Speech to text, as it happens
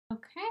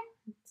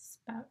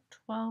about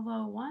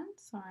 12:01,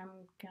 so I'm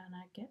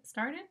gonna get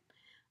started.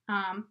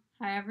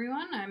 Hi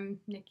everyone, I'm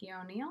Niqui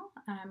O'Neill.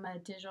 I'm a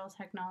Digital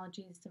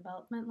Technologies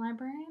Development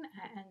Librarian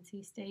at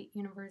NC State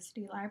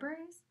University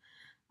Libraries.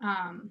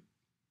 Oh,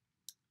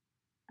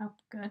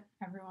 good,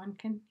 everyone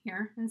can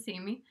hear and see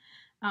me.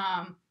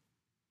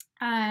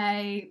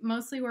 I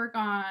mostly work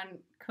on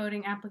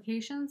coding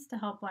applications to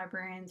help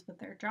librarians with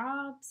their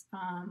jobs.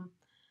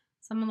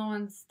 Some of the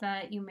ones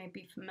that you may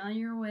be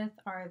familiar with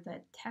are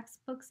the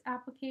textbooks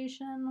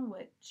application,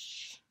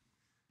 which,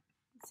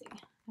 let's see,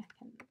 I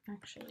can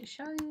actually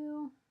show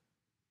you.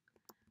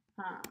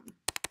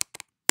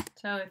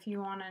 So if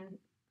you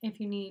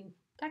need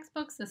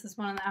textbooks, this is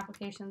one of the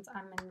applications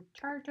I'm in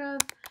charge of.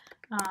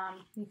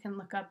 You can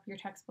look up your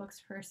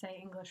textbooks for, say,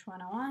 English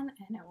 101,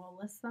 and it will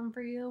list them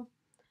for you.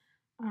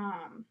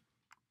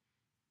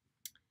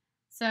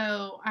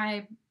 So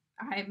I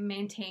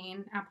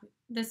maintain,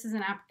 this is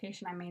an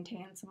application I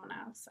maintain. Someone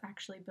else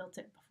actually built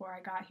it before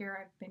I got here.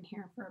 I've been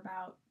here for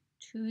about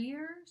 2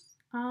 years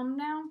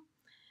now.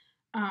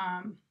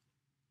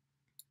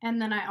 And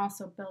then I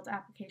also built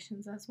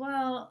applications as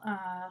well,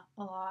 a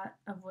lot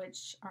of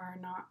which are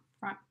not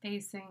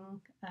front-facing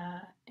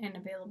and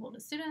available to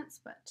students,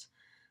 but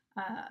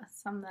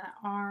some that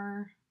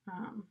are.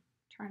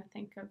 Trying to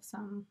think of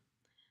some.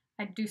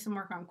 I do some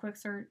work on Quick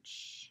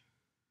Search,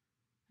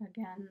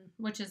 again,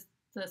 which is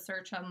the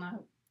search on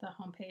the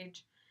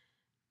homepage.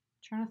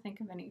 Trying to think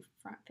of any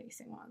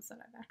front-facing ones that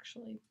I've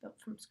actually built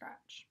from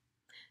scratch.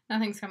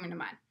 Nothing's coming to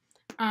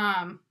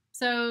mind.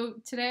 So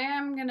today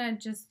I'm gonna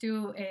just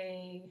do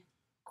a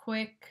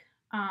quick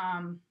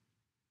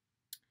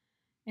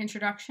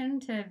introduction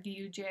to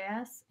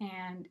Vue.js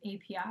and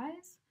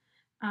APIs.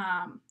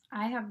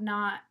 I have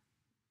not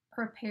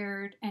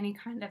prepared any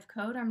kind of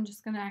code. I'm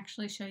just gonna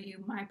actually show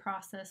you my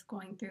process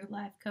going through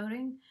live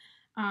coding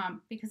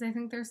because I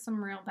think there's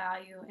some real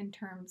value in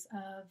terms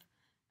of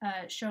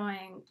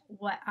showing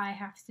what I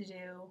have to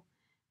do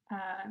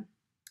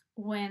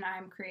when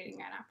I'm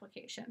creating an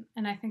application.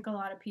 And I think a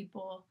lot of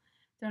people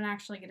don't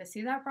actually get to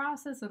see that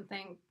process and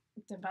think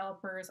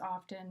developers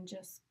often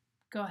just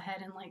go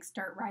ahead and like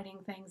start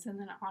writing things and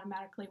then it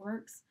automatically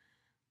works.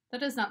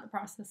 That is not the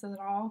process at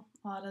all.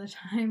 A lot of the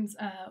times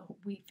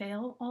we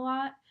fail a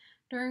lot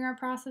during our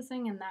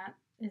processing, and that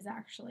is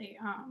actually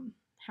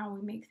how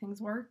we make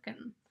things work,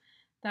 and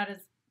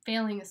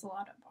failing is a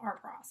lot of our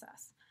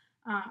process.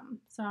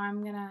 So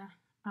I'm gonna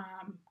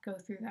go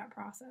through that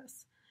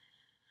process.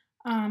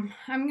 I'm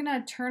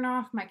gonna turn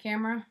off my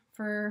camera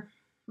for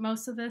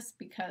most of this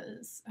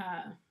because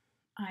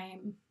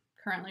I'm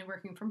currently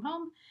working from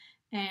home,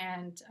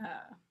 and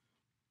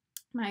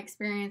my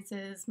experience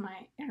is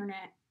my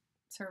internet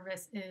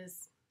service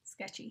is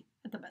sketchy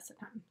at the best of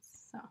times.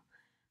 So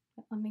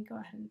let me go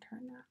ahead and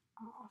turn that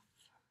off.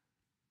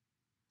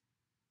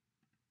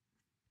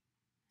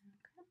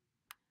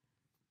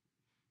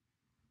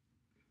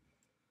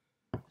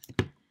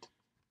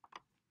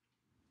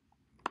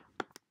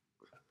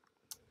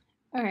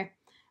 Okay.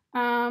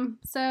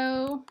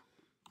 So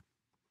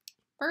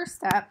first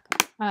step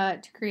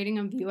to creating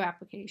a Vue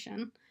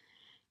application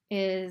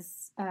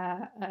is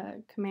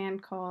a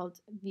command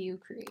called Vue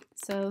create.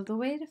 So the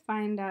way to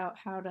find out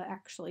how to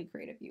actually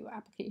create a Vue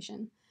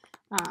application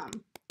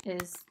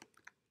is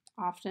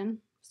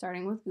often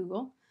starting with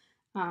Google,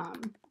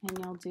 and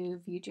you'll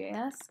do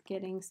Vue.js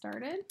getting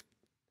started,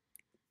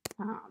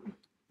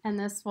 and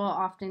this will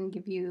often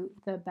give you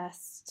the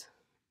best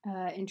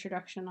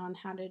introduction on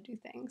how to do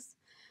things.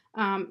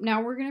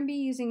 Now we're going to be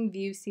using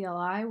Vue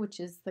CLI,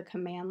 which is the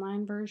command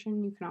line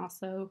version. You can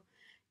also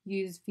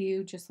use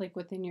Vue just like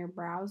within your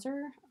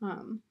browser.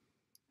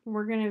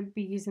 We're going to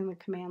be using the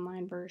command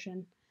line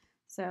version.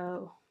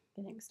 So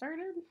getting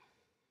started.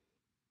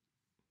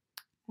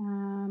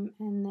 And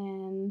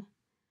then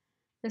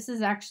this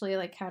is actually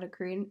like how to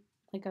create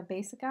like a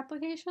basic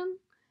application.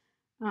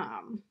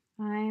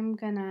 I'm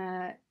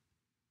gonna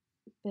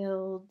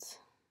build,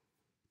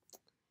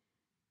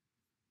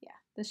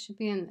 this should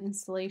be an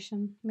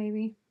installation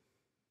maybe.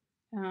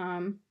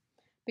 But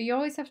you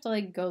always have to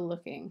like go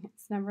looking.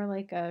 It's never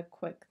like a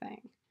quick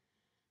thing.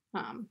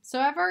 So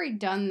I've already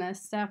done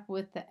this step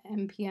with the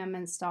npm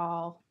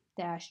install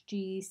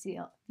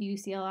 -g Vue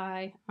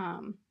CLI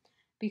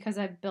because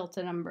I've built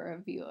a number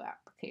of Vue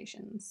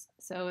applications.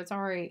 So it's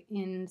already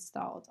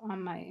installed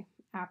on my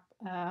app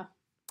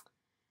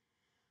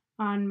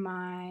on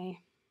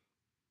my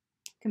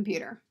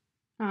computer.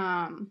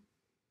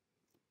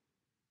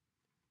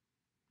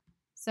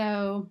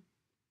 So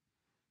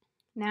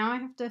now I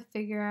have to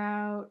figure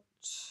out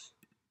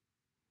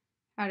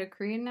how to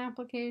create an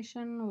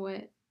application,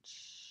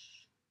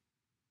 which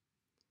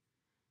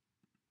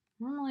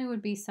normally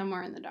would be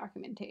somewhere in the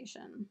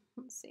documentation.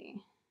 Let's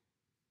see.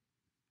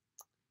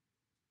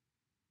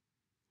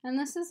 And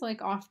this is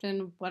like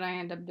often what I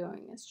end up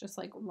doing is just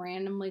like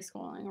randomly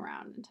scrolling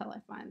around until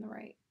I find the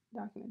right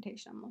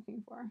documentation I'm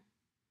looking for.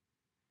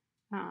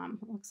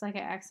 Looks like I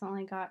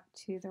accidentally got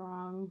to the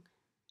wrong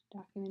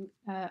document,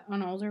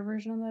 an older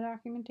version of the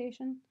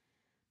documentation.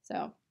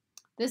 So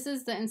this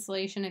is the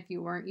installation if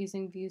you weren't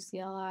using Vue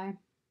CLI.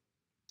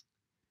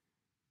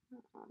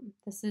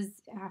 This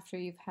is after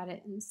you've had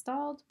it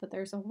installed, but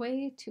there's a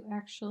way to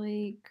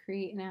actually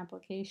create an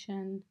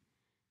application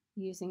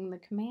using the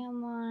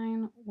command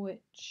line, which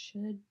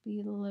should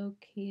be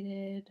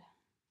located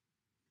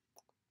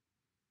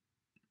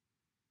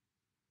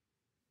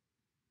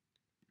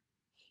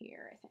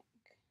here, I think.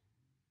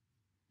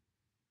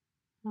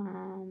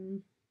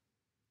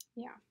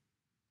 Yeah.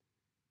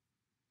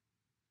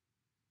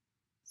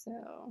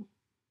 So,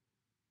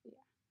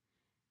 yeah,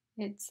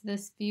 it's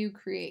this Vue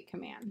create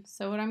command.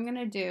 So what I'm going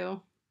to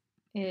do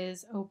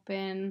is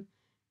open,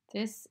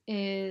 this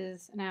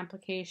is an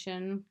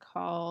application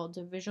called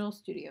Visual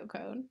Studio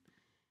Code.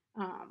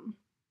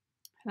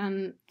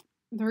 And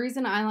the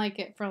reason I like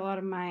it for a lot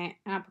of my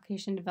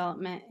application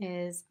development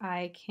is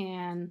I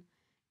can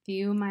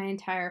view my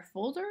entire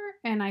folder,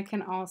 and I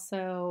can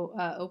also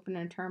open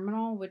a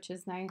terminal, which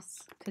is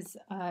nice because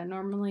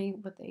normally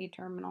with a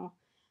terminal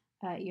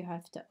you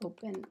have to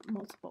open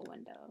multiple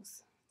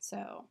windows.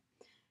 So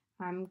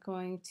I'm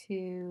going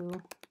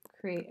to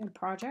create a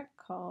project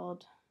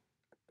called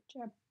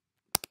I'm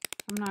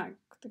not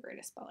the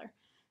greatest speller.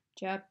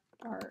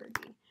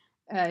 Jeopardy.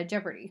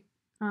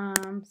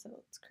 So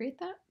let's create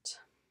that.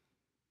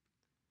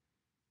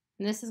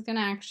 And this is going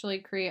to actually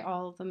create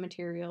all of the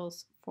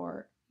materials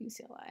for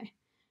UCLI.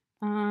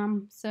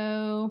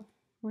 So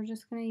we're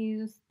just going to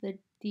use the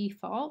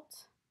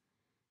default.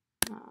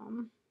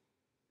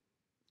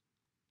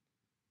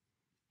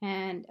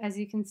 And as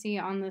you can see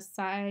on this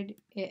side,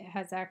 it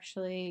has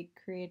actually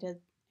created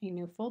a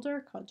new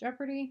folder called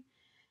Jeopardy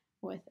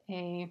with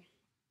a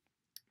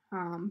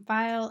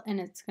file, and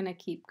it's going to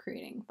keep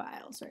creating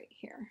files right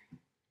here.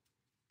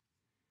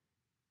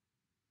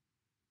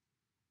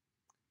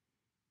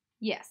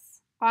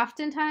 Yes,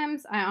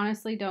 oftentimes I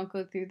honestly don't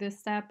go through this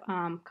step.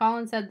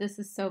 Colin said this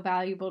is so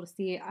valuable to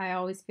see. I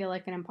always feel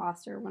like an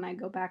imposter when I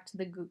go back to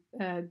the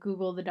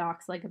Google the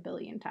docs like a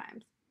billion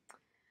times.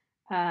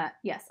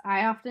 Yes,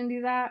 I often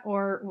do that,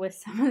 or with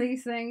some of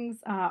these things,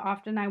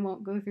 often I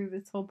won't go through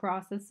this whole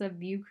process of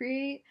Vue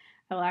create.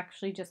 I'll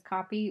actually just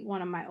copy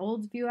one of my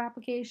old Vue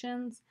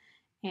applications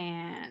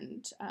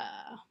and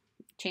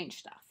change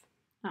stuff,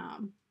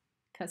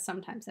 because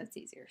sometimes that's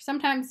easier.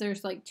 Sometimes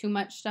there's like too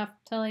much stuff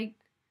to like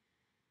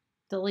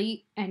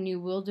delete, and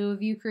you will do a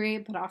Vue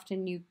create, but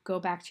often you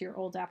go back to your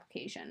old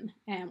application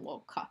and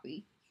will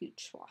copy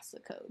huge swaths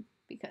of code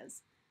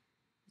because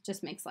it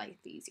just makes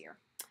life easier.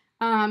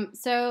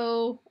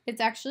 So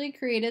it's actually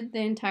created the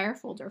entire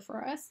folder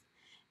for us,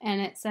 and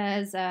it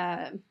says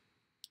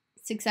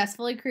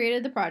successfully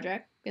created the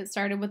project. Get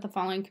started with the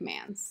following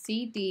commands: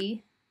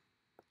 cd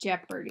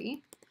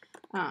Jeopardy,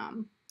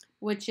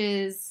 which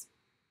is,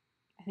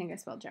 I think I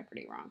spelled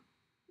Jeopardy wrong.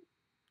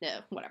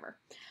 Yeah, whatever.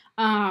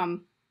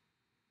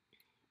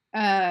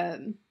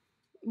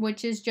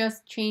 Which is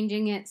just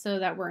changing it so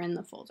that we're in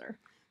the folder.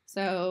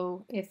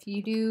 So if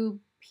you do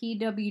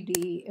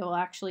pwd, it will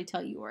actually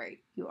tell you where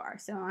you are.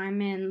 So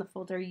I'm in the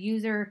folder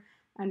user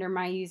under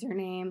my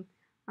username,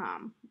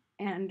 and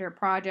under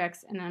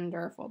projects, and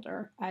under a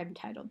folder I'm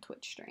titled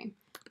Twitch stream.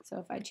 So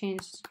if I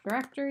change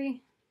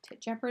directory to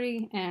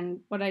Jeopardy,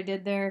 and what I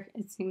did there,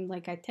 it seemed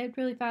like I typed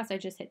really fast. I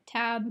just hit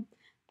tab.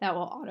 That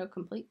will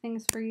auto-complete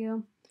things for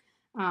you.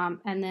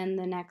 And then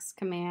the next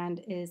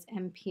command is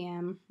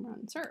npm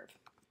run serve.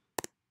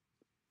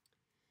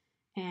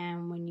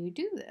 And when you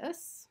do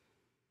this,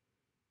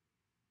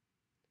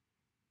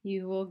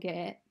 you will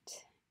get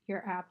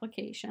your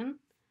application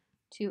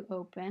to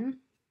open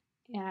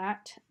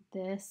at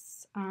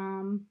this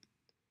URL.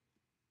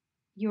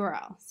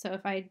 So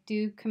if I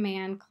do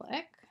command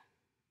click,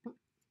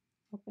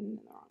 open in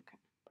the wrong kind.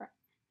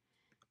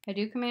 I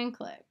do command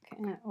click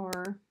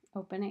or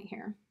open it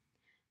here.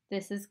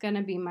 This is going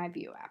to be my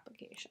Vue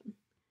application.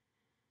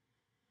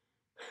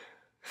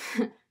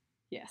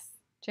 Yes,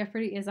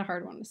 Jeopardy is a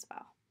hard one to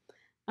spell.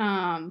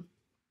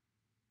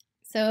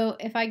 So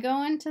if I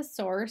go into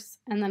source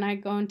and then I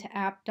go into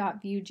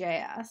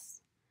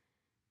app.vue.js,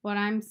 what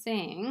I'm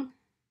saying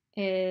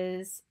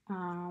is,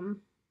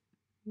 I'm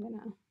going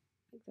to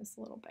make this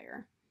a little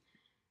bigger,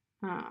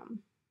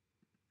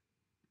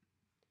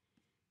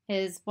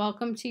 is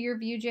welcome to your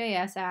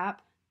Vue.js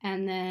app,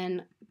 and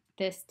then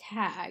this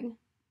tag,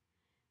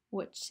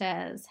 which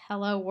says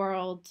hello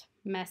world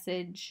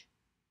message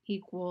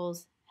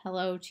equals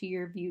hello to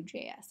your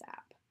Vue.js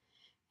app.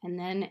 And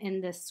then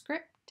in this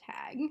script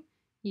tag,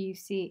 you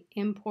see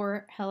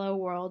import hello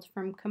world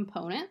from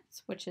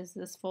components, which is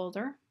this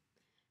folder,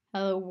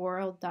 hello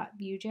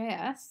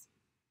world.vue.js,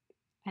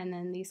 and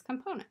then these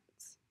components.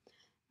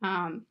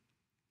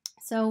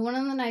 So one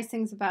of the nice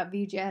things about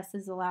Vue.js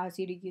is it allows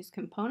you to use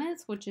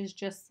components, which is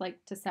just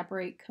like to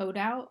separate code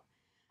out.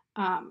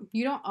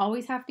 You don't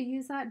always have to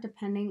use that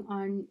depending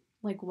on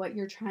like what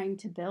you're trying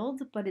to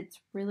build, but it's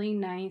really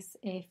nice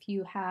if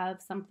you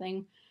have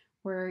something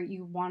where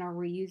you want to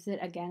reuse it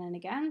again and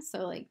again.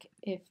 So like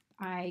if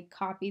I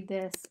copied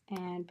this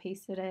and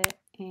pasted it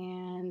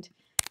and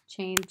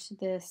changed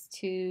this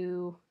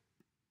to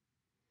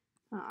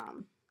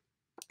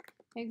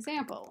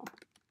example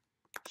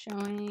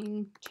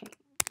showing change,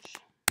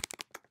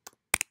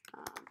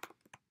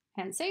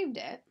 and saved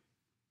it,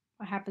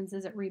 what happens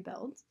is it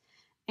rebuilds,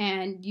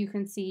 and you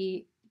can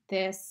see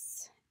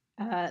this,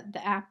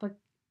 the app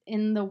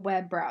in the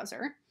web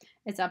browser.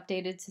 It's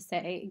updated to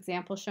say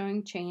example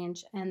showing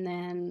change, and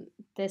then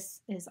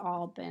this is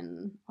all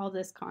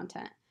this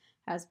content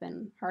has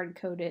been hard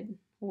coded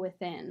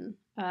within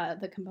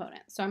the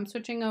component. So I'm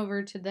switching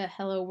over to the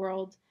Hello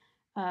World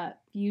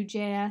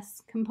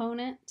Vue.js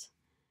component.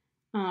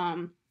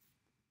 And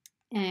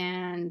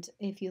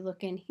if you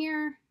look in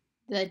here,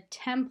 the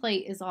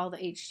template is all the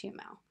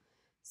HTML.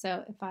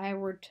 So if I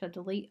were to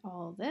delete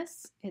all of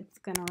this, it's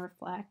going to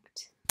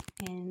reflect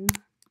in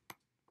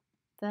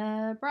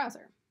the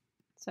browser.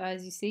 So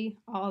as you see,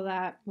 all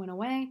that went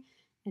away,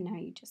 and now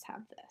you just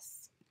have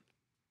this.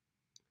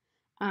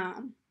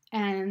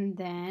 And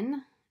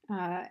then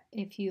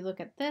if you look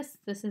at this,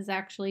 this is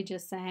actually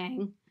just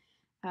saying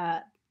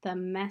the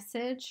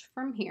message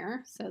from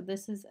here. So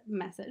this is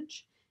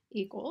message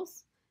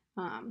equals.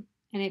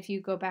 And if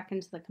you go back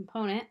into the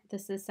component,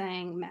 this is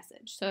saying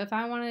message. So if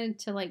I wanted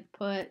to like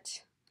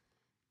put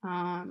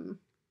placeholder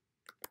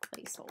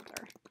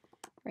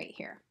right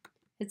here,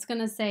 it's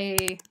going to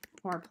say,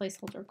 or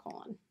placeholder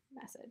colon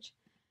message.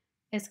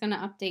 It's going to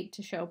update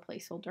to show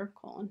placeholder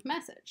colon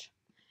message.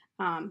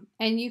 And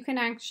you can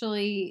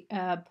actually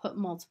put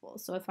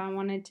multiples. So if I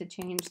wanted to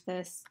change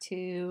this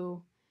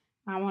to,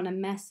 I want a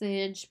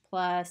message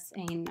plus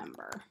a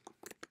number.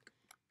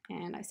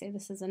 And I say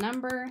this is a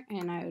number,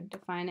 and I would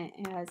define it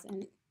as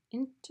an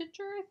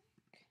integer.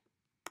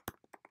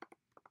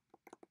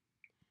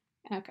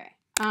 Okay.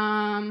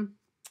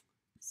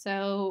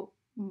 So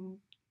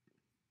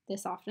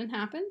this often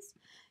happens.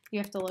 You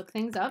have to look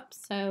things up.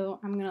 So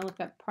I'm going to look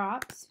up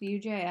props,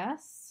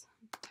 Vue.js,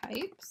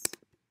 types.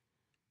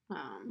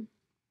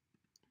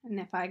 And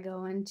if I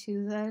go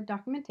into the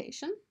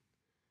documentation,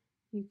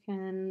 you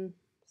can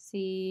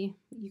see,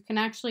 you can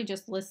actually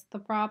just list the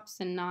props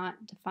and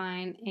not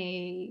define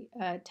a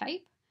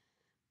type,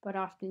 but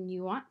often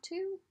you want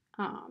to.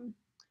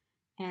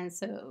 And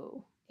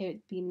so it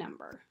would be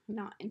number,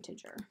 not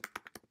integer.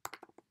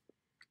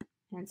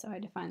 And so I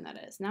define that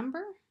as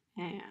number,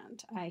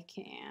 and I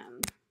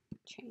can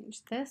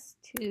change this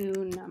to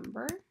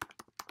number.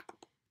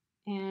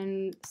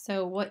 And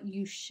so what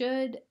you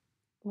should,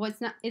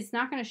 it's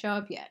not going to show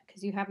up yet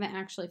because you haven't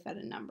actually fed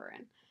a number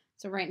in.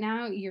 So right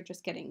now you're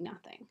just getting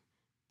nothing.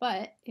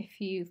 But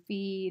if you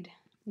feed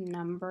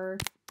number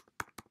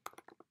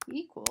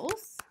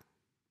equals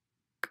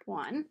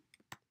 1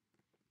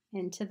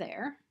 into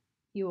there,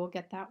 you will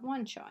get that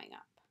 1 showing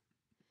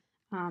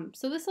up.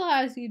 So this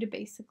allows you to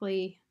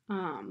basically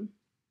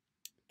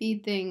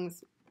feed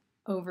things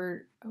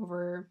over, that's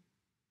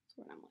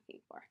what I'm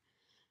looking for.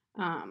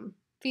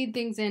 Feed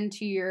things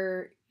into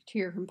your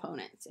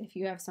components if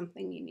you have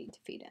something you need to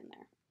feed in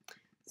there.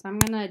 So I'm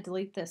going to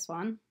delete this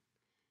one,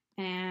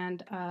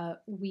 and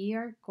we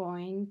are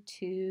going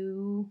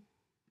to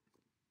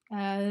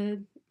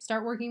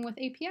start working with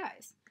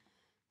APIs.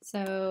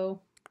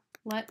 So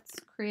let's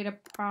create a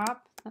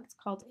prop that's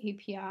called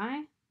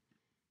API,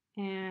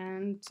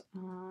 and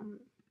let's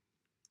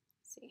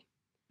see.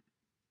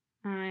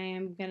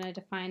 I'm going to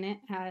define it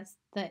as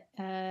the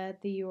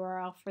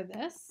URL for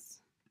this.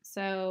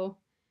 So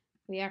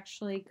we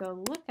actually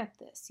go look at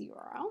this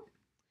URL.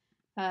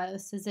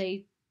 This is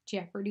a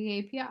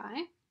Jeopardy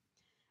API.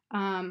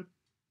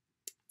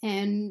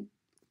 And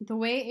the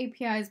way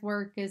APIs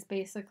work is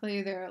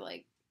basically they're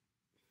like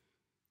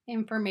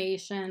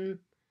information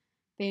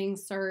being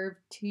served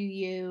to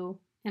you.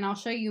 And I'll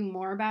show you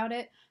more about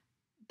it.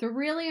 The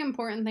really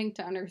important thing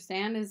to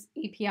understand is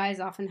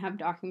APIs often have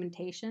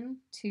documentation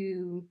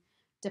to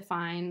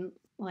define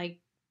like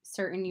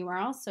certain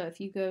URLs. So if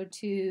you go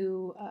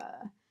to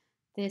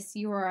this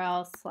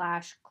URL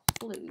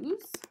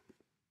 /clues.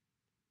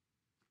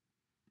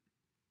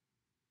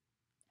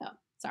 Oh,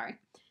 sorry.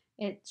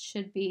 It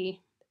should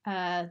be,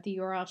 the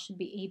URL should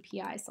be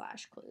API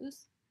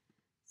 /clues.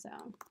 So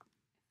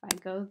if I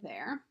go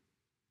there,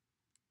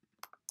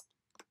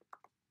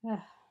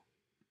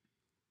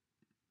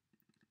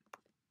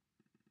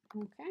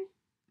 okay,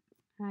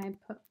 I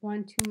put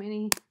one too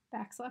many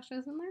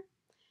backslashes in there.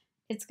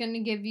 It's going to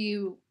give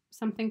you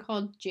something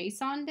called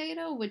JSON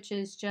data, which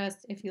is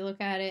just, if you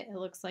look at it, it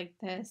looks like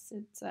this.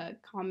 It's a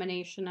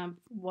combination of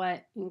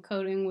what in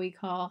coding we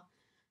call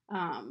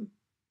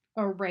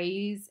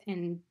arrays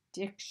and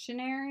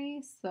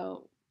dictionaries.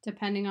 So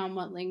depending on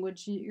what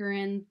language you're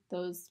in,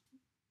 those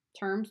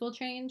terms will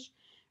change.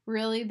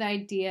 Really, the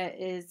idea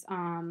is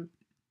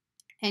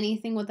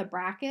anything with a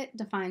bracket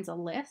defines a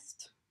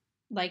list,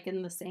 like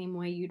in the same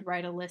way you'd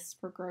write a list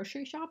for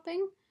grocery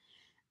shopping.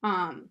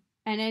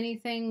 And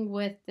anything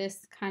with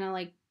this kind of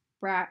like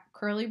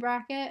curly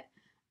bracket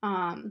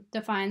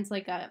defines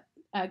like a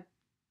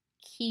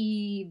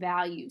key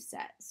value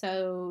set.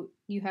 So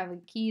you have a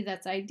key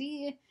that's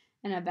ID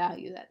and a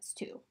value that's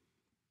 2.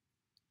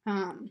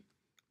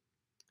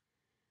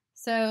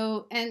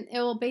 So, and it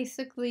will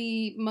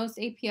basically, most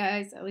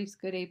APIs, at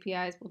least good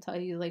APIs, will tell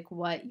you like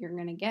what you're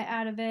going to get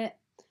out of it.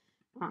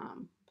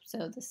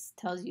 So this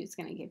tells you it's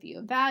going to give you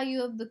a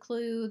value of the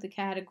clue, the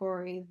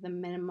category, the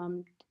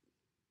minimum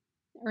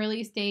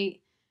earliest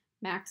date,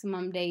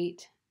 maximum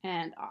date,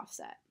 and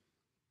offset.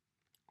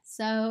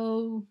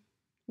 So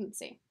let's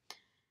see.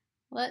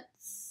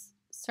 Let's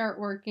start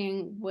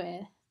working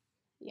with,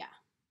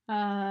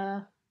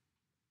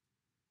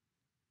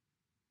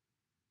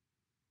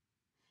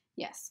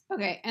 yes,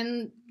 okay,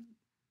 and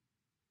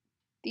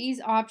these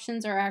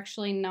options are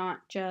actually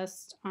not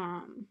just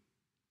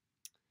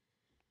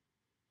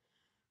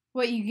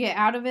what you get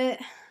out of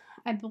it.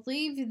 I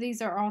believe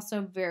these are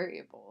also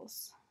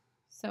variables.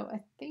 So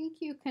I think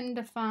you can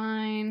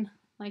define,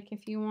 like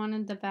if you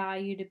wanted the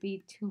value to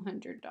be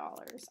 $200,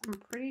 I'm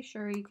pretty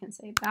sure you can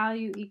say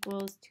value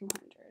equals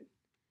 200.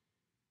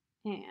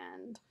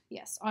 And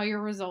yes, all your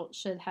results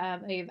should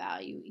have a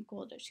value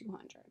equal to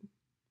 200.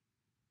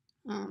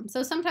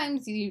 So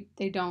sometimes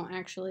they don't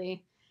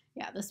actually,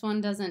 this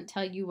one doesn't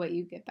tell you what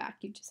you get back.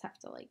 You just have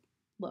to like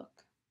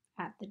look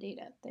at the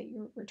data that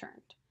you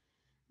returned.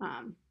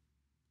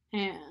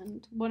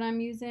 And what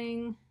I'm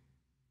using,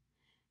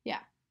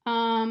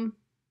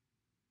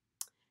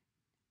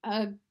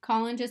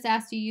 Colin just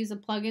asked you to use a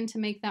plugin to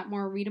make that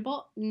more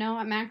readable. No,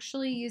 I'm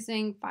actually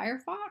using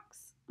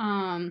Firefox.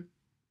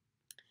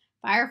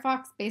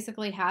 Firefox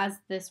basically has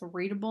this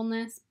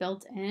readableness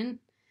built in.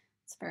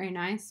 It's very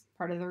nice.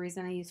 Part of the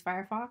reason I use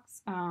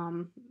Firefox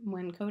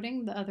when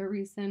coding. The other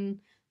reason,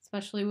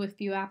 especially with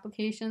Vue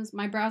applications,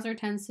 my browser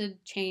tends to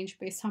change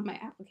based on my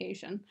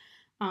application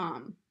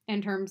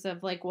in terms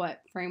of like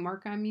what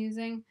framework I'm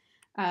using.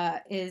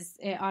 Is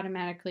it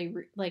automatically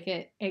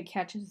it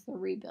catches the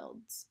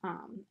rebuilds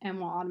and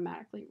will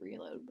automatically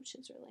reload, which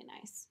is really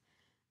nice.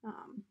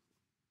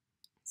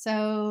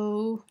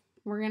 So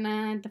we're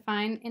gonna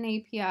define an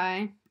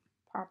API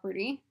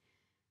property,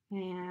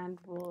 and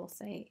we'll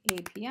say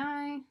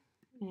API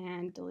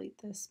and delete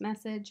this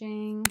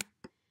messaging,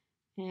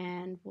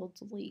 and we'll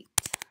delete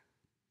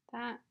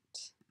that.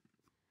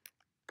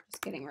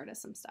 Just getting rid of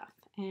some stuff,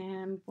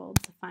 and we'll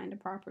define a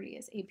property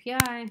as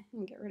API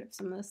and get rid of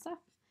some of this stuff.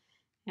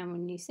 And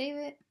when you save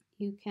it,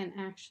 you can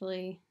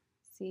actually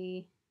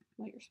see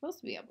what you're supposed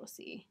to be able to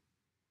see,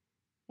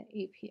 the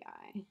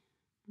API.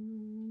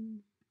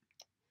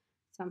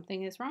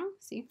 Something is wrong.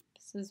 See,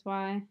 this is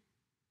why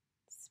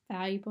it's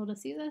valuable to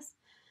see this.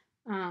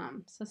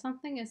 So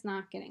something is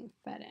not getting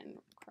fed in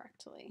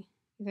correctly.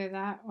 Either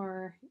that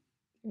or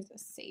there's a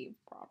save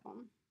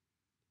problem.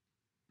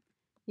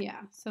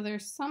 Yeah, so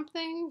there's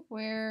something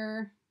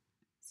where,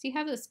 see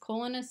how this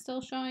colon is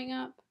still showing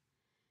up?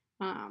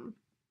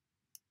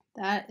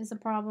 That is a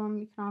problem.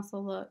 You can also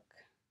look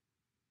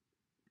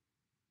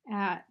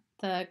at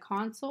the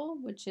console,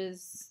 which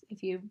is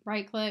if you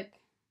right click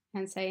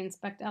and say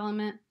inspect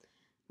element,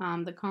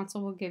 the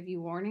console will give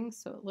you warnings.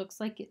 So it looks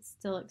like it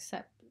still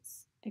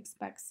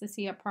expects to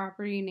see a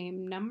property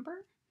named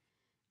number,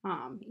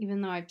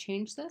 even though I've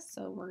changed this.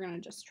 So we're going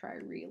to just try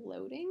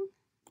reloading,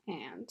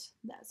 and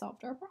that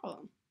solved our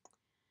problem.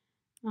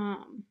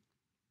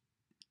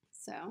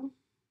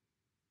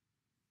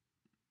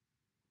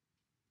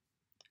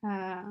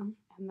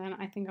 And then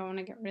I think I want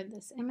to get rid of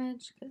this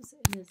image because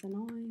it is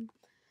annoying.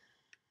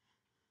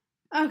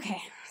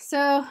 Okay,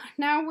 so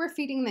now we're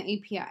feeding the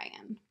API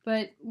in,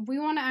 but we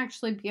want to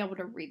actually be able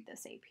to read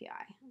this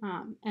API.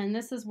 And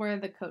this is where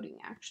the coding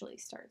actually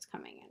starts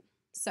coming in.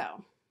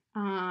 So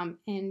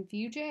in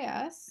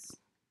Vue.js,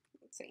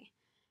 let's see,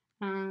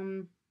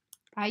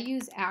 I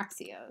use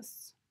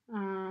Axios,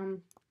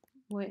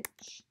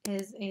 which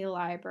is a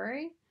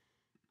library.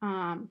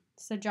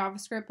 It's a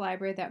JavaScript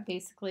library that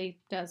basically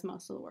does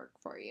most of the work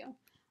for you.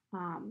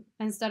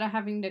 Instead of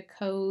having to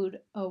code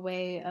a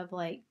way of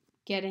like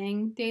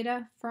getting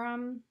data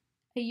from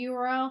a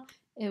URL,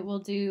 it will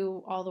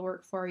do all the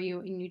work for you,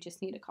 and you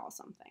just need to call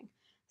something.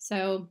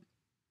 So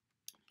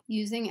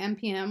using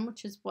npm,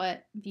 which is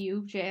what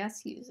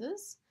Vue.js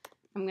uses,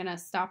 I'm going to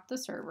stop the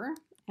server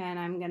and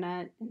I'm going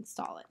to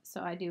install it.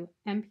 So I do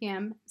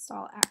npm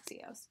install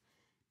Axios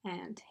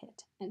and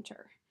hit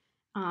enter.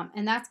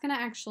 And that's going to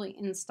actually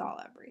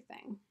install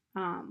everything.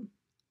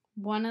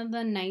 One of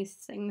the nice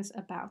things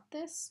about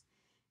this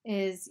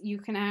is you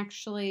can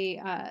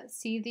actually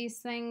see these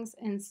things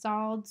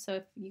installed. So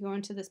if you go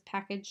into this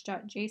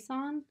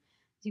package.json,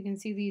 you can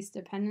see these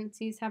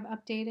dependencies have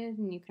updated,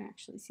 and you can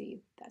actually see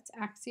that's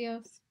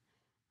Axios.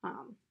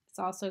 It's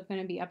also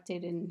going to be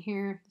updated in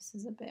here. This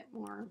is a bit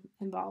more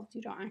involved.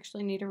 You don't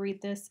actually need to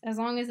read this as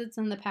long as it's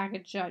in the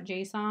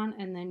package.json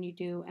and then you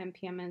do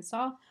npm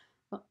install.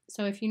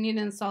 So if you need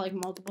to install like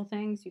multiple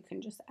things, you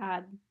can just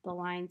add the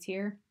lines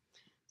here.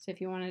 So if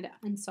you wanted to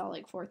install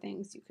like 4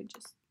 things, you could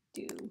just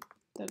do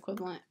the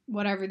equivalent,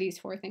 whatever these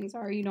 4 things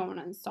are. You don't want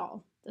to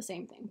install the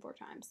same thing 4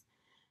 times.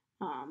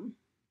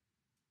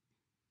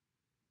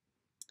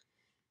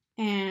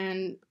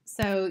 And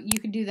so you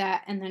could do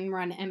that and then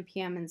run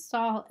npm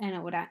install, and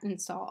it would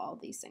install all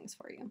these things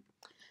for you.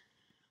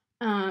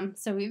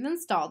 So we've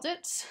installed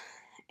it,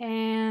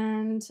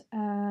 and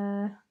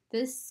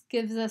this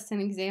gives us an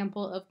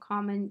example of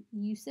common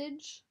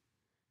usage.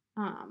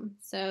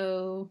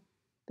 So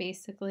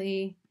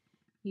basically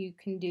you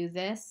can do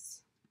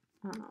this.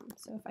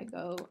 So if I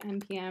go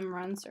npm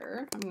run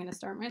serve, I'm going to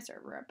start my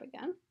server up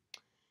again.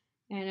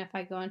 And if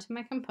I go into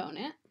my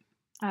component,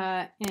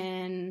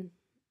 in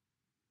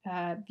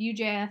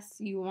Vue.js,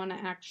 you want to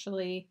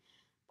actually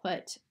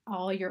put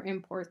all your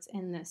imports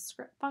in this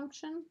script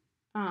function,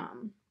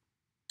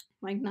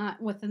 like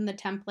not within the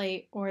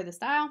template or the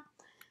style.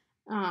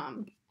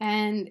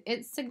 And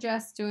it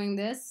suggests doing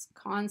this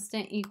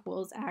constant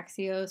equals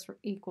Axios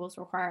equals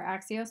require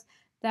Axios.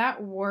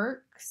 That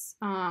works.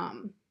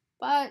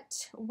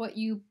 But what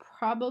you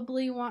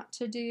probably want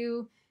to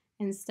do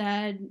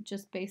instead,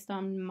 just based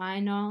on my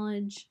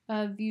knowledge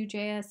of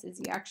Vue.js, is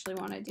you actually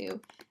want to do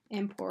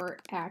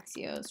import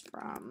Axios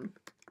from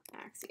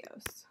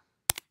Axios.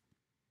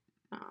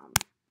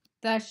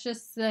 That's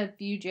just the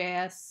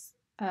Vue.js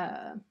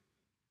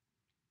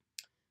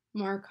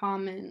more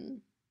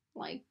common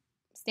like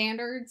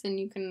standards, and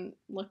you can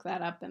look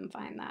that up and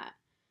find that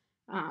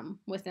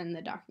within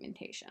the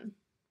documentation.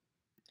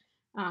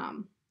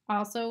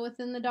 Also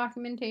within the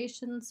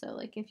documentation, so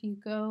like if you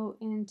go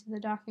into the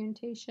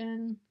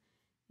documentation,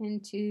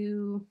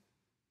 into,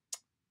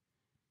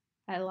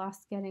 I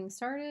lost getting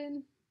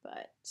started,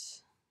 but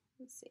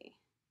let's see.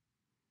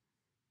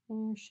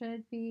 There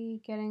should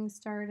be getting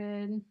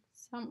started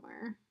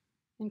somewhere.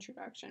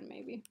 Introduction,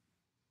 maybe.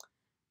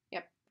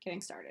 Yep,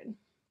 getting started.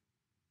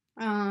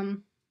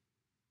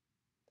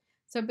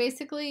 So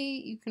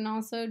basically, you can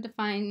also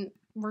define,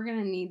 we're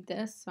going to need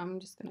this, so I'm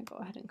just going to go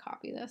ahead and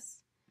copy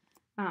this.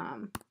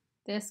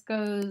 This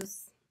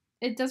goes,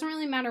 it doesn't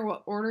really matter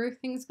what order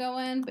things go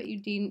in, but you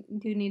do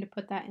need to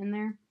put that in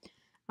there.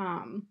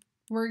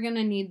 We're going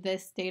to need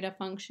this data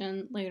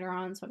function later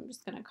on, so I'm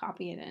just going to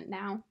copy it in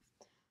now.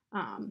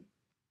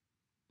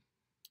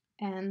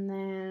 And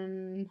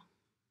then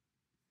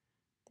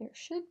there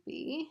should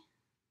be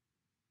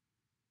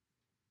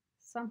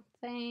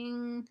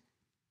something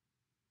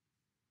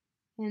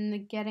in the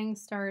getting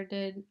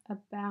started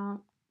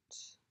about,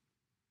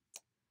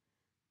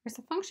 there's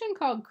a function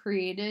called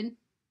created.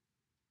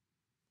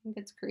 I think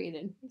it's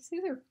created. It's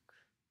either,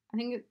 I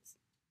think it's,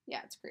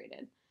 yeah, it's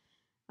created.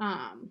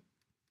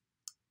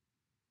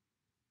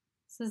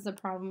 This is the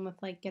problem with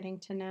like getting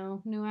to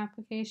know new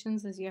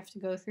applications, is you have to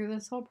go through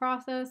this whole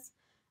process.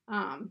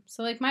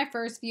 So like my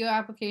first Vue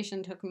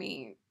application took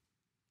me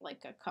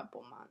like a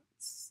couple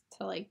months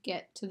to like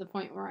get to the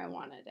point where I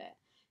wanted it,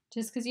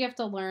 just because you have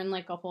to learn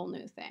like a whole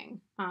new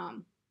thing.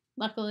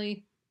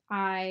 Luckily,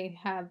 I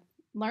have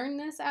learned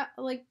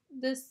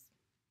this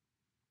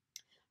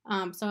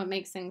so it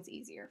makes things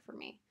easier for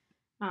me.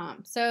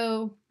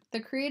 So the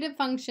creative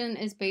function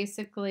is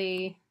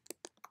basically,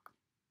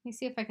 let me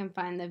see if I can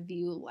find the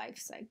Vue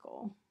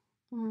lifecycle.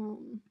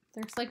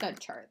 There's like a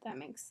chart that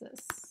makes this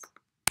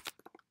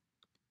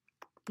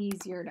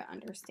easier to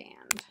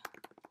understand.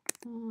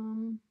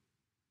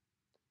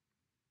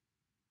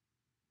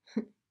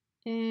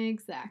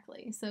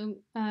 Exactly. So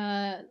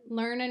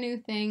learn a new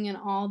thing and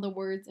all the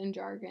words and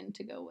jargon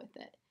to go with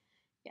it.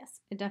 Yes,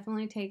 it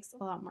definitely takes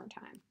a lot more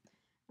time.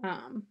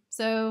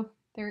 So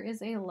there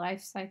is a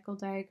life cycle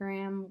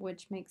diagram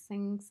which makes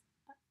things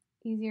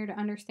easier to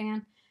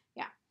understand.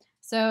 Yeah.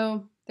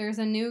 So there's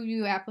a new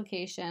Vue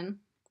application,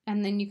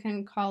 and then you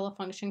can call a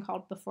function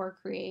called before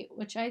create,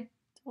 which I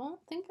don't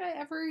think I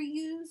ever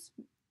use.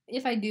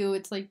 If I do,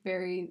 it's like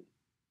very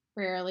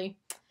rarely.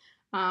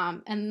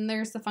 And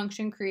there's the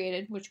function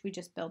created, which we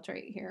just built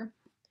right here.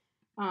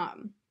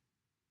 And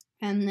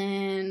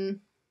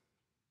then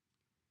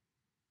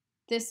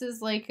this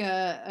is like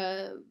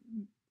a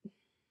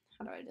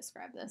how do I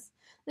describe this?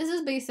 This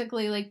is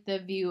basically like the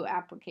Vue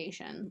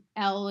application.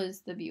 L is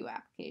the Vue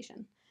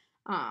application.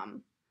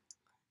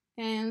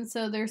 And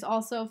so there's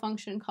also a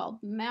function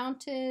called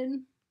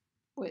mounted,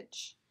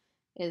 which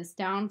is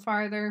down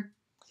farther.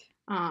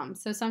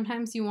 So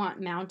sometimes you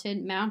want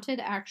mounted. Mounted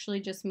actually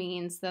just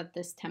means that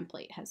this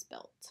template has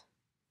built.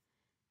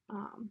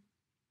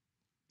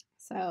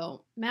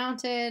 So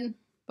mounted,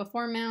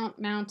 before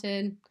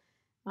mounted,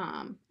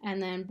 and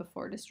then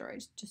before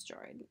destroyed.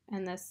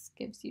 And this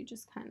gives you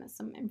just kind of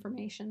some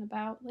information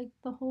about like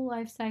the whole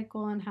life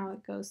cycle and how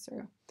it goes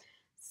through.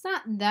 It's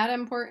not that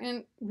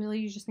important, really.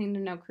 You just need to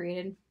know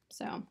created.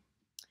 So,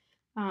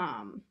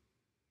 yeah,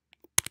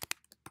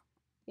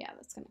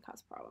 that's going to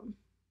cause a problem.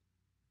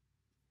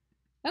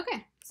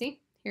 Okay,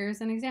 see, here's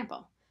an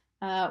example.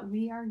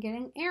 We are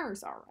getting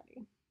errors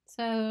already.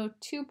 So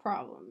 2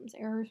 problems,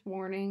 errors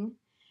warning.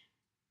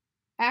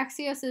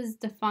 Axios is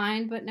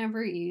defined but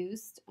never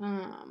used.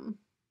 Well,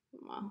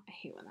 I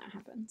hate when that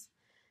happens.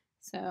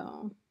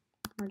 So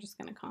we're just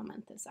going to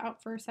comment this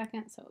out for a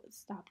second so it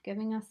stopped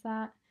giving us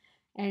that.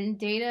 And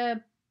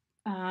data,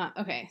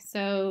 okay,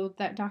 so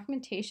that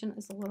documentation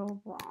is a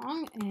little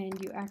wrong,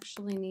 and you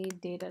actually need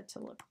data to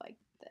look like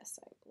this,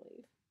 I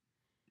believe.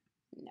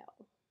 No.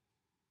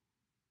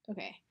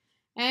 Okay,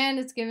 and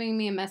it's giving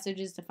me a message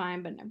is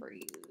defined but never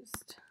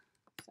used.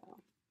 So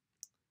I'm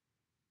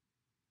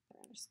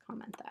gonna just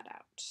comment that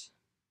out.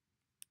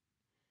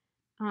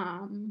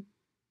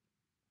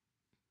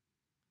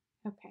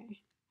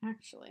 Okay,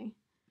 actually,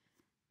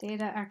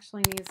 data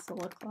actually needs to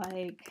look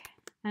like,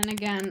 and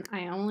again,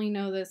 I only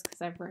know this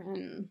because I've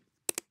written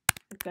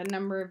a good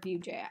number of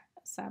Vue.js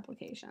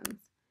applications.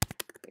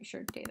 Pretty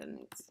sure data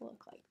needs to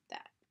look like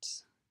that.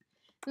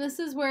 And this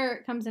is where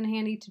it comes in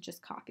handy to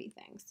just copy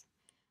things.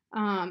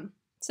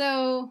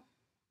 So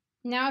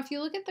now if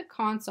you look at the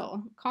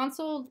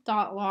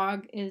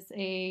console.log is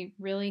a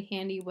really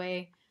handy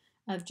way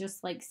of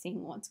just like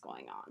seeing what's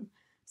going on.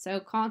 So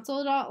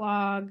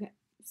console.log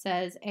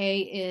says A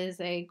is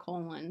a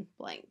colon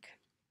blank.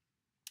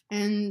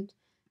 And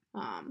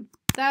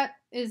that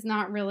is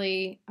not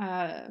really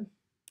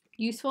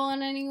useful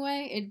in any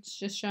way. It's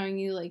just showing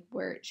you like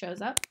where it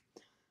shows up.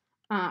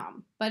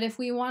 But if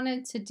we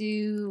wanted to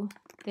do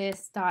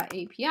this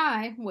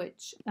 .api,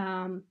 which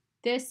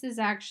this is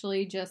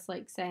actually just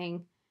like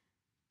saying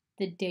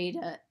the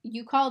data,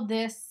 you call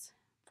this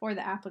for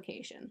the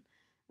application.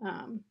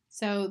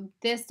 So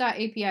this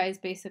 .api is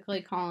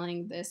basically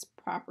calling this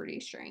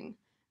property string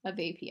of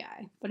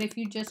API. But if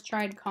you just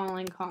tried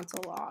calling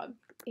console log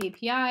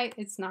API,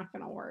 it's not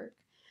going to work.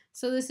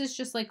 So this is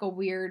just like a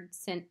weird,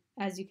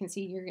 as you can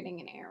see, you're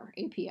getting an error.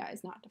 API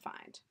is not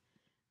defined.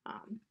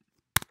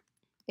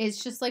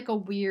 It's just like a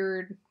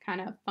weird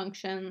kind of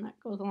function that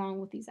goes along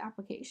with these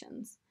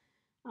applications.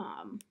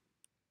 Oh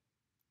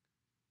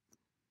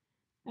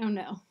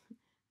no,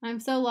 I'm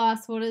so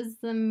lost. What does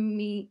it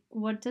mean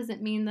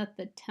that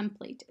the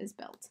template is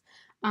built?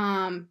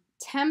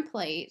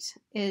 Template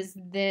is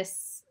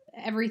this,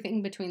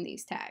 everything between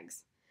these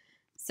tags.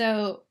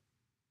 So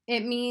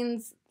it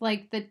means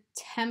like the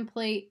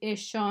template is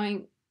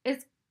showing,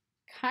 it's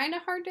kind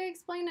of hard to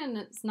explain and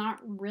it's not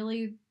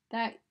really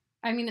that,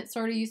 I mean, it's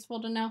sort of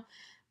useful to know,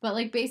 but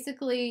like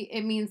basically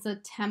it means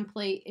the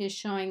template is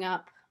showing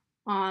up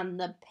on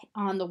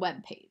the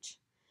web page.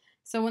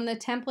 So when the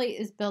template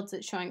is built,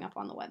 it's showing up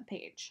on the web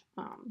page.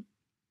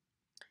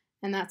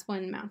 And that's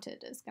when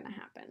mounted is going to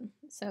happen.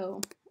 So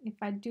if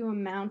I do a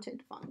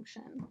mounted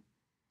function,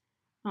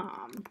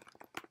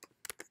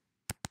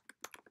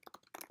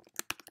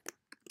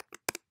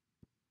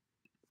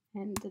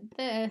 and did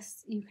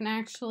this, you can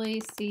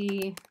actually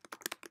see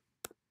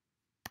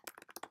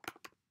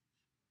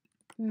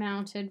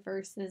mounted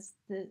versus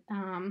the,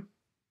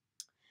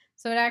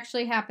 so it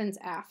actually happens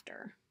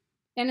after.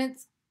 And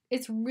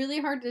it's really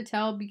hard to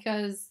tell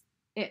because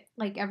it,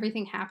 like,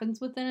 everything happens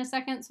within a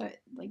second. So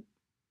it, like,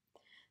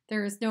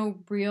 there's no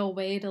real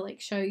way to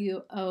like show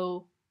you,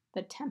 oh,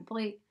 the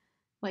template,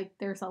 like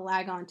there's a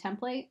lag on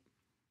template.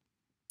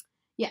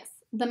 Yes,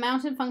 the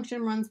mounted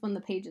function runs when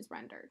the page is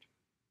rendered.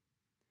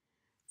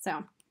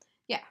 So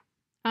yeah,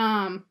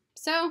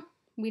 so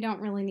we don't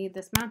really need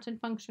this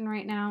mounted function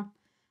right now,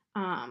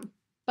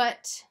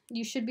 but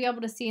you should be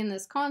able to see in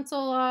this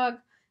console log,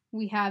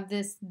 we have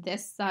this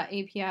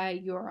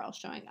API URL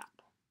showing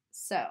up.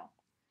 So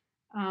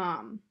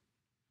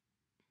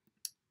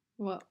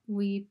what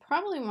we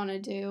probably want to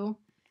do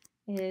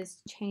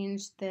is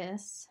change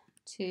this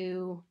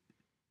to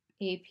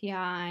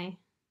API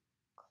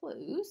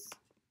clues,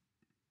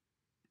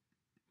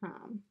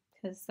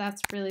 because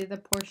that's really the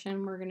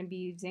portion we're going to be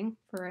using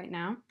for right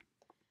now.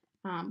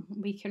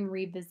 We can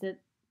revisit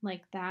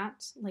like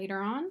that later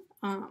on.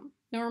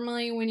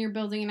 Normally when you're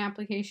building an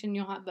application,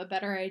 you'll have a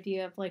better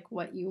idea of like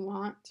what you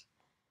want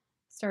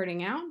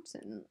starting out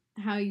and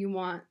how you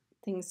want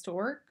things to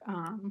work.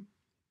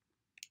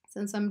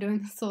 Since I'm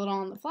doing this a little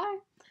on the fly,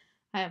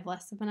 I have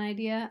less of an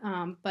idea,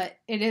 but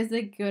it is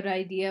a good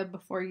idea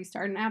before you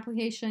start an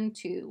application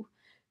to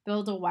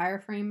build a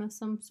wireframe of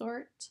some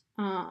sort,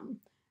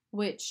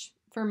 which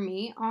for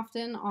me,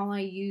 often all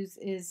I use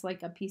is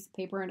like a piece of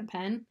paper and a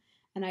pen,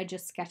 and I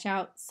just sketch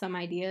out some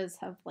ideas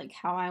of like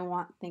how I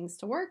want things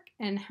to work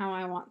and how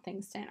I want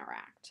things to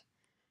interact.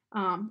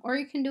 Or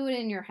you can do it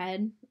in your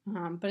head,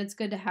 but it's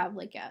good to have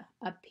like a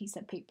piece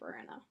of paper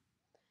and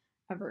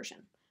a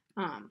version.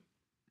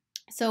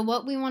 So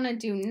what we want to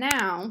do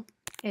now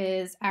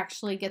is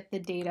actually get the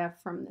data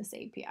from this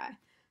API.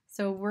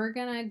 So we're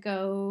going to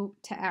go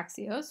to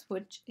Axios,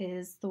 which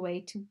is the way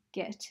to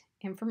get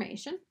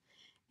information.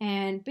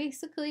 And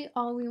basically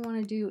all we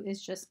want to do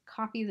is just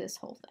copy this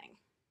whole thing.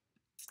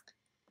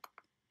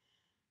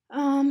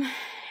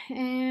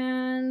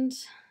 And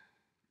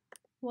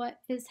what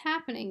is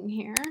happening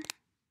here,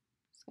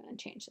 just going to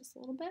change this a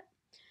little bit,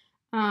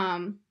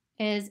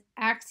 is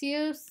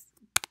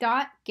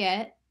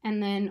Axios.get, and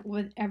then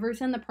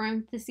whatever's in the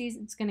parentheses,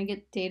 it's going to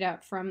get data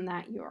from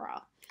that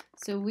URL.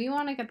 So we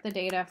want to get the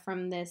data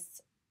from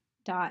this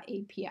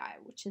 .api,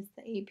 which is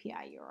the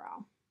API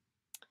URL.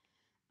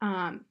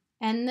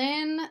 And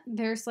then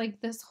there's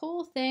like this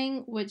whole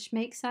thing, which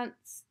makes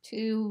sense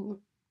to,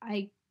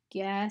 I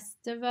guess,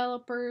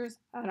 developers.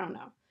 I don't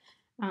know.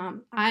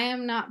 I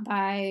am not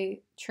by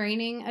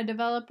training a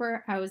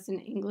developer. I was an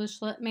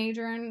English lit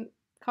major in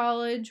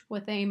college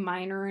with a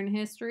minor in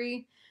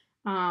history.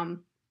 I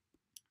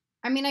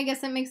mean, I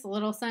guess it makes a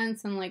little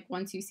sense, and like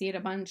once you see it a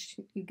bunch,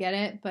 you get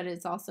it, but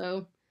it's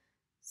also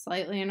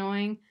slightly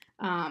annoying.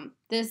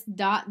 This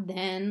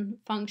 .then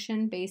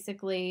function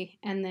basically,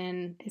 and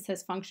then it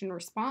says function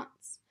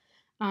response.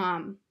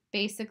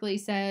 basically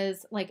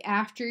says, like,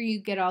 after you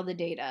get all the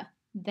data,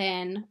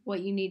 then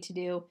what you need to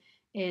do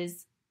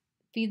is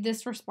feed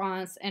this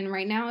response, and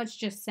right now it's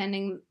just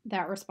sending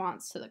that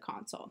response to the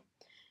console.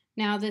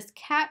 Now this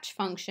catch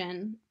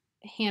function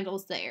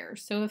handles the error.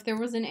 So if there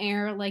was an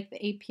error, like the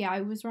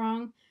API was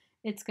wrong,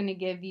 it's going to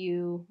give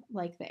you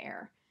like the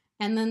error.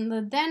 And then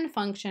the then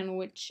function,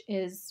 which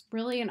is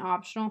really an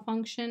optional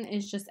function,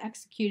 is just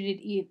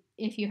executed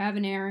if you have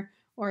an error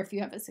or if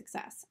you have a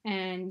success.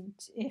 And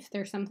if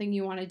there's something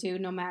you want to do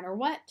no matter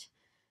what,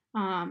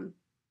 then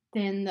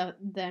the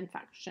then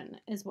function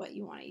is what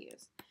you want to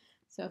use.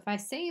 So if I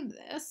save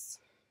this,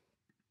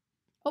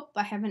 oh,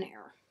 I have an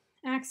error.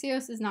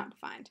 Axios is not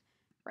defined.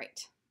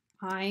 Right,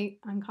 I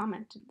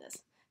uncommented this.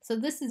 So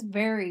this is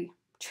very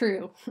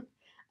true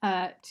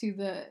to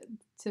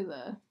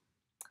the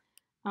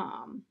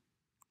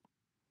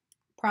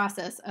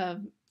process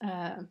of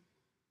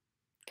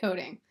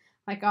coding.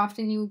 Like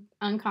often you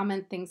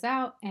uncomment things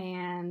out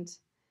and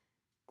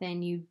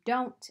then you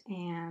don't,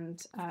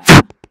 and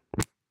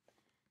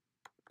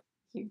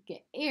you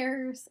get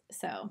errors.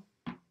 So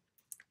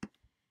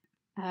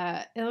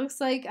it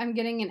looks like I'm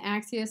getting an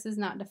Axios is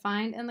not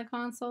defined in the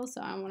console,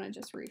 so I want to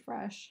just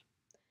refresh.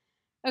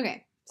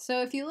 Okay,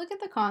 so if you look at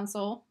the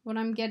console, what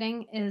I'm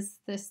getting is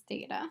this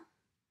data,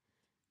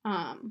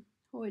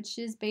 which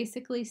is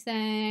basically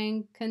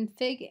saying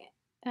config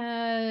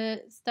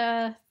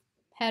stuff,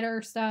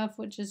 header stuff,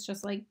 which is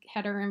just like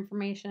header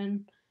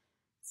information.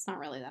 It's not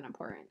really that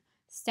important.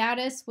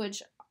 Status,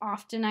 which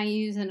often I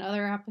use in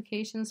other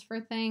applications for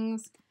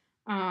things.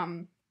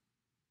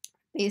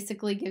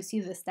 Basically gives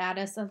you the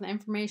status of the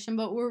information,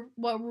 but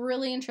what we're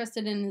really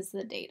interested in is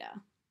the data.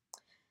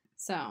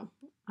 So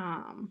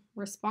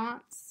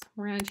response,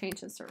 we're going to change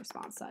this to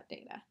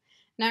response.data.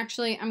 And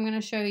actually, I'm going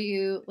to show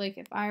you, like,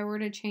 if I were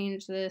to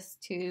change this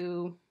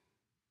to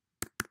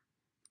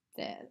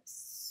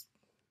this,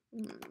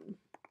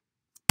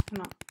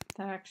 that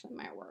actually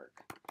might work.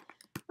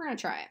 We're going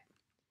to try it.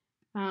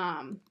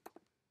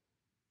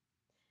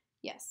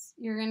 Yes,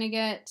 you're going to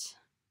get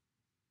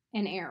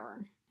an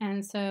error.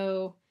 And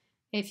so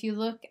if you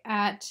look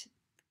at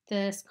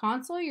this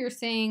console, you're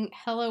saying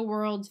hello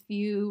world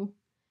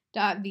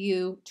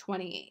view.view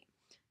 28.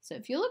 So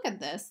if you look at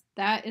this,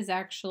 that is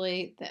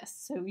actually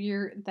this. So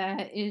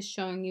that is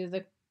showing you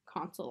the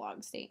console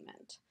log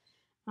statement.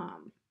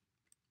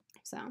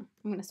 So I'm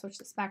going to switch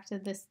this back to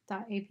this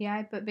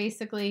 .api, but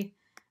basically,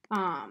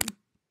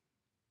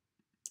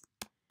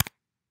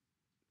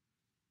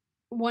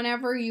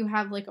 whenever you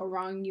have like a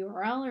wrong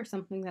URL or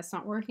something that's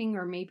not working,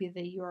 or maybe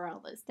the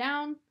URL is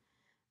down,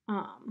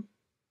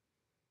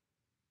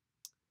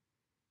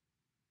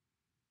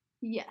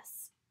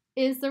 yes.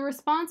 Is the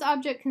response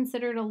object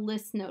considered a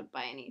list node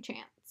by any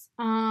chance?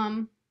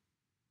 I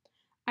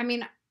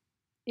mean,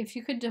 if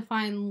you could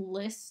define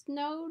list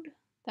node,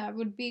 that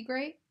would be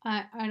great.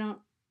 I don't,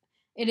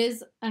 it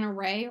is an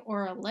array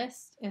or a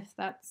list, if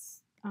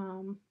that's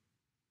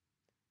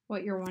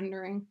what you're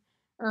wondering.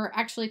 Or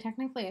actually,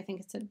 technically, I think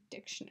it's a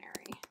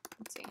dictionary.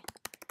 Let's see.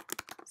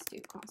 Let's do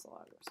console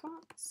log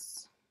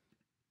response.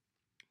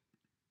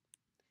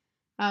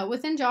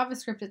 Within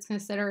JavaScript, it's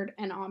considered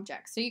an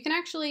object. So you can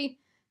actually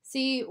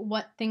see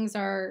what things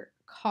are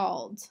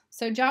called.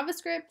 So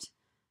JavaScript,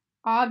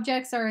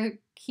 objects are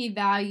key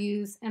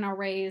values, and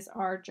arrays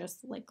are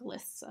just like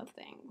lists of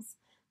things,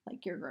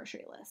 like your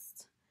grocery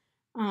list.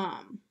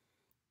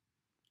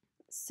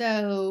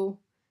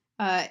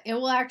 It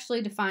will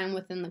actually define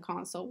within the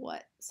console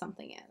what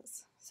something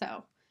is.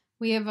 So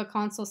we have a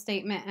console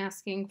statement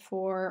asking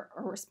for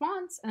a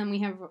response, and we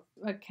have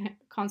a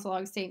console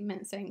log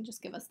statement saying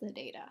just give us the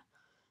data.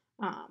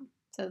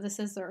 So this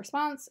is the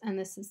response, and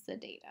this is the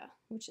data,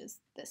 which is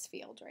this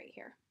field right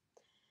here,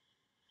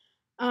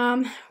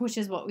 which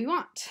is what we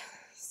want.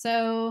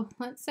 So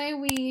let's say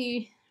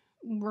we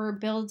were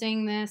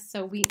building this,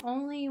 so we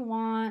only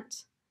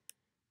want,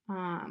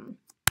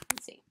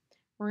 let's see,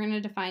 we're going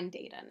to define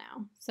data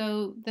now.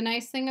 So the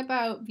nice thing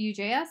about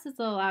Vue.js is it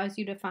allows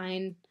you to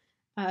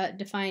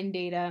define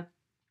data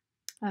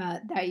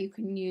that you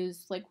can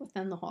use like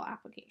within the whole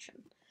application.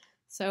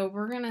 So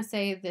we're going to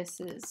say this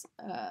is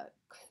a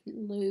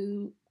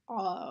clue.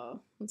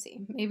 Let's see,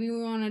 maybe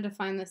we want to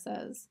define this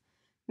as,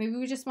 maybe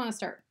we just want to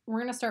start, we're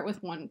going to start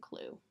with one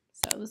clue.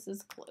 So this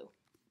is clue.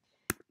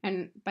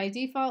 And by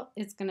default,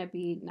 it's going to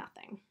be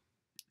nothing.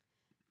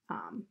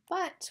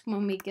 But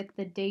when we get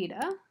the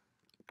data,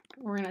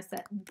 we're going to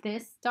set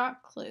this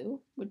dot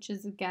clue, which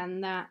is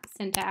again that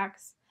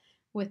syntax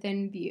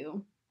within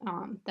Vue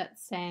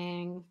that's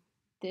saying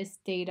this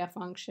data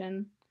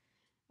function,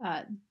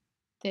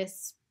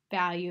 this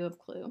value of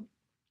clue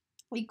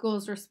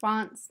equals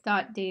response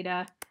dot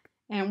data,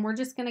 and we're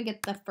just going to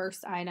get the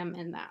first item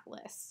in that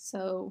list.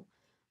 So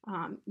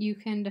you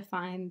can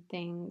define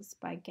things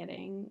by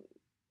getting,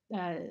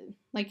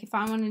 like if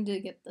I wanted to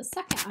get the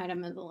second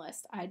item in the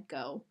list, I'd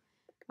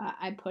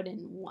put in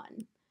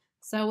 1.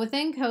 So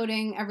within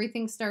coding,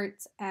 everything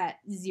starts at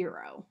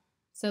 0.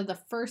 So the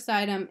first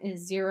item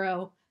is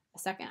 0, the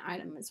second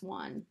item is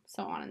 1,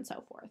 so on and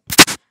so forth.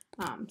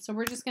 So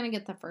we're just going to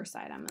get the first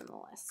item in the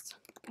list.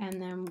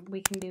 And then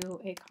we can do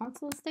a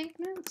console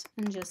statement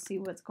and just see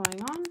what's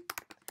going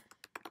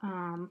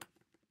on.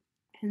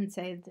 And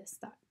say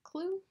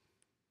this.clue.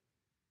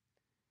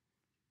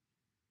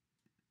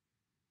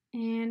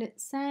 And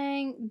it's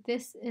saying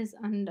this is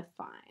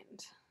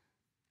undefined.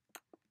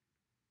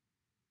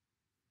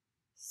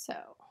 So,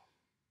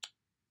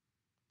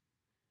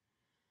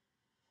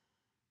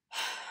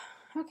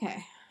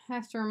 okay, I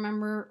have to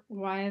remember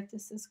why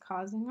this is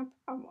causing a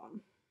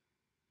problem.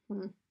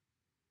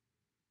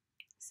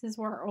 This is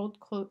where our old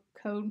code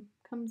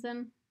comes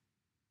in.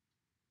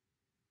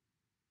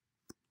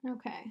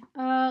 Okay,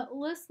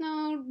 list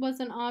node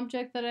was an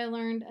object that I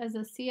learned as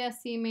a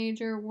CSC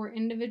major were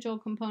individual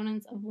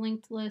components of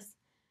linked lists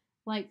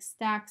like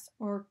stacks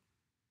or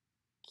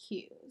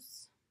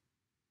queues.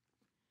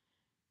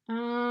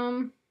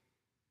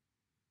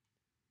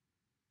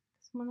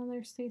 One of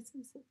their states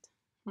is it?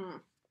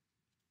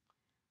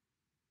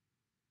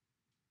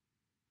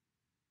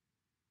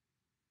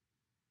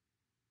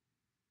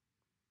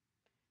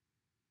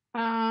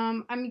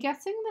 I'm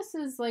guessing this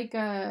is like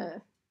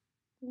a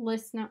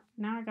list node.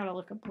 Now I gotta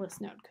look up list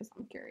node because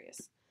I'm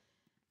curious.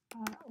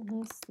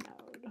 List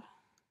node.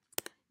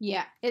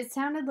 Yeah, it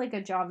sounded like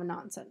a Java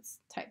nonsense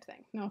type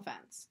thing. No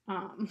offense.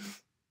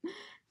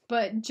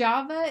 But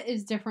Java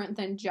is different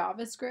than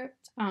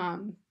JavaScript.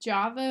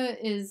 Java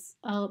is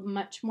a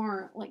much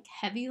more like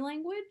heavy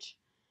language.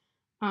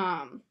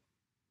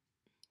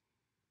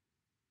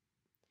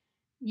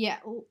 Yeah,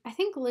 I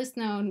think list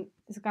node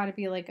has got to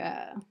be like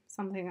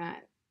something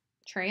that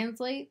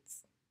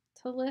translates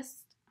to list.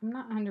 I'm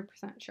not 100%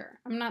 sure.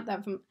 I'm not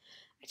that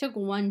I took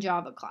one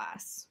Java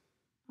class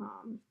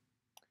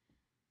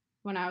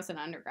when I was an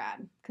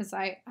undergrad because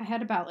I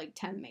had about like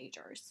 10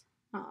 majors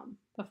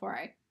before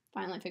I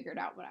finally figured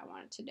out what I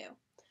wanted to do.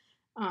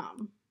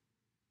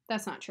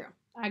 That's not true.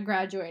 I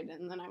graduated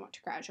and then I went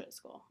to graduate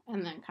school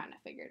and then kind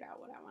of figured out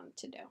what I wanted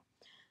to do.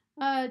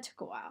 It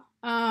took a while.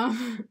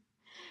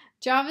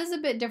 Java is a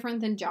bit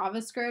different than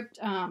JavaScript.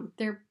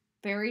 They're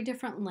very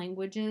different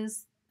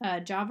languages.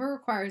 Java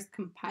requires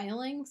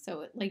compiling,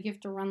 so like you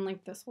have to run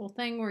like this whole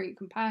thing where you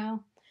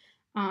compile.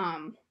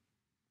 I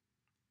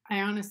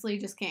honestly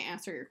just can't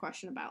answer your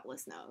question about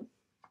list node.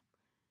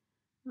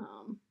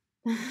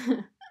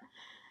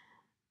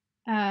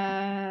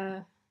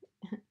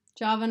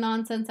 Java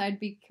nonsense,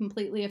 I'd be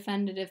completely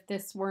offended if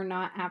this were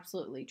not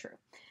absolutely true.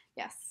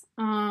 Yes.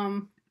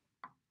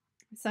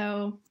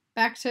 So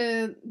back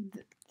to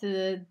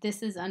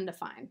this is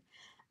undefined.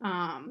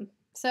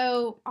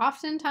 So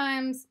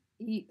oftentimes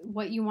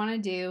what you want to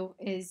do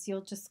is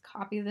you'll just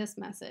copy this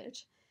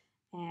message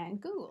and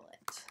Google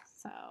it.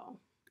 So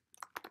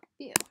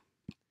Vue.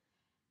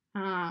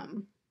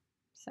 And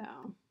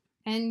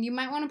you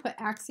might want to put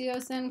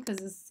Axios in because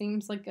this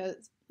seems like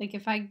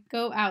if I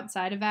go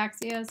outside of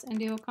Axios and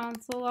do a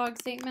console log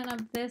statement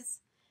of this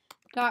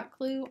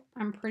 .clue,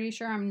 I'm pretty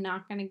sure I'm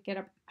not going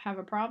to have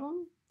a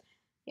problem.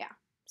 Yeah.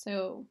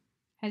 So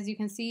as you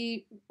can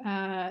see,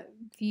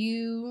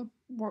 Vue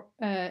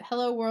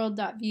hello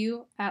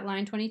world.vue at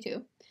line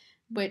 22,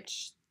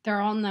 which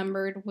they're all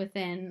numbered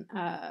within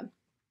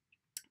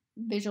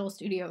Visual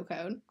Studio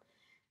Code.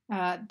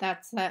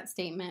 That's that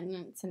statement,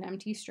 and it's an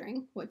empty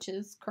string, which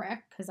is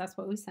correct because that's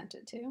what we sent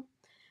it to.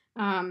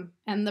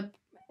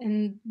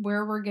 And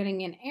where we're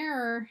getting an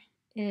error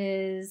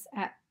is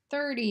at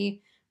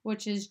 30,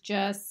 which is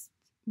just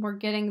we're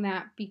getting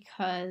that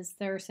because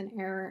there's an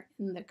error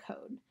in the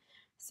code.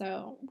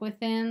 So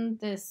within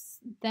this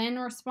then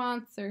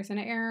response, there's an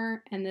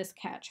error, and this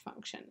catch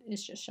function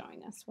is just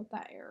showing us what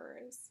that error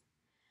is.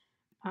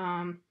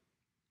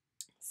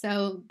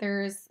 So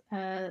there's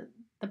the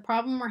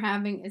problem we're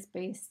having is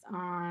based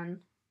on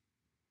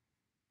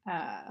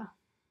that's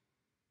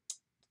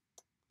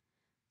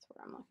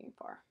what I'm looking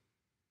for.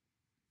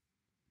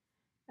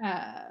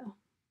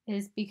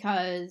 Is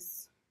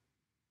because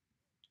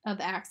of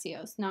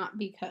Axios, not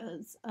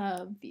because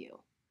of Vue.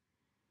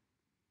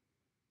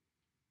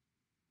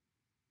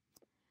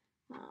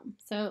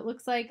 So it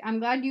looks like I'm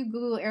glad you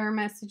Google error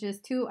messages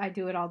too. I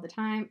do it all the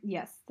time.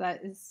 Yes,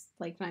 that is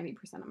like 90%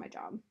 of my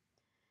job.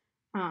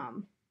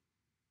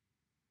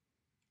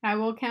 I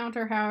will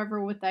counter,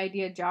 however, with the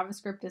idea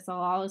JavaScript is a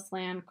lawless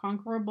land,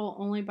 conquerable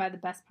only by the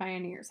best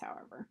pioneers,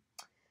 however.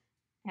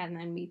 And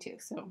then me too.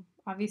 So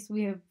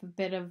obviously we have a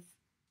bit of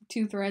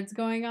two threads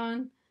going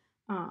on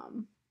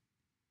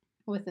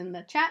within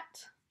the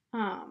chat.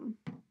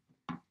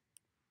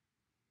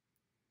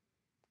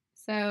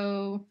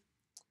 So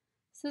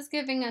this is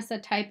giving us a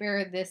type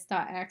error,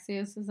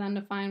 this.axios is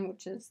undefined,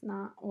 which is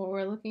not what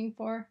we're looking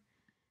for.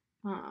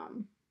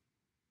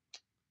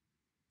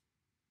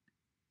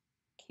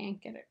 Can't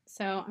get it.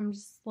 So I'm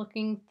just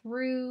looking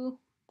through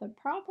the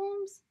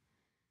problems.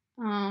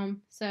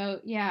 So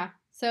yeah,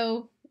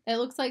 so it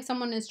looks like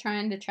someone is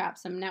trying to trap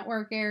some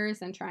network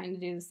errors and trying to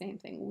do the same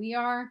thing we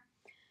are.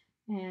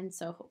 And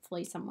so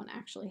hopefully someone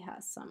actually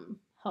has some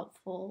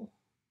helpful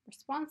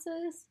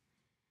responses.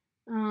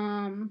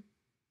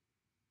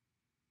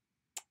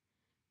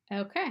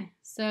 Okay,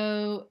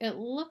 so it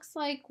looks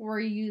like we're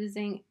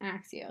using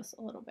Axios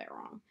a little bit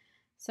wrong.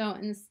 So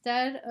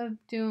instead of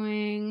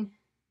doing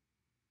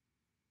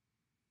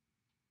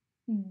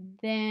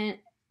then,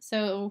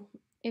 so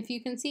if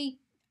you can see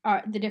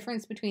the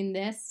difference between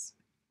this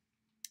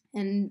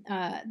and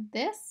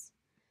this,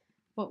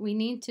 what we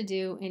need to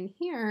do in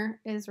here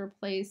is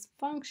replace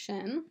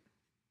function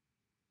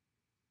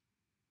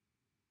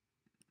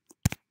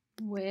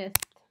with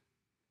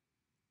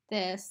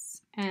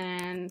this,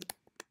 and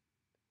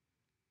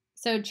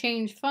so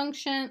change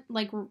function,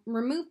 like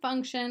remove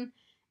function,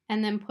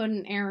 and then put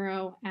an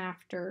arrow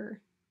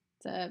after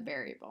the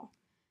variable.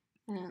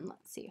 And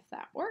let's see if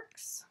that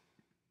works.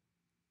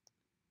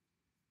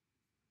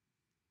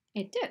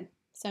 It did.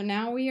 So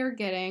now we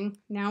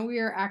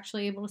are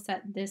actually able to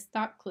set this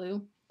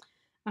 .clue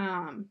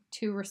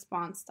to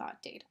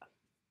response.data.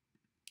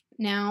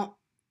 Now,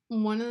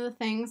 one of the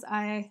things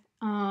I'm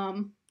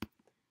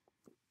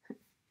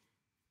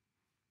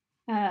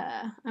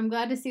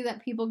glad to see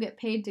that people get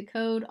paid to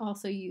code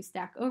also use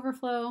Stack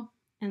Overflow,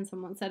 and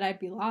someone said I'd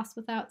be lost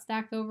without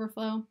Stack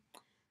Overflow.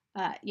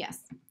 Yes,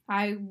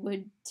 I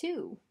would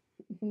too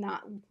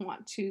not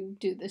want to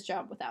do this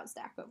job without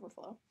Stack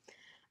Overflow.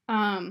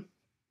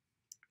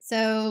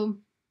 So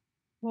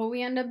what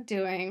we end up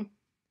doing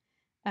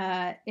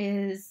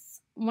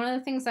is one of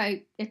the things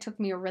it took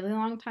me a really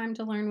long time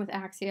to learn with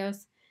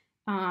Axios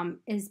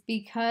is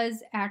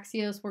because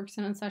Axios works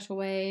in such a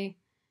way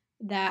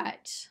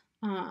that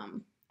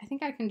I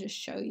think I can just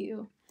show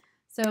you.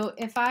 So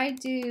if I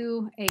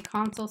do a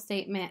console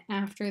statement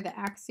after the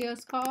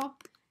Axios call,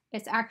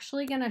 it's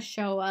actually going to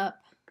show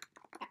up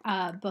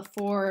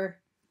before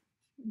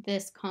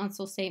this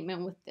console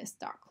statement with this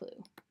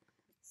 .clue.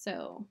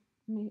 So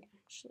let me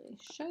actually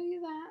show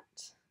you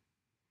that.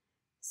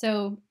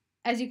 So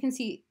as you can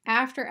see,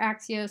 after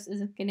Axios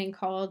is getting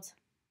called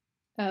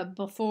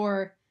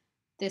before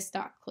this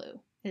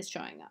 .clue is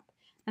showing up.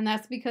 And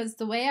that's because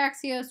the way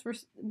Axios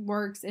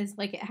works is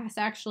like it has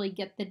to actually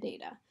get the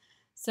data.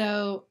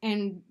 So,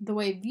 and the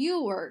way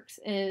Vue works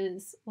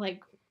is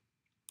like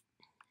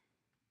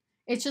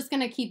it's just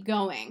going to keep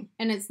going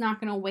and it's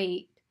not going to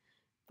wait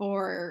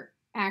for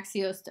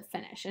Axios to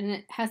finish, and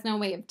it has no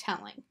way of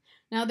telling.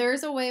 Now there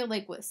is a way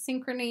like with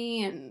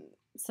synchrony and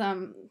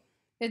some,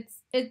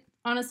 it's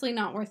honestly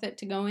not worth it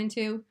to go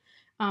into.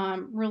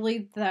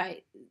 Really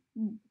the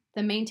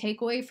main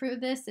takeaway for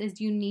this is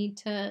you need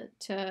to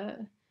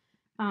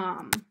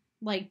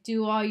like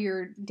do all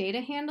your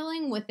data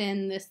handling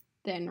within this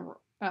then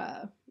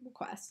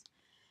request.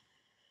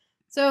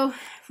 So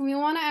if we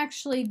want to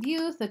actually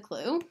view the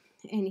clue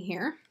in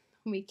here,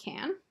 we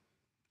can.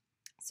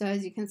 So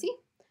as you can see,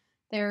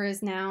 there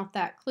is now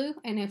that clue,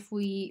 and if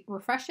we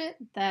refresh it,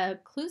 the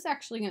clue is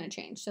actually going to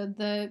change. So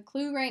the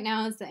clue right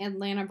now is the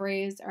Atlanta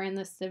Braves are in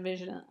this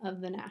division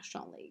of the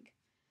National League.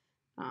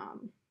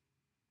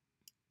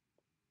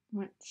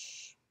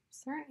 Which,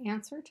 is there an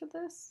answer to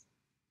this?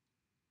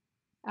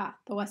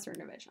 The Western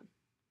Division.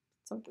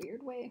 It's a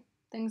weird way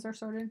things are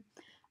sorted.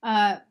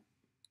 Okay,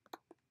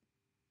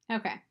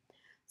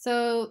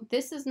 so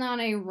this is not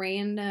a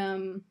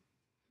random,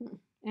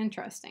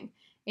 interesting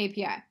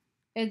API.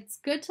 It's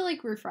good to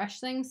like refresh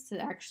things to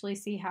actually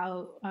see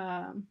how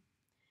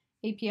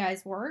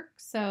APIs work.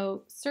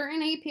 So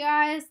certain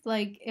APIs,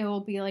 like it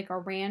will be like a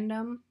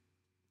random.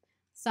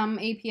 Some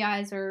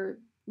APIs are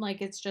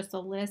like it's just a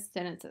list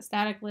and it's a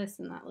static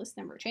list and that list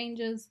never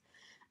changes.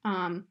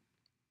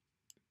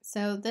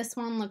 So this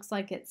one looks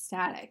like it's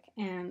static,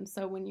 and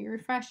so when you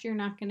refresh, you're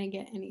not going to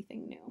get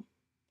anything new.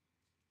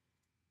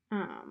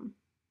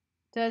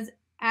 Does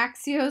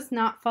Axios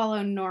not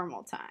follow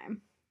normal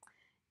time?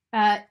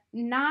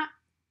 Not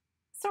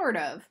sort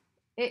of.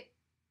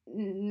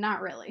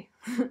 Not really.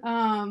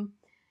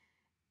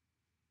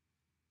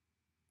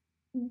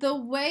 The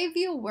way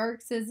Vue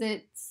works is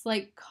it's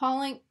like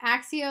calling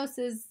Axios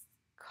is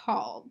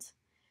called,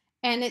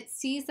 and it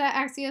sees that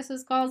Axios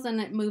is called and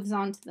it moves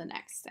on to the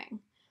next thing.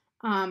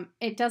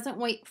 It doesn't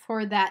wait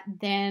for that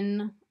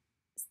then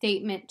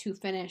statement to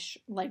finish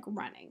like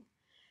running.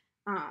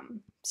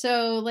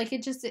 So like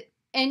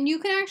and you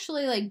can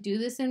actually like do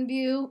this in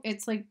Vue.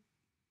 It's like,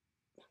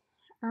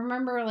 I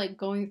remember like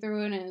going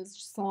through it and it's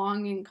just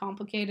long and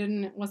complicated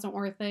and it wasn't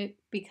worth it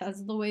because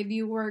of the way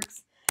Vue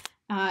works.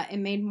 It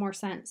made more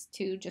sense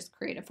to just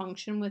create a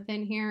function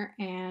within here,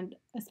 and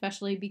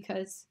especially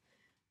because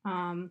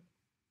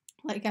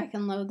like I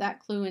can load that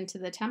clue into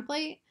the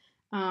template.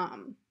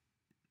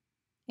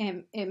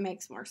 And it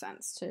makes more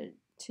sense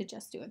to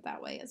just do it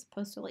that way as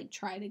opposed to like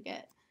try to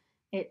get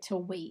it to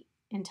wait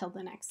until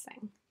the next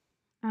thing.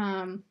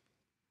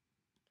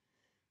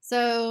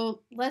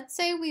 So let's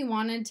say we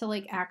wanted to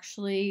like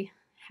actually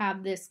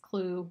have this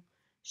clue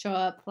show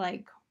up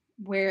like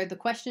where the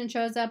question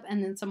shows up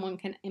and then someone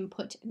can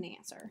input an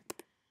answer.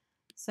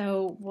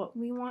 So what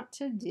we want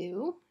to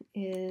do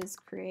is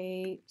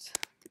create,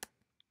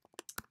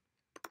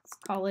 let's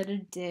call it a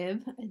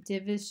div. A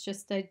div is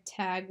just a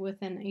tag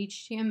within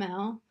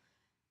HTML.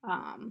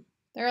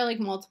 There are like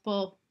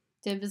multiple.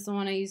 Div is the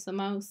one I use the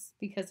most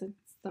because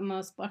it's the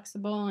most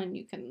flexible and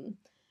you can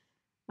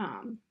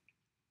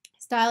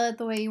Style it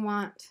the way you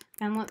want.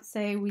 And let's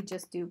say we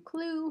just do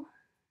clue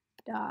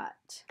dot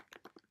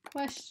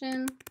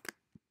question.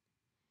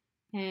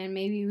 And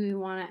maybe we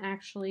want to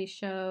actually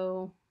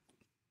show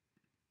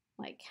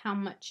like how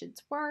much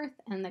it's worth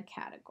and the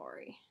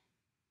category.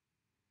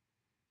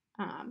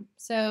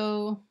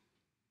 So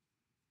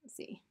let's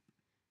see,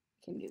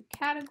 we can do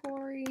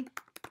category.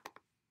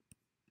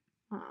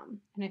 And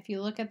if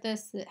you look at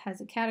this, it has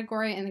a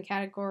category and the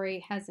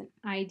category has an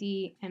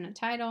ID and a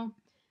title.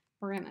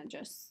 We're gonna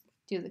just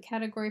do the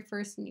category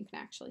first and you can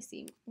actually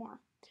see more.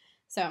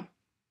 So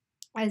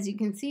as you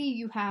can see,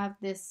 you have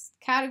this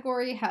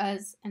category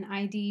has an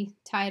ID,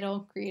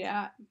 title, create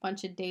a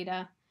bunch of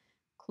data,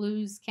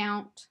 clues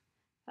count.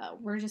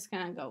 We're just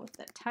gonna go with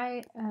the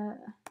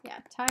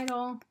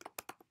title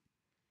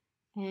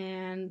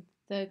and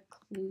the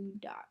clue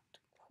dot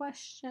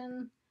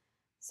question.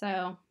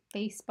 So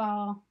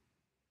baseball.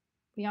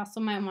 We also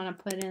might want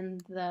to put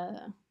in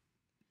the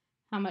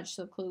how much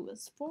the clue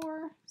was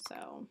for.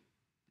 So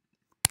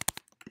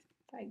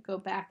if I go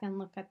back and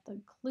look at the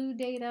clue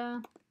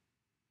data.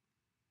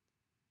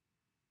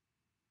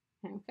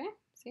 Okay,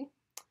 see?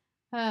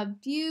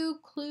 View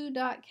clue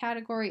dot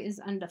category is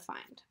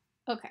undefined.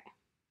 Okay.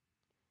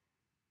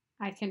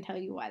 I can tell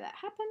you why that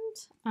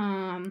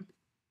happened.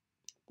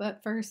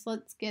 But first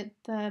let's get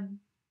the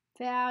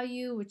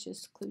value, which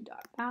is clue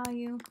dot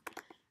value.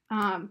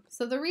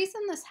 So the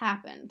reason this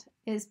happened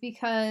is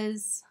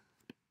because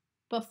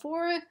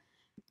before,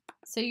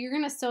 so you're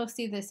going to still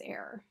see this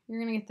error. You're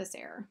going to get this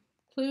error.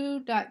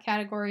 Clue dot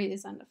category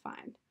is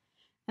undefined.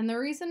 And the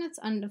reason it's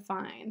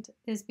undefined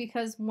is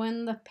because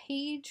when the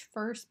page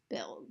first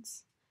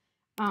builds,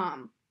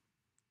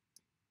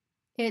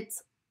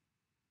 it's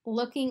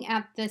looking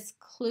at this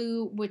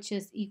clue, which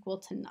is equal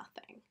to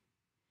nothing.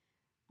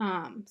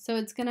 So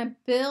it's going to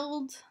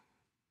build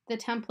the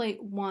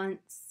template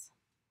once,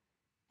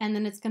 and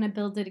then it's going to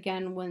build it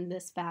again when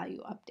this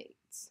value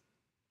updates.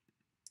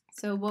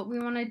 So what we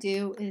want to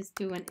do is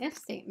do an if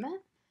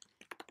statement,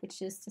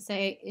 which is to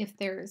say if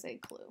there is a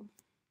clue.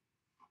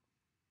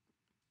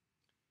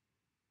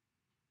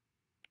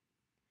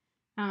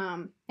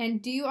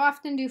 And do you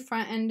often do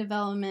front-end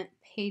development,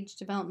 page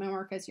development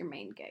work as your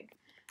main gig?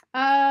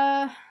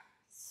 I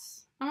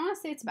want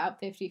to say it's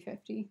about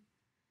 50-50.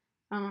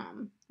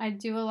 I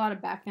do a lot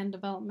of back-end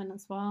development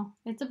as well.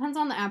 It depends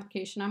on the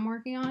application I'm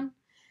working on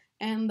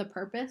and the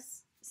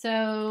purpose.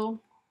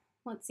 So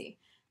let's see.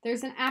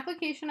 There's an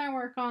application I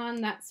work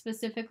on that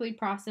specifically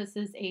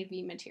processes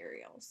AV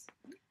materials.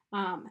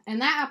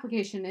 And that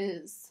application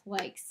is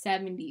like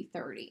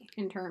 70-30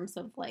 in terms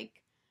of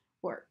like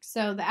work.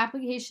 So the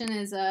application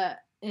is a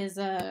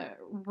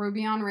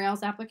Ruby on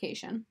Rails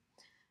application.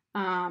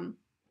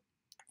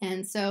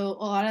 And so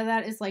a lot of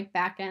that is like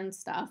back-end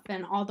stuff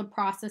and all the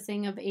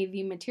processing of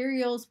AV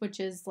materials, which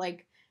is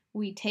like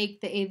we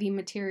take the AV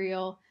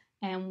material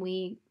and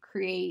we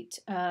create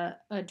a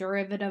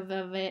derivative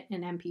of it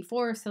in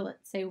MP4. So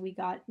let's say we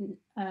got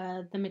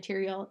the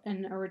material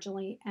in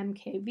originally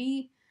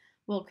MKV.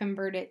 We'll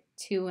convert it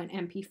to an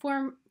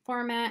MP4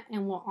 format,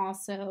 and we'll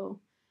also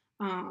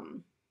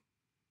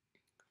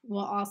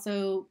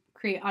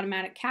create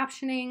automatic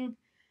captioning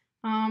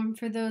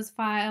for those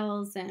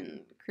files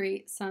and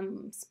create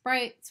some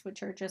sprites,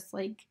 which are just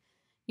like,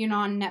 you know,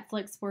 on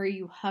Netflix where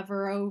you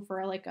hover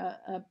over like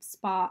a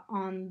spot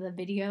on the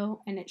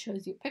video and it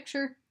shows you a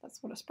picture.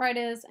 That's what a sprite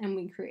is. And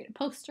we create a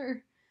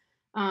poster.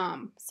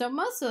 So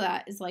most of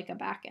that is like a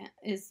backend,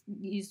 is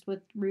used with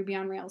Ruby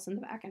on Rails in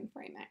the backend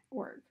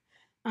framework.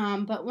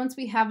 But once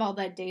we have all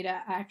that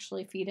data, I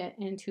actually feed it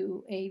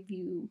into a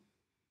Vue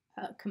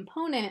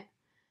component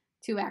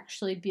to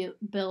actually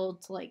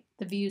build like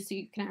the view so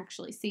you can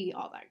actually see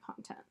all that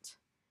content.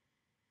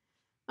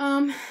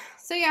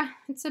 So yeah,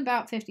 it's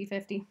about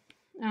 50-50.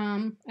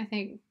 I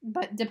think,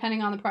 but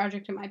depending on the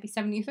project, it might be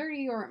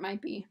 70-30 or it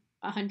might be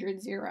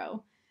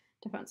 100-0.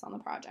 Depends on the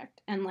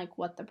project and like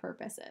what the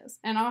purpose is.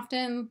 And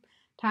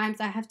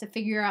oftentimes I have to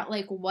figure out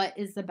like what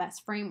is the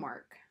best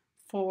framework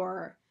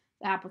for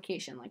the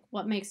application, like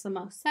what makes the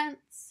most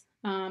sense.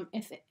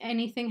 If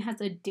anything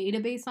has a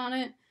database on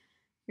it,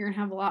 you're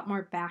gonna have a lot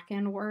more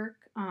back-end work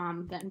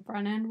than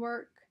front-end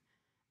work.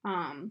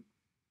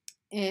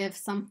 If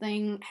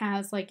something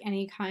has like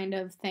any kind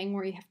of thing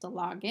where you have to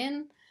log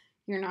in,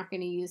 you're not going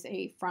to use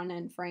a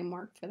front-end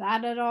framework for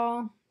that at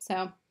all.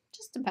 So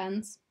just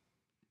depends.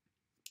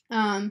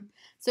 So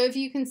if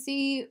you can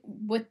see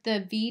with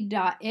the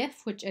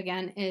v.if, which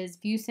again is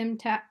Vue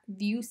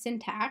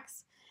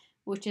syntax,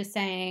 which is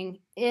saying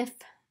if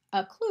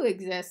a clue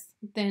exists,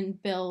 then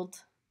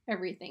build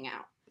everything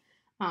out.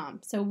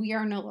 So we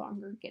are no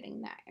longer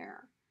getting that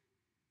error.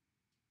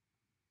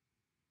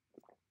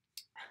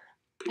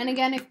 And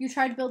again, if you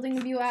tried building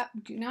a Vue app,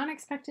 do not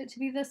expect it to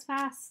be this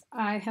fast.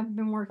 I have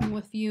been working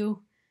with Vue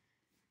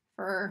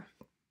for,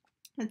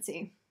 let's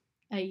see,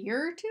 a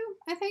year or two,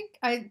 I think.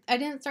 I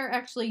didn't start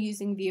actually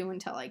using Vue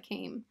until I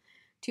came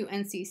to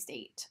NC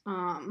State.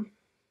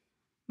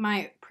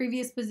 My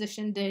previous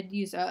position did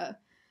use a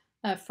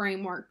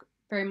framework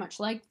very much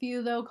like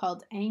Vue, though,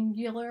 called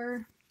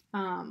Angular.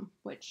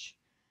 which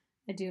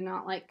I do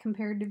not like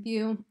compared to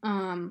Vue.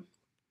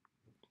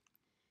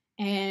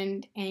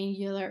 And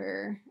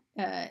Angular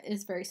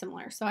is very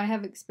similar. So I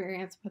have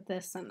experience with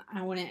this, and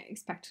I wouldn't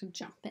expect to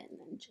jump in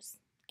and just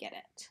get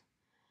it.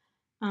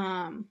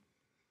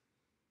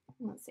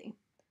 Let's see.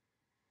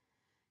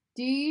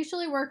 Do you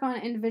usually work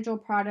on individual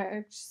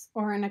projects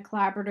or in a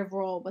collaborative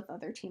role with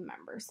other team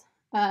members?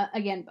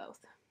 Again, both.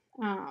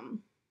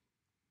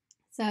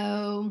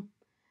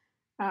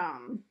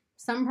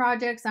 Some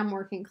projects I'm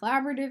working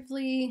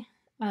collaboratively.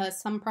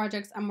 Some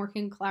projects I'm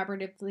working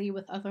collaboratively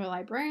with other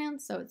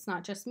librarians, so it's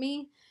not just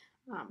me,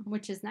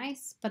 which is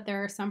nice. But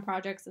there are some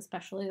projects,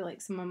 especially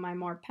like some of my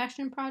more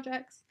passion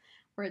projects,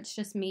 where it's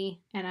just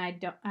me, and I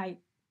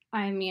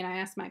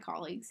ask my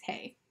colleagues,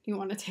 hey, you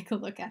want to take a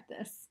look at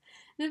this?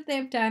 And if they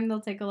have time,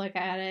 they'll take a look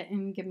at it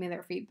and give me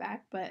their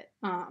feedback. But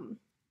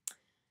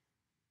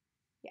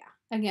yeah,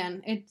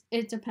 again,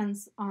 it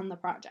depends on the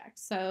project.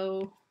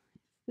 So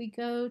if we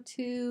go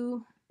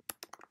to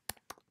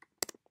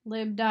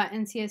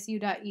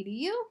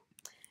lib.ncsu.edu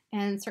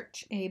and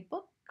search a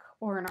book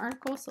or an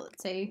article. So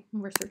let's say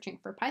we're searching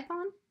for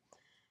Python.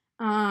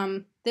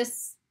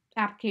 This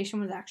application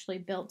was actually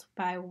built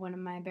by one of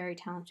my very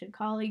talented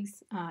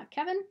colleagues,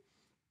 Kevin,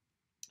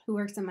 who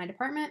works in my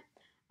department.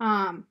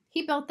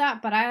 He built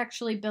that, but I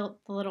actually built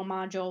the little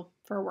module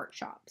for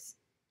workshops,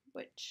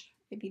 which,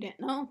 if you didn't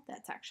know,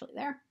 that's actually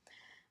there.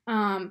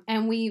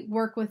 And we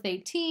work with a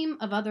team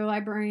of other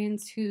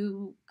librarians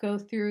who go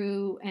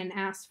through and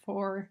ask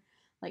for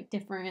like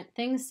different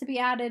things to be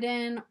added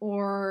in,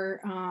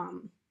 or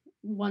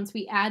once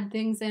we add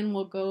things in,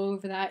 we'll go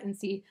over that and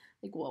see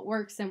like what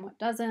works and what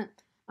doesn't.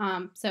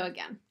 So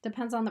again,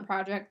 depends on the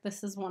project.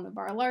 This is one of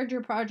our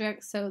larger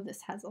projects, so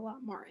this has a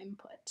lot more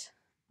input.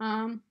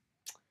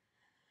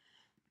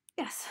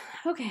 Yes,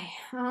 okay,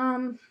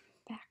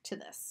 back to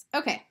this.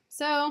 Okay,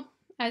 so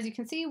as you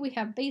can see, we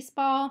have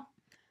baseball.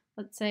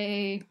 Let's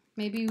say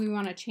maybe we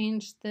want to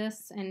change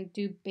this and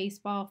do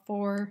baseball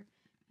for,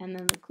 and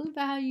then the clue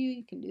value,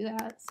 you can do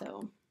that.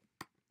 So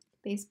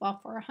baseball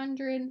for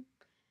 100.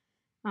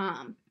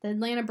 The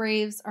Atlanta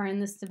Braves are in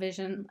this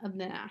division of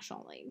the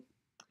National League.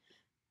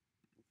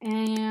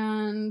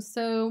 And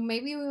so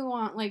maybe we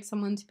want like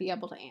someone to be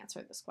able to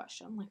answer this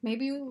question. Like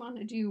maybe we want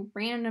to do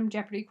random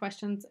Jeopardy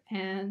questions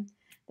and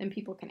then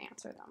people can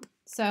answer them.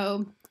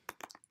 So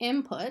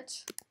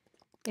input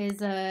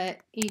is a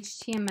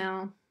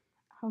HTML. I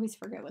always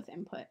forget with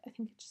input. I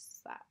think it's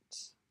just that.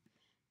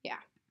 Yeah.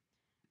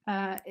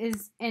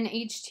 Is an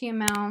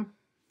HTML.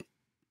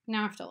 Now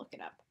I have to look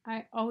it up.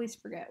 I always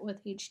forget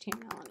with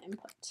HTML and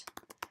input.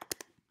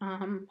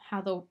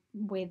 How the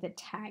way the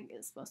tag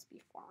is supposed to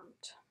be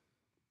formed.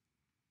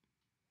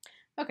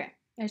 Okay,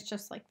 it's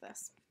just like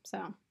this.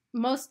 So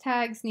most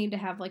tags need to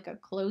have like a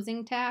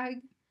closing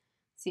tag.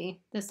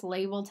 See, this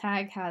label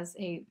tag has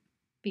a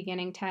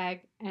beginning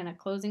tag and a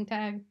closing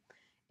tag.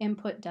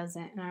 Input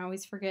doesn't, and I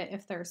always forget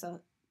if there's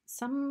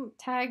some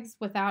tags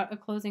without a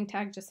closing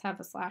tag just have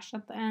a slash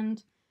at the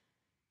end.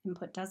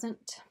 Input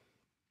doesn't.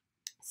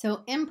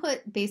 So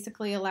input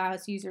basically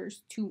allows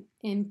users to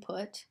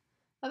input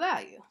a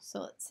value.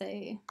 So let's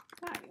say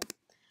value.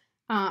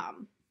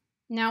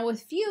 Now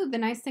with Vue, the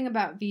nice thing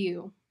about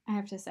Vue, I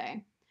have to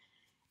say,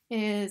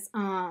 is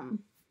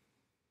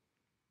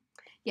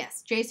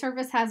yes,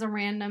 JService has a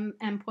random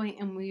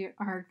endpoint, and we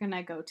are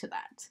gonna go to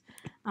that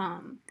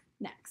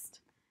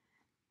next.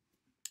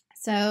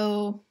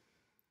 So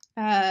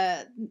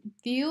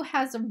Vue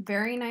has a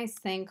very nice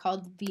thing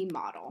called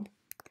vModel,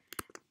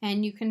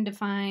 and you can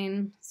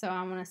define. So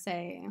I want to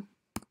say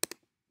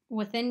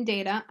within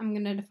data, I'm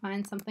going to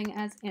define something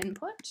as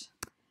input,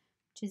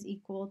 which is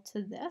equal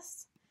to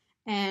this.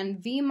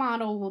 And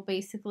vModel will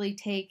basically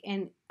take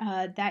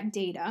that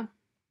data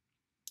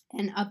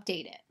and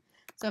update it.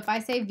 So if I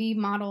say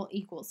vModel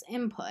equals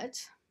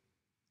input,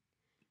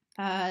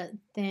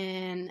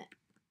 then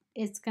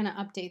it's going to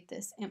update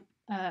this.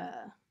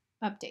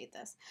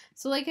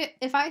 So like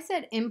if I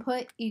said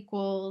input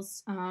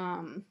equals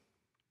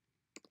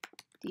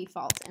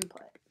default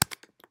input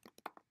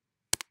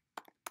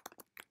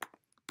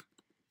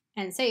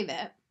and save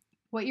it,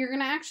 what you're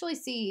going to actually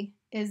see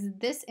is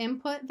this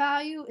input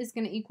value is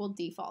going to equal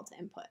default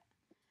input.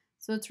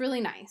 So it's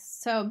really nice.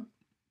 So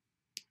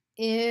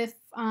if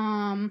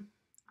I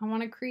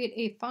want to create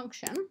a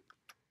function,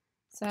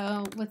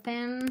 so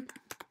within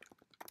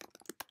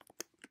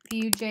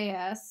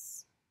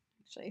Vue.js,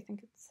 actually I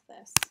think it's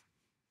this.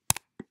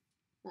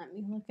 Let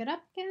me look it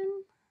up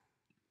again.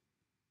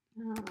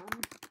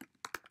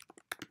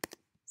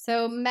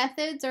 So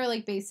methods are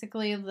like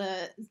basically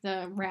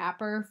the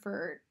wrapper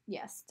for,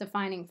 yes,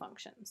 defining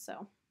functions.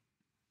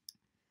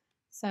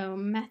 So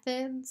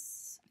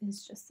methods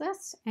is just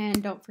this,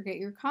 and don't forget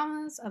your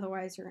commas,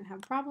 otherwise you're gonna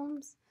have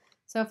problems.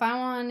 So if I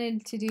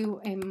wanted to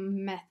do a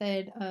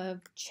method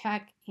of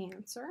check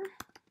answer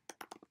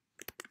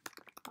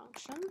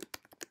function,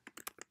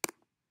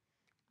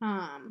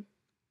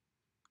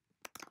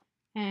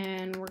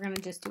 and we're gonna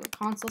just do a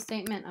console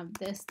statement of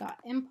this dot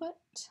input.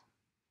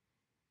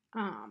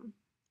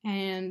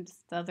 And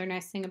the other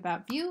nice thing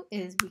about Vue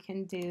is we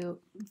can do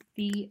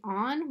v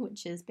on,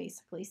 which is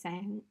basically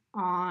saying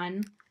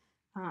on.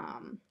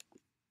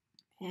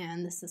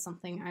 And this is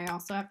something I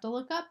also have to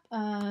look up.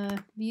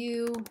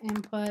 Vue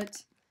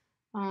input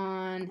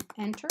on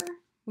enter.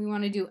 We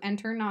want to do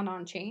enter, not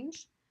on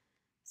change.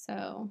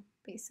 So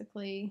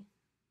basically,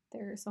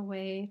 there's a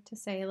way to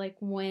say like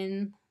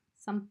when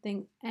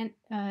something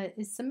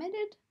is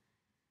submitted.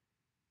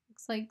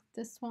 Looks like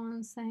this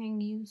one's saying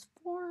use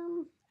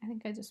form. I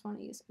think I just want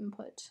to use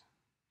input.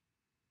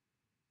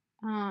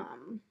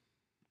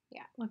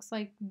 Yeah, looks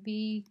like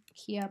v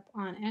key up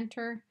on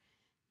enter.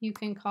 You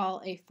can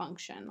call a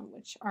function,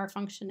 which our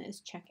function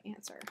is check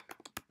answer.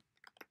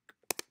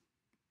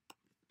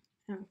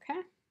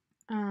 Okay.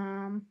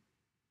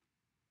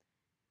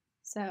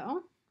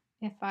 So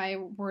if I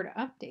were to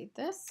update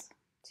this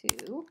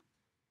to,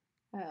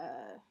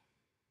 I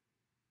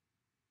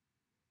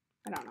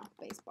don't know,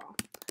 baseball,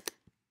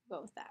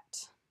 go with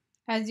that.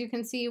 As you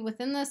can see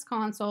within this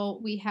console,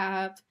 we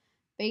have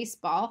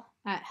baseball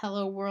at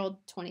hello world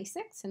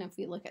 26. And if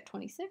we look at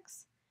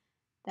 26,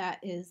 that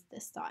is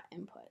this dot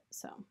input.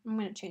 So I'm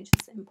going to change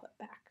this input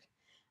back.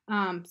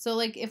 So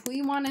like if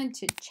we wanted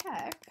to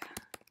check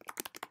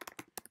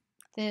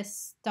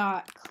this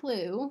dot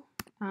clue,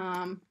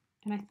 and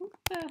I think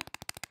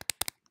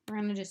we're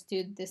going to just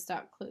do this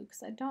dot clue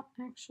because I don't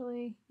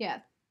actually,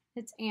 yeah,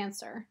 it's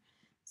answer.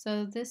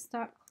 So this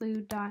dot clue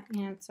dot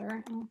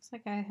answer, it looks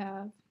like I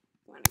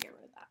want to get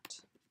rid of that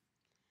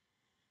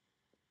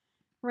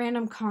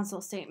random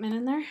console statement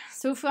in there.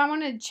 So if I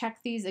want to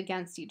check these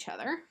against each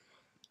other,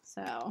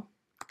 so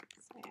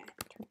say I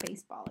enter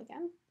baseball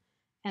again,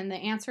 and the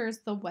answer is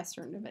the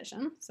Western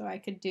Division. So I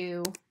could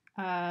do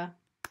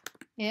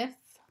if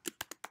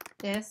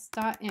this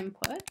dot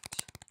input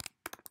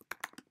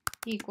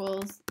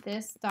equals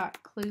this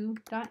dot clue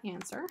dot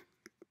answer.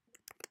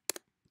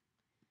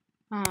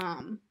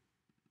 And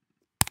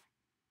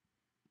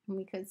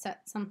we could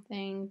set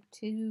something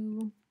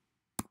to,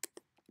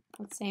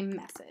 let's say,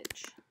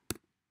 message.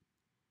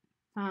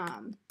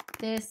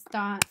 This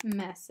dot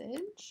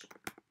message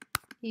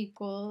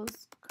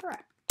equals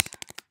correct.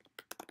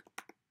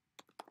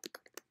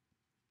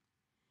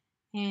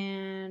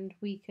 And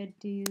we could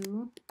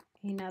do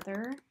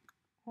another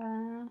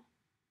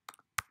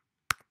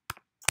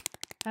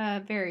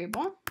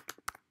variable,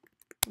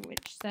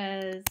 which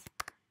says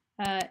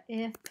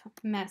if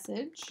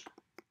message,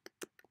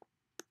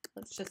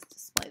 let's just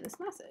display this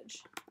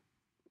message.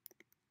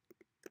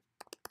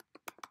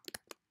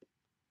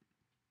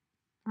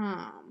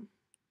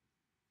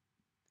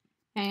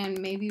 And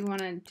maybe we want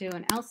to do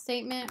an else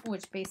statement,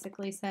 which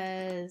basically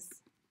says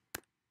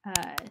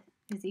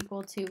is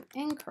equal to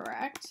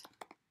incorrect.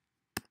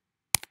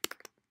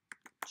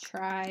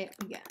 Try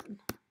again.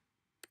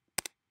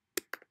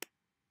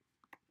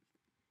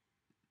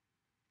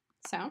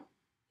 So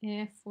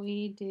if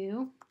we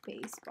do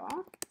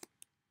baseball,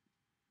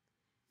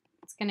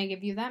 it's going to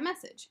give you that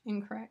message.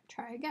 Incorrect,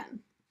 try again.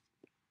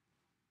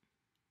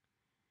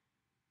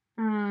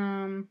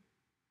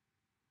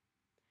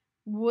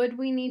 Would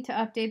we need to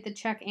update the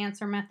check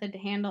answer method to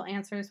handle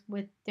answers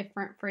with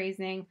different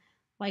phrasing?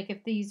 Like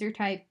if the user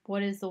type,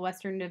 what is the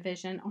Western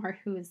Division, or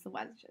who is the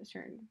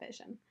Western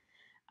Division?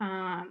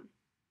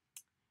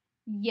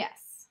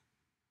 Yes.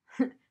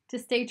 To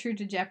stay true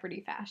to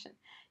Jeopardy fashion.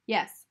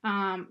 Yes.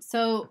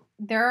 So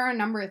there are a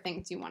number of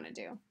things you want to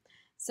do.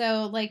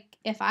 So like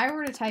if I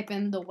were to type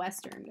in the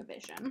Western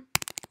Division,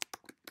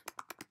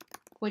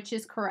 which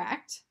is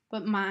correct,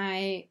 but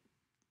my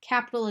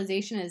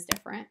capitalization is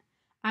different,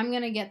 I'm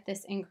going to get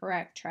this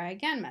incorrect try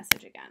again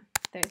message again.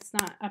 It's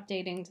not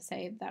updating to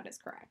say that is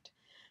correct.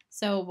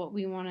 So what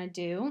we want to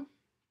do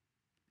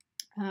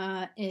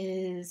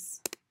is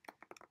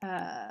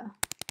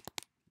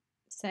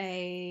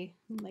say,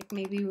 like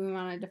maybe we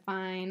want to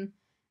define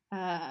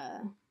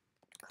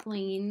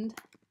cleaned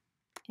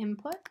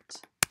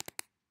input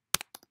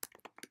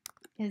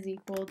is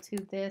equal to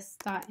this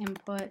dot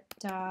input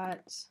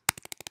dot,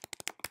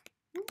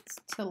 it's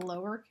to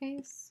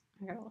lowercase.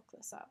 I gotta look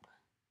this up.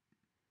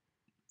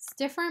 It's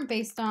different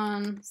based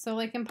on, so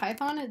like in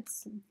Python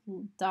it's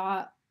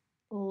dot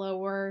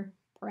lower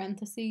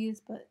parentheses,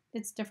 but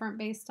it's different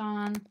based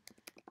on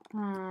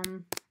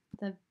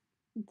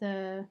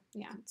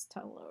yeah, it's to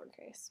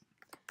lowercase.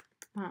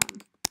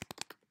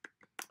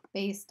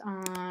 Based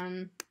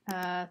on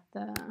it's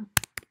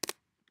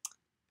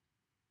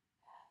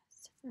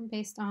different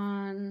based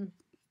on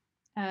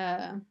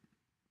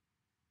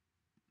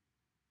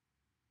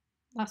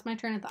lost my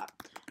train of thought.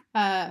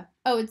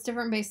 Oh, it's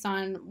different based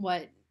on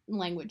what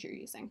language you're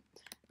using.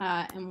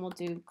 And we'll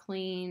do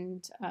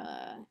cleaned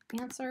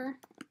answer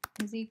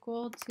is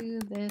equal to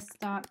this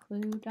dot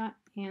clue dot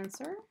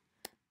answer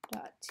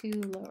dot to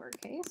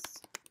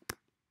lowercase.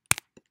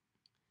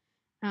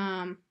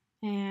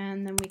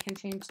 And then we can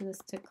change this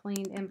to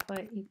cleaned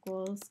input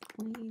equals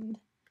cleaned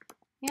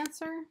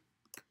answer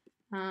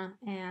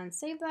and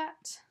save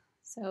that.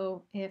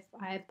 So if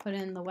I put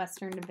in the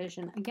Western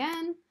Division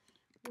again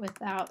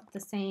without the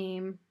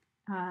same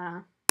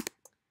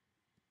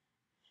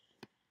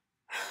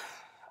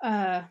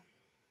like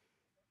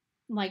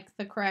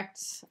the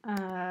correct,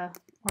 or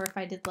if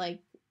I did like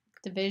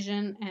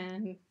division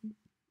and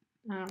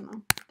I don't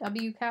know,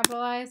 W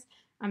capitalized,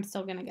 I'm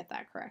still going to get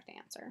that correct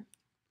answer.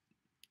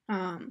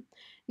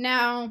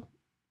 Now,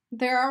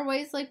 there are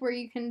ways like where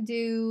you can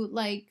do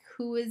like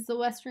who is the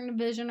Western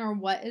Division or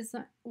what is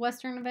the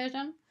Western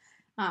Division.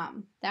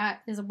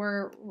 That is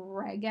where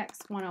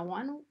regex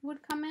 101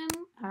 would come in.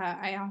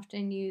 I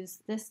often use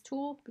this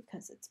tool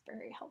because it's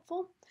very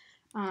helpful.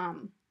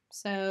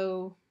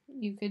 So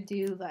you could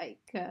do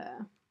like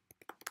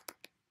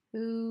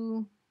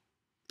who,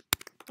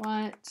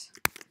 what,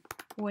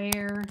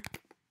 where,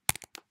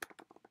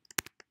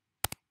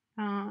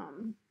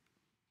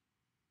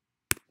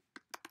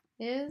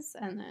 is,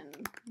 and then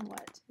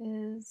what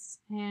is,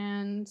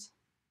 and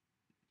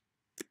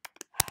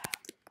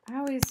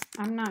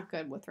I'm not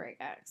good with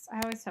regex. I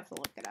always have to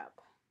look it up.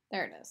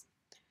 There it is.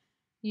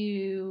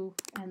 You,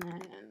 and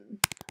then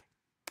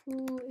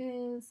who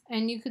is,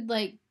 and you could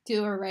like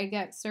do a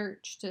regex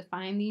search to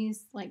find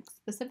these like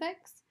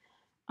specifics,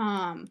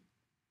 and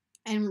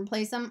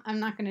replace them.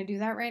 I'm not going to do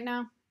that right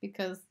now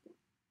because,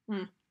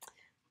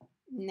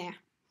 nah,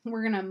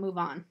 we're going to move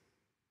on.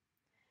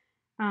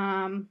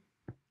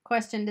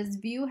 Question, does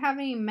Vue have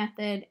any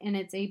method in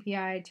its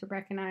API to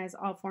recognize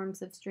all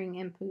forms of string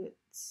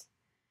inputs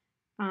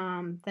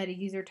that a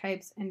user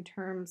types in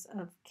terms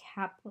of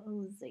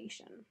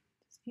capitalization?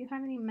 Does Vue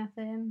have any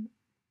method?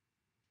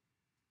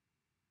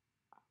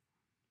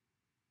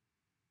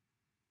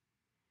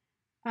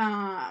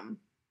 I'm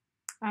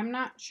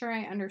not sure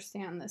I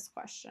understand this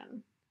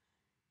question.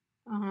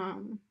 Are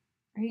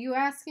you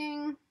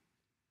asking?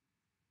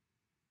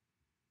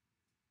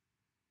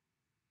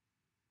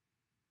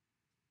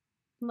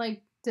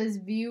 Like, does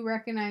Vue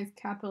recognize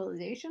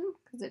capitalization?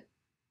 Because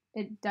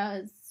it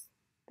does,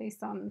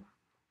 based on,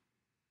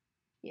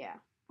 yeah.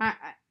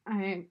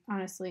 I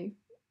honestly,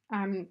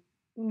 I'm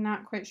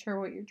not quite sure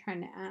what you're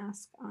trying to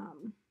ask.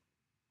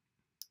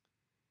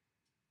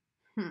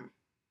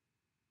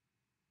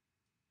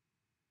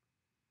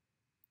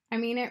 I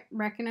mean, it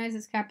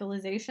recognizes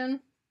capitalization.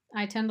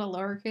 I tend to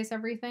lowercase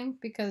everything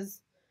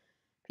because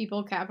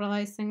people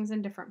capitalize things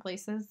in different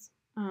places.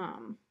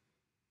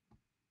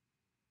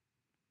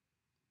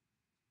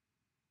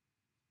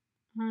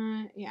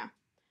 Yeah.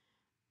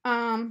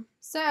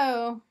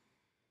 So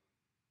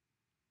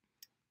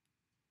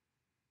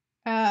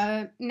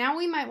now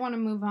we might want to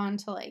move on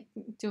to like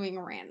doing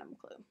a random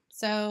clue.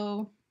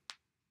 So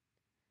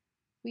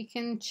we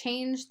can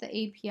change the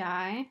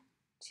API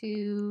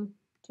to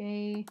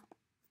J.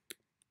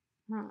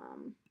 So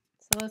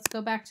let's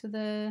go back to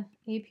the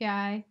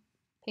API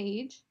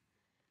page.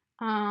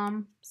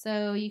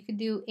 So you could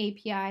do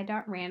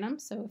api.random.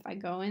 So if I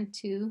go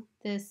into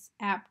this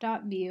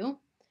app.vue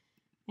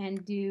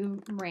and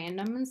do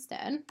random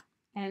instead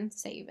and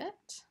save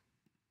it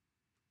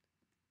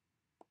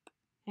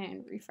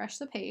and refresh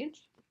the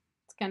page,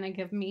 it's going to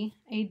give me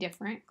a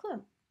different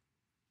clue.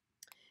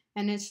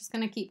 And it's just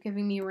going to keep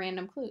giving me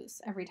random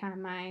clues every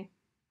time I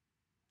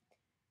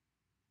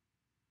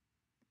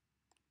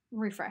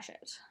refresh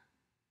it.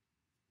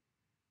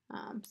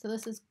 So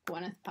this is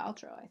Gwyneth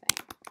Paltrow, I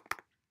think.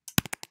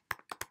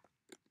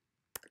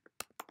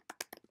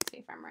 Let's see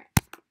if I'm right.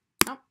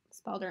 Nope,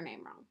 spelled her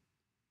name wrong.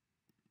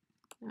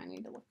 I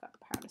need to look up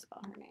how to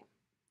spell her name.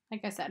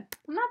 Like I said,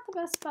 I'm not the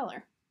best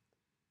speller.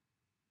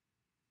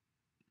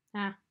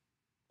 And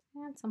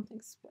something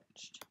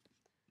switched.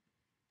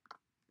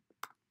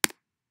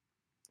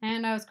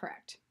 And I was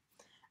correct.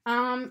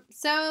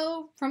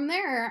 So from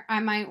there, I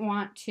might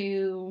want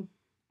to,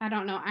 I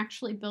don't know,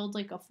 actually build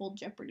like a full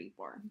Jeopardy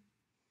board.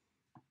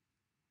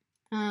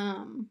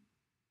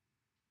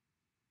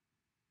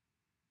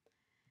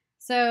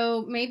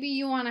 So maybe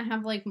you want to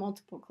have like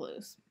multiple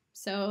clues.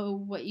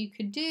 So what you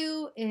could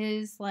do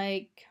is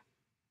like,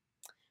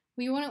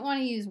 we wouldn't want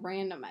to use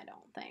random, I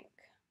don't think.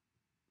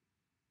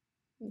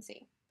 Let me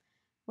see.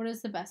 What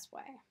is the best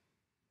way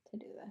to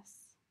do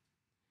this?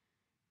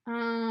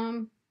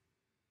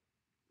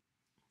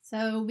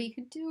 So we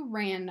could do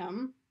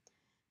random.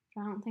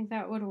 I don't think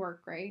that would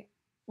work great.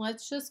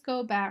 Let's just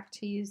go back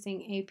to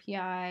using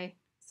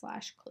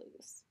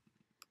API/clues.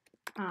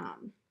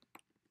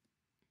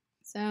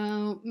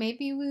 So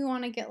maybe we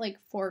want to get like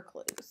 4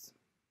 clues.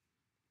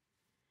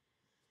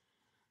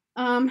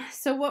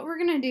 So what we're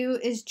going to do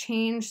is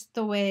change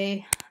the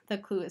way the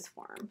clue is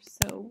formed.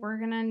 So we're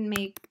going to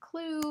make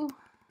clue,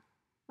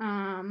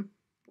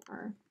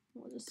 or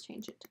we'll just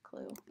change it to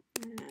clue,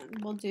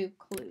 and we'll do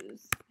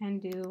clues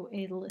and do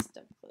a list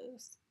of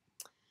clues.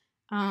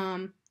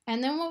 And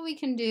then what we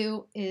can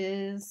do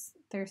is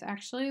there's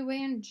actually a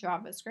way in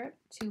JavaScript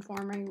to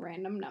form a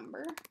random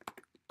number.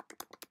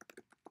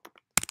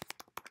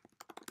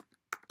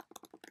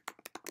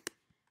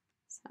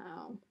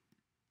 So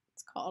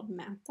it's called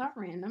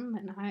math.random,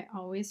 and I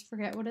always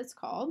forget what it's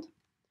called.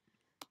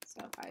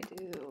 So if I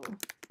do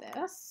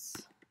this,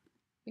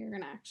 you're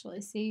going to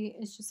actually see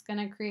it's just going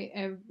to create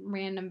a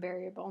random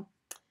variable.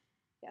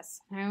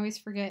 Yes, I always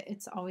forget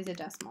it's always a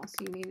decimal, so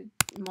you need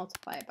to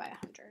multiply it by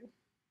 100.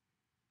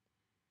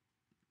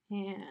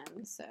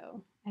 And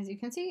so as you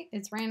can see,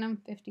 it's random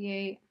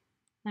 58,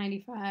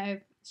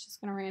 95. It's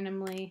just going to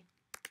randomly,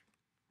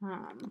 it's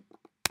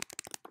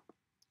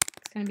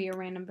going to be a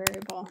random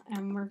variable.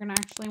 And we're going to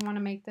actually want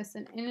to make this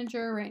an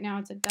integer. Right now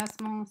it's a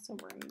decimal, so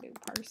we're going to do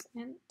parse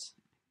int.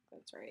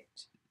 That's right.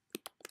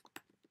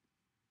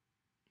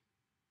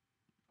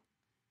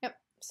 Yep,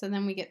 so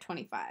then we get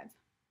 25.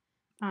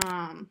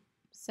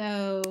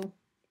 So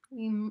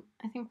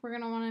I think we're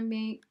going to want to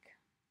make,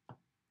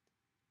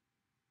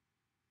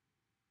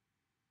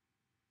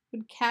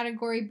 would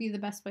category be the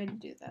best way to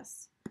do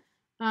this?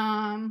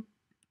 That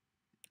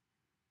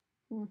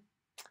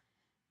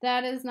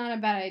is not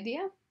a bad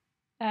idea.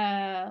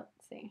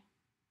 Let's see.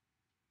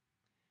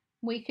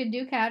 We could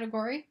do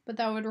category, but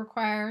that would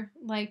require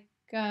like,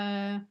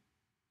 yeah,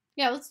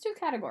 let's do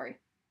category.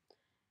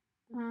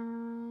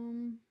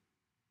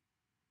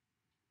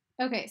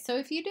 Okay, so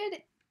if you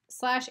did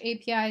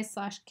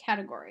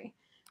 /API/category,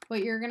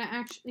 what you're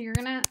gonna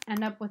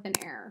end up with an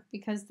error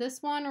because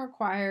this one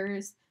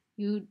requires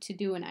you to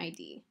do an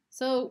ID.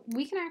 So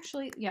we can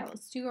actually, yeah,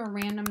 let's do a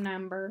random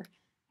number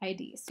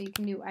ID. So you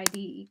can do ID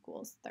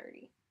equals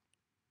 30.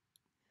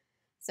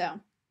 So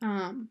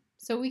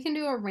we can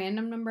do a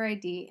random number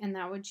ID, and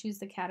that would choose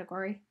the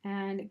category,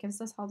 and it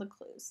gives us all the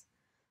clues.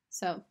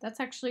 So that's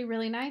actually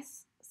really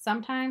nice.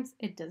 Sometimes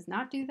it does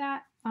not do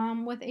that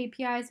with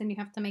APIs, and you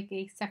have to make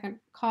a second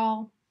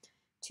call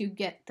to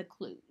get the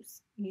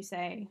clues. You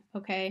say,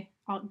 okay,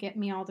 get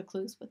me all the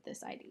clues with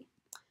this ID.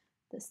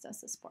 This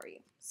does this for you.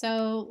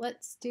 So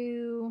let's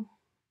do,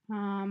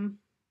 let's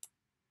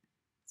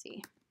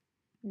see,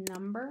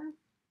 number.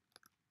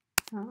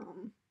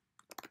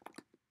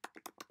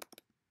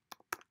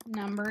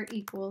 Number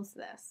equals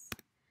this.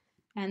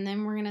 And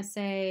then we're going to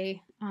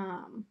say,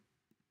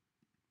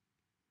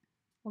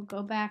 we'll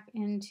go back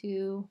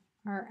into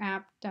our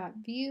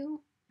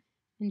app.vue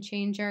and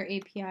change our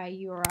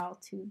API URL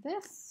to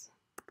this.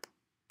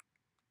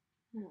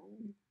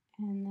 And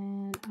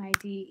then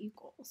ID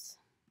equals.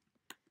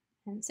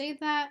 And save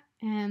that.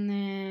 And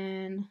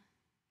then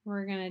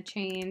we're going to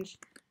change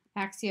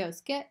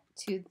Axios get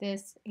to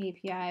this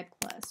API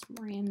plus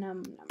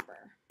random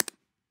number.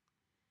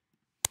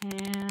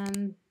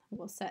 And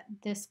we'll set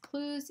this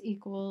clues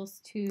equals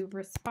to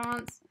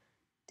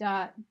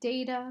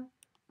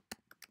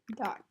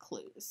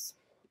response.data.clues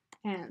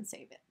and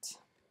save it.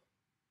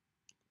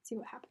 See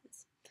what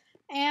happens.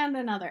 And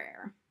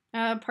another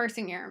error,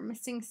 parsing error,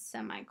 missing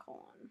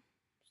semicolon.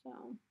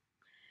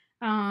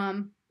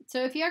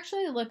 So if you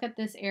actually look at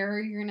this error,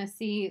 you're going to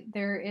see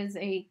there is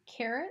a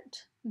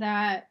caret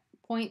that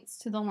points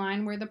to the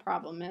line where the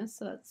problem is.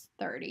 So that's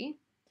 30.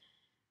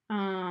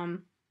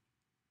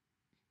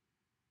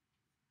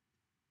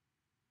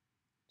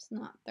 It's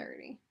not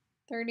 30.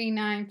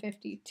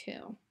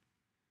 39.52.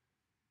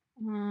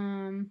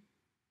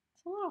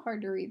 It's a little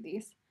hard to read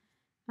these.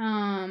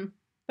 But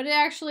it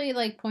actually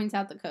like points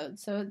out the code.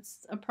 So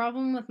it's a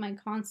problem with my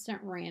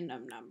constant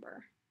random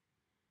number.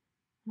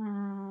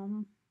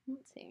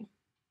 Let's see.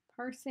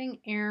 Parsing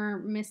error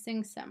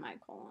missing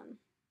semicolon.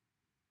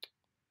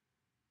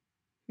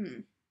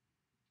 Well,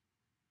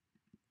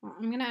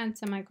 I'm going to add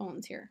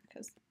semicolons here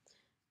because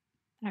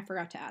I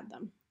forgot to add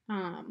them.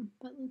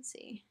 But let's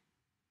see.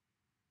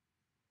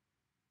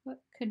 What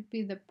could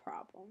be the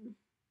problem?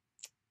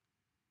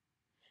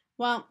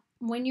 Well,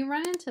 when you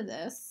run into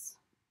this,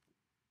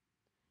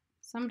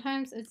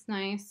 sometimes it's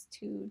nice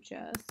to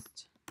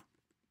just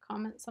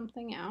comment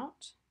something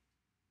out.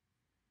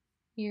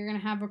 You're going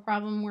to have a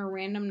problem where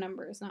random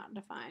number is not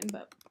defined,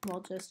 but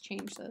we'll just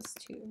change this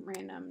to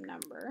random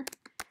number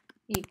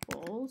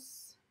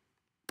equals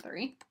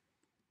 3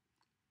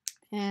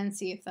 and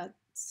see if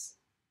that's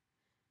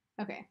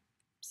okay.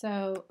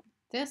 So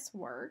this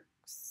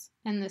works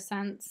in the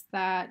sense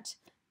that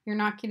you're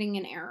not getting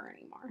an error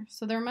anymore.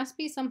 So there must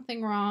be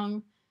something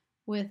wrong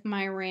with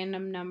my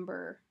random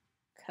number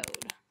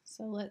code.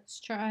 So let's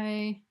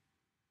try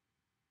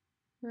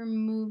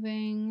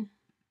removing,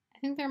 I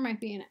think there might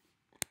be an,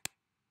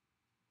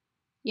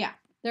 yeah,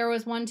 there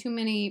was one too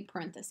many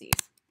parentheses.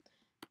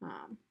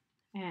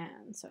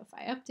 And so if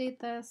I update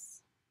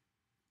this,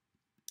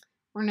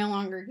 we're no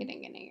longer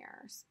getting any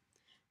errors,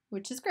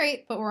 which is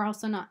great, but we're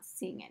also not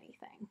seeing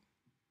anything.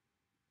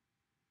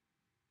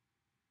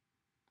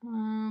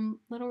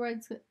 Little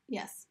red,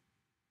 yes,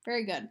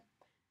 very good.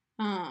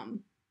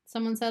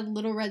 Someone said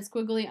little red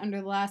squiggly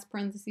under the last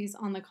parentheses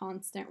on the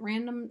constant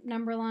random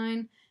number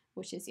line,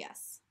 which is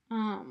yes.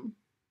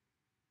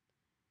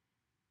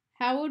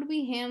 How would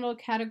we handle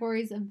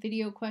categories of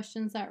video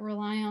questions that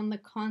rely on the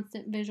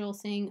constant visual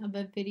seeing of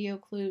a video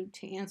clue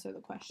to answer the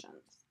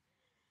questions?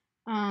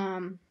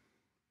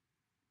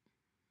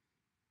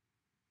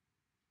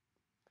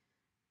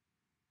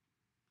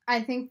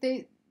 I think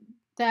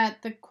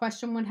that the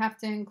question would have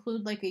to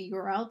include like a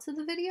URL to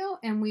the video,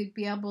 and we'd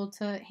be able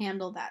to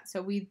handle that.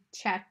 So we'd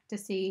check to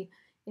see,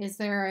 is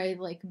there a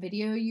like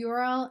video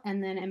URL,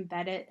 and then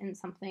embed it in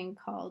something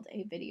called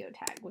a video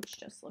tag, which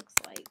just looks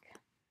like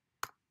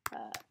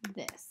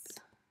this.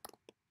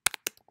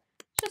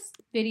 Just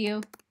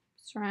video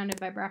surrounded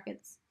by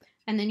brackets.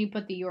 and then you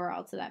put the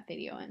URL to that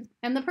video in.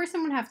 And the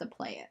person would have to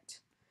play it.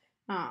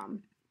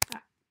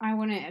 I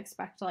wouldn't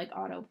expect like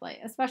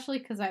autoplay, especially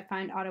because I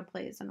find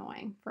autoplay is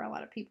annoying for a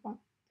lot of people.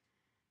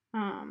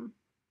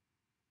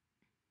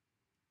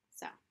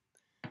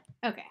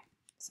 Okay,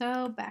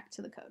 so back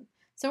to the code.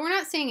 So we're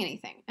not saying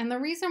anything. And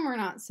the reason we're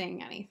not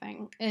saying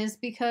anything is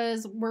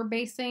because we're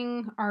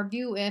basing our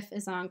view if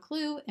is on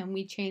clue, and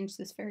we changed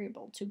this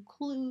variable to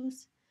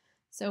clues.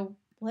 So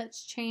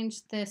let's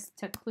change this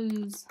to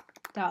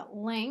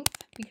clues.length,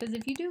 because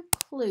if you do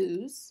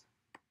clues,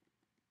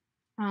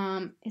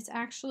 it's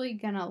actually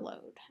gonna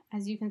load.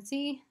 As you can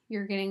see,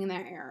 you're getting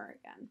that error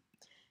again.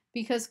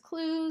 Because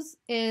clues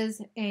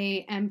is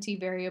a empty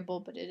variable,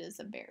 but it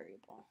is a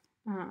variable.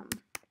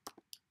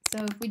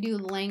 So if we do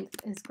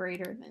length is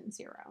greater than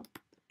 0,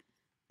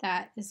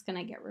 that is going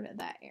to get rid of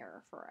that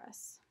error for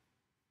us.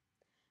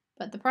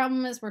 But the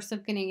problem is we're still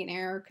getting an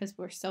error because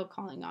we're still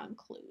calling on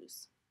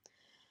clues.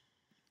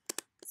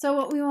 So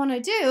what we want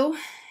to do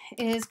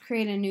is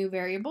create a new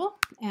variable,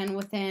 and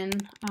within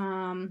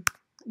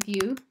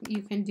Vue,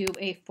 you can do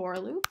a for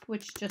loop,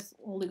 which just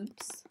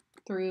loops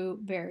through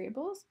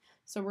variables.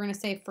 So we're going to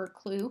say for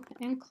clue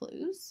and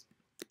clues.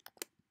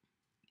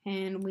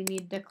 And we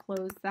need to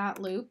close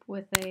that loop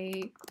with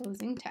a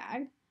closing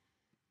tag.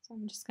 So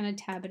I'm just going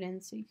to tab it in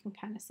so you can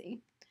kind of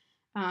see.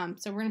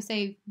 So we're going to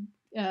say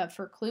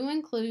for clue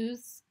and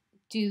clues,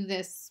 do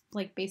this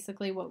like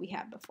basically what we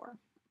had before.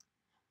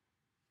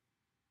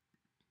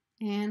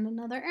 And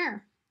another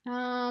error.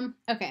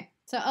 Okay,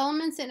 so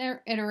elements in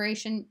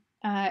iteration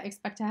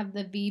expect to have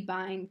the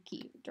vbind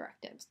key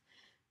directives,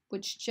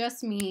 which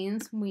just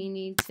means we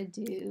need to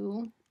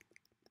do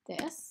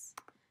this.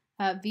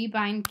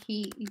 Vbind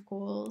key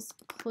equals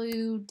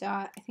clue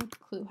dot, I think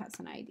clue has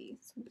an ID,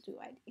 so we'll do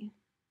ID.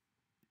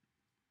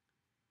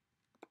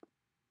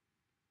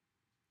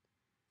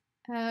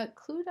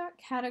 Clue dot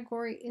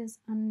category is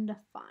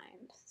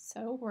undefined,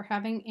 so we're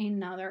having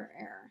another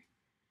error.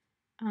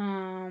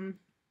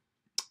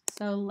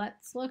 So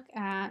let's look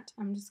at,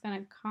 I'm just going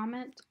to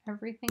comment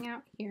everything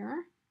out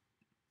here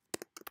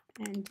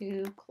and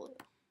do clue.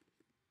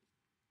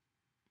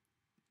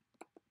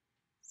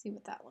 See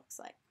what that looks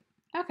like.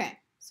 Okay.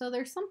 So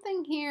there's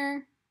something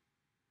here,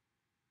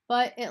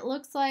 but it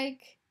looks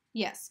like,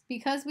 yes,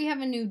 because we have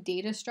a new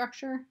data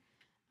structure,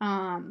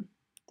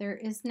 there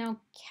is no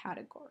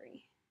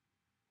category.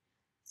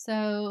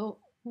 So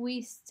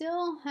we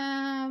still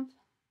have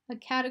a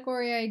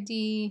category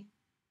ID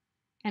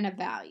and a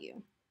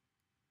value.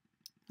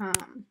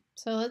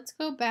 So let's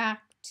go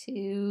back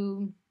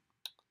to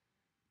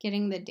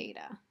getting the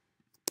data.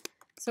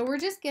 So we're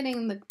just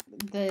getting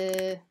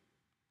the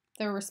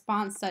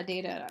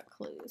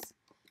response.data.clues.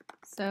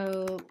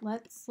 So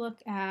let's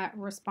look at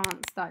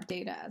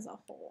response.data as a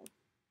whole.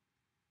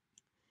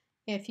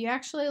 If you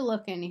actually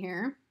look in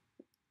here,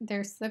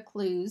 there's the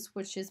clues,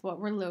 which is what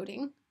we're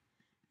loading,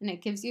 and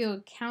it gives you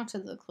a count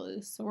of the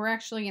clues. So we're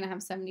actually going to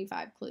have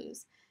 75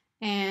 clues.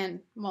 And,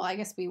 well, I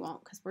guess we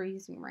won't because we're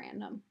using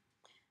random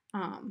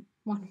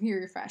when we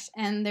refresh.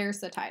 And there's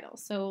the title.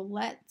 So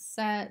let's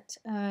set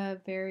a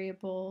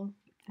variable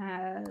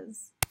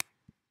as,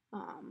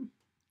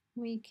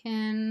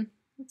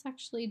 let's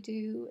actually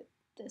do it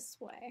this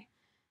way.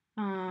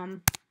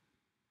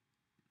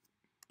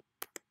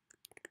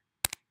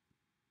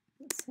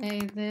 Let's say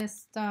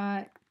this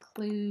dot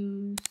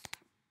clues.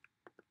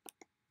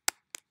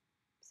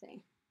 Let's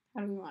see,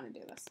 how do we want to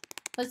do this?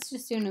 Let's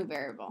just do a new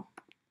variable.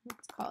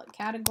 Let's call it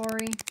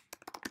category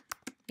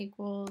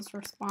equals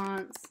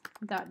response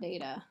dot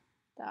data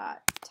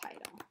dot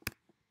title,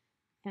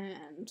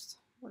 and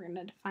we're going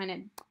to define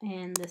it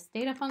in this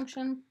data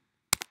function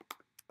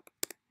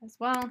as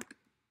well.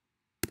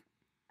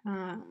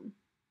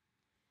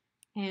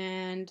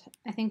 And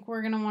I think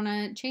we're going to want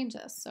to change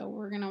this. So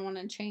we're going to want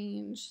to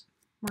change,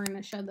 we're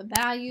going to show the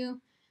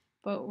value,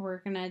 but we're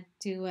going to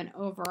do an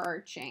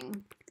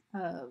overarching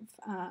of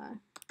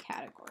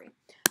category.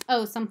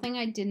 Oh, something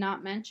I did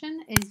not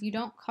mention is you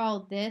don't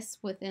call this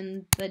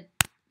within the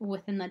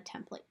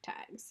template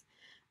tags.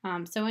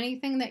 So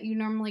anything that you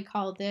normally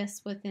call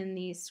this within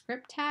these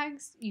script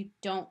tags, you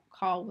don't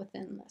call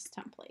within this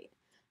template.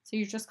 So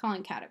you're just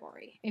calling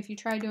category. If you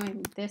try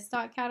doing this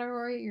dot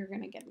category, you're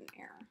going to get an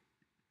error.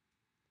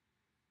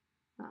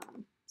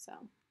 So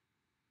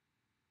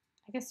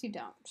I guess you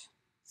don't.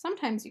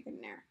 Sometimes you get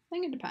an error. I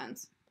think it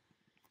depends.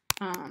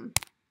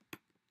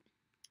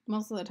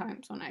 Most of the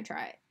times when I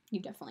try it, you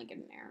definitely get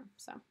an error.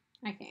 So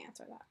I can't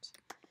answer that.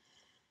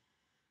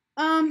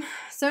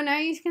 So now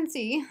you can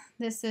see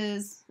this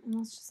is, and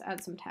let's just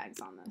add some tags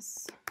on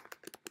this.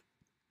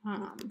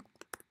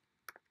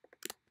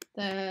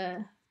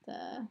 The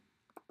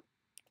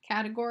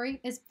category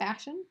is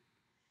fashion.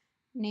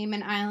 Name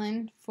an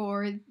island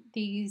for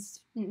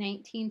these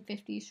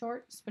 1950s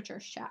shorts, which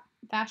are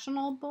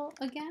fashionable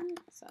again.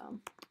 So,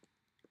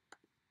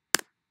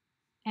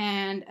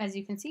 and as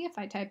you can see, if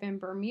I type in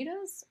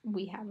Bermudas,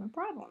 we have a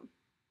problem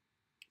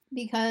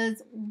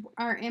because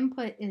our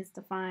input is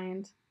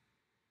defined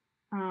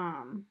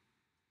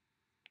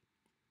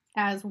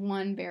as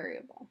one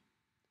variable.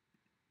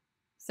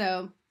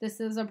 So this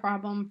is a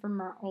problem from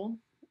our old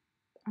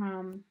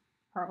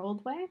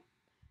way,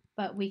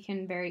 but we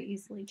can very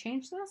easily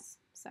change this.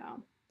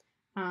 So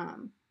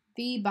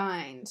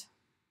vbind.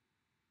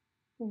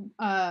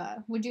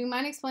 Would you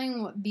mind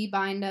explaining what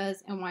vbind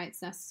does and why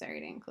it's necessary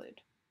to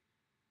include?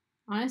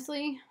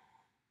 Honestly,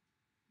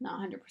 not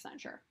 100%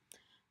 sure.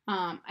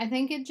 I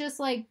think it just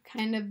like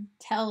kind of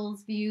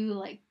tells Vue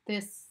like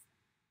this,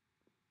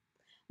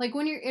 like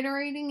when you're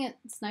iterating,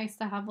 it's nice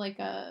to have like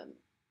a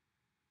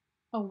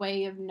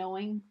way of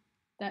knowing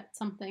that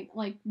something,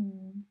 like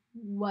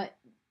what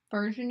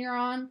version you're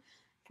on.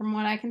 From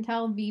what I can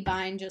tell,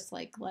 vbind just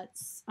like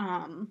lets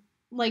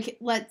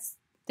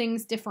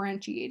things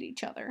differentiate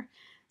each other.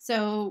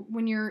 So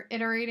when you're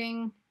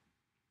iterating,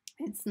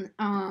 it's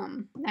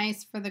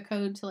nice for the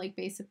code to like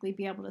basically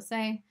be able to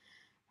say,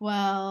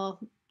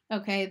 well,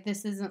 okay,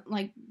 this isn't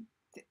like,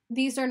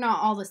 these are not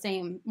all the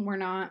same. We're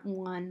not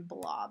one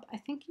blob. I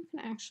think you can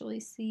actually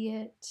see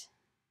it.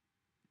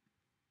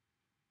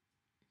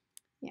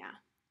 Yeah,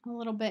 a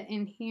little bit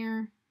in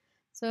here.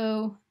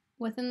 So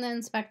within the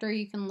inspector,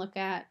 you can look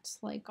at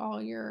like all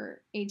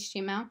your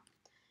HTML.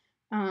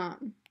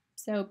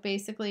 So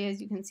basically, as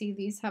you can see,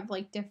 these have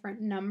like different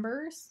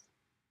numbers.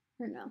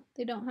 Or no,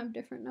 they don't have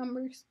different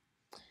numbers.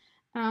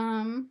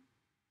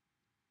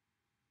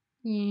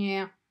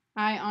 Yeah,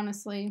 I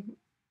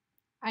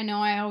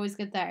know I always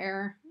get that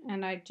error,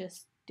 and I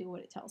just do what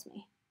it tells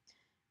me.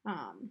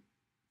 Can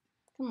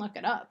look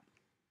it up,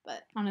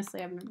 but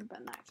honestly, I've never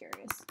been that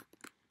curious.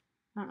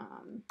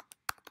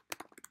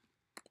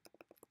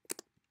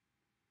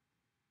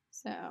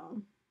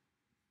 So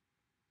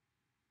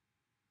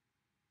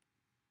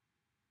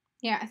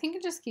yeah, I think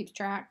it just keeps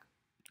track.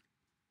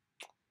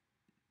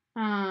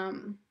 Let's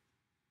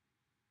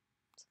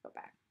go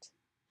back.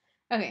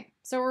 Okay,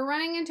 so we're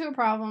running into a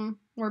problem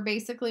where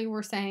basically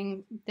we're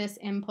saying this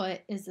input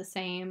is the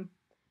same.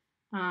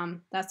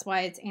 That's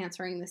why it's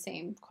answering the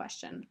same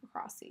question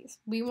across these.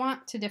 We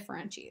want to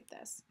differentiate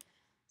this.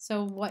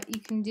 So what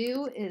you can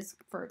do is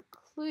for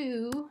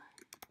clue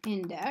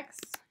index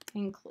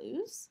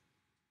includes,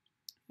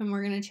 and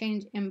we're going to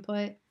change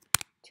input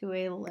to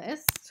a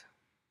list.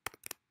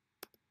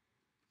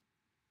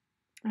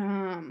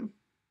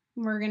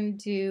 We're going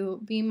to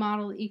do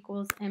vmodel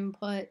equals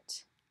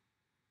input,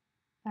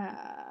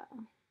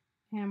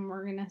 and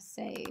we're going to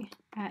say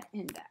at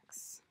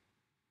index.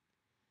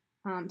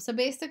 So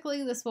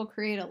basically this will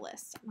create a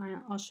list.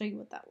 I'll show you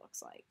what that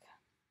looks like.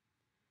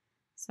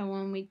 So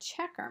when we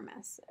check our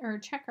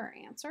check our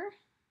answer,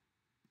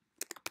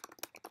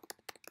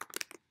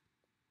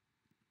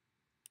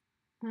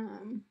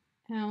 and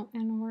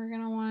we're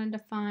going to want to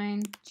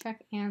define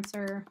check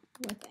answer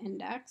with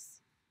index.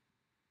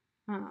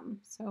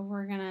 So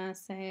we're going to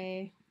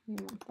say we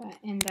want that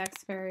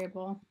index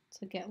variable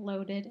to get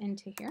loaded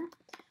into here.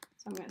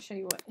 So I'm going to show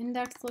you what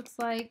index looks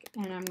like,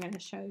 and I'm going to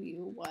show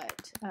you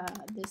what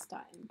this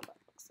dot input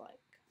looks like.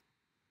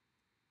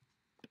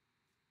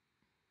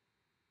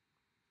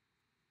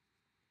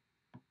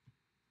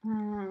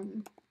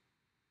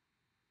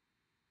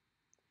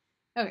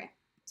 Okay,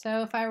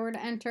 so if I were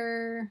to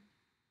enter,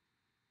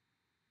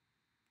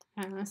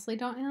 I honestly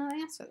don't know how to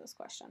answer this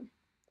question.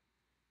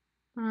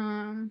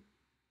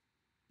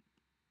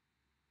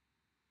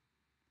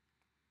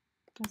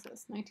 What's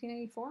this,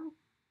 1984?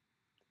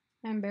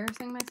 I'm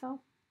embarrassing myself.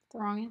 The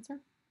wrong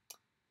answer.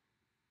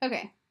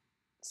 Okay,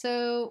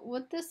 so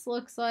what this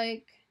looks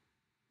like,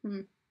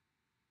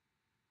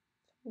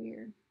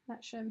 weird.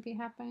 That shouldn't be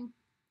happening.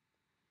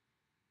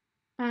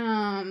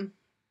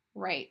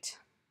 Right.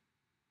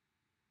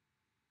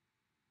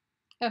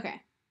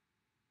 Okay.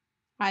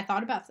 I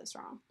thought about this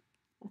wrong.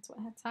 That's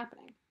what's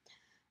happening.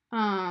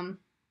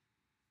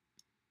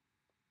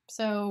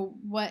 So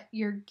what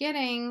you're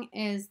getting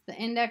is the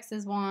index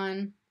is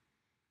 1,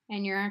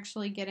 and you're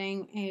actually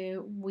getting a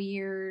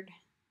weird,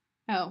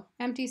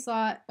 empty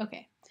slot.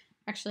 Okay.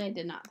 Actually, I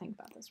did not think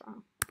about this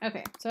wrong.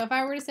 Okay, so if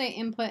I were to say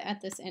input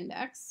at this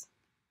index,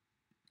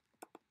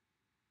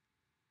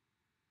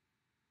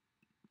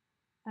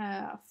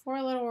 4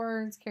 little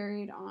words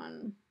carried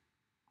on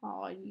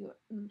all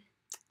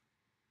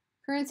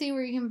currency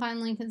where you can find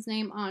Lincoln's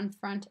name on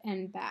front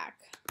and back.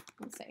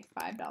 Let's say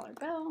 $5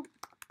 bill.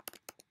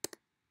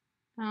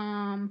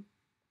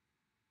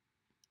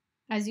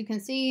 As you can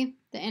see,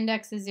 the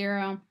index is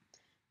 0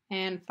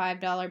 and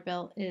 $5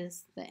 bill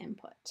is the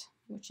input,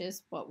 which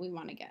is what we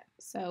want to get.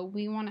 So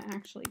we want to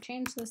actually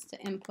change this to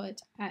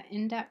input at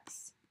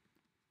index.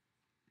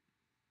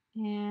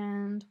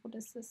 And what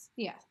is this?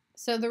 Yeah.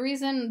 So the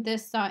reason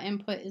this dot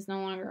input is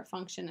no longer a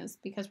function is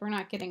because we're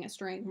not getting a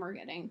string, we're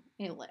getting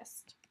a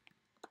list.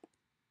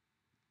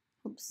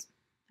 Oops.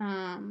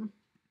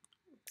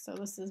 So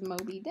this is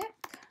Moby Dick.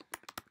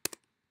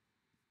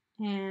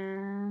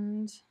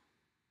 And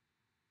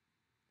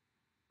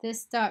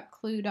this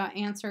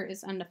 .clue.answer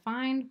is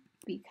undefined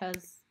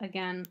because,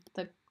 again,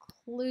 the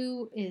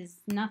clue is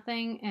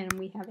nothing and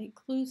we have a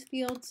clues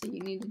field, so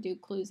you need to do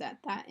clues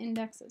at that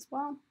index as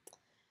well.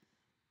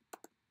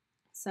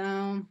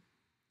 So,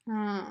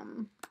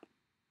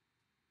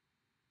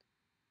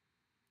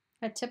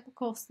 A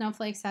typical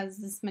snowflake has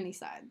this many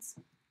sides.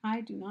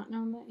 I do not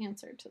know the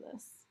answer to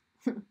this.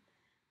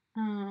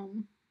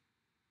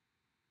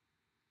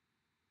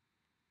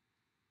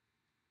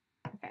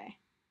 Okay.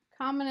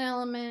 Common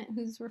element,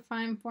 whose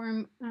refined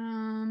form?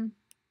 I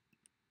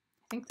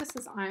think this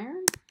is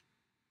iron.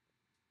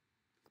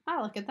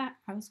 Oh, look at that.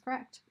 I was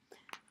correct.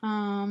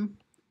 Oh,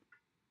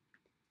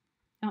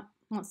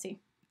 let's see.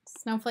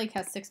 Snowflake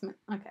has 6 minutes.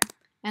 Okay.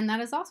 And that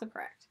is also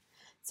correct.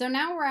 So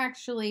now we're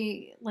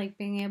actually like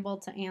being able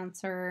to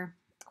answer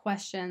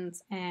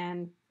questions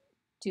and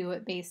do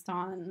it based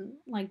on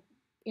like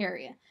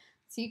area.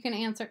 So you can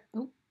answer,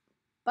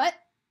 but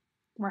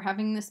we're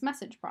having this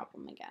message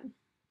problem again.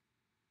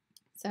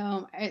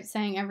 So it's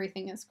saying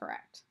everything is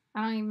correct.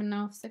 I don't even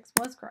know if 6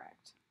 was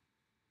correct.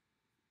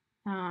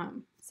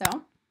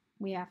 So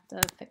we have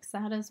to fix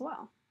that as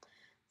well.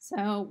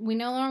 So we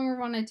no longer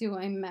want to do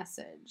a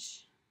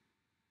message.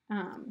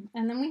 And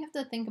then we have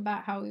to think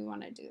about how we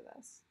want to do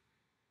this.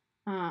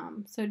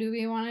 So do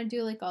we want to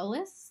do like a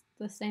list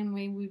the same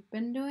way we've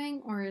been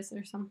doing, or is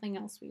there something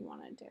else we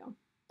want to do?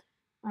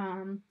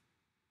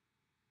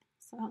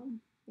 So let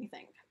me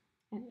think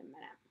in a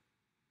minute.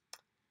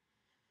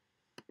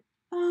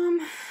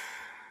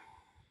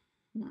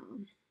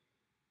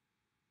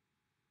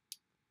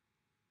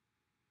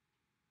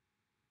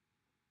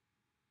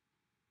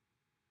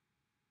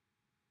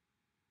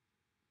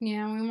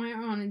 Yeah, we might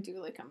want to do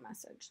like a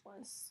message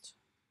list.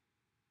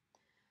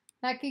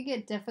 That could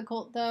get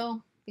difficult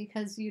though,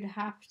 because you'd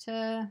have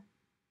to,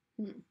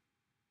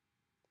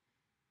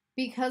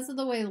 because of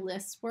the way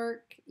lists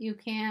work, you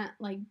can't,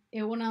 like,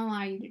 it wouldn't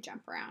allow you to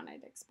jump around.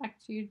 I'd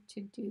expect you to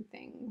do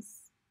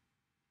things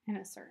in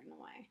a certain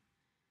way.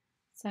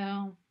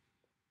 So,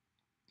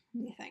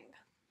 let me think.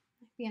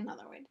 Might be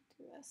another way to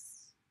do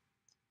this.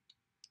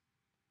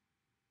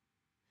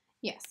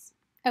 Yes.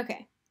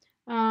 Okay.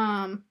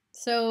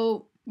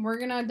 So we're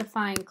gonna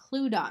define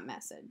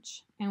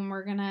clue.message, and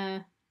we're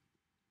gonna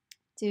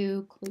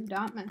do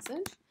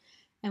clue.message.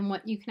 And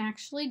what you can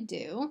actually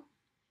do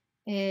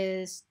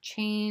is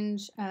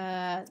change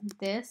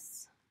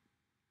this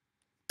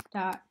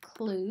dot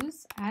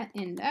clues at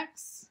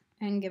index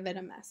and give it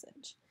a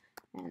message,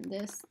 and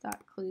this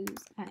dot clues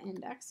at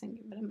index and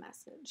give it a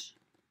message,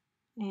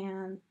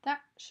 and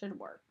that should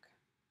work.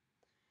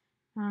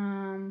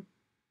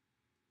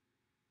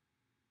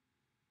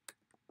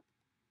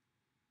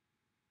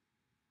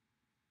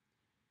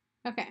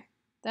 Okay,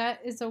 that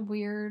is a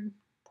weird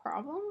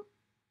problem.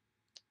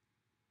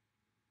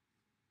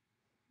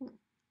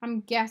 I'm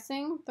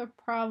guessing the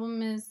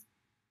problem is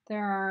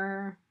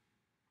I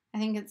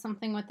think it's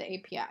something with the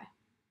API,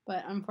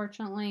 but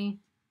unfortunately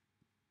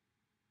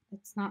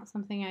it's not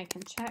something I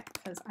can check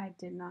because I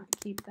did not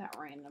keep that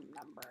random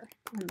number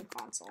in the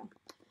console.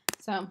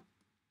 So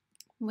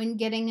when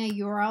getting a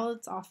URL,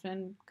 it's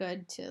often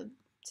good to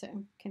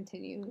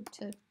continue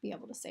to be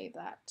able to save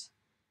that.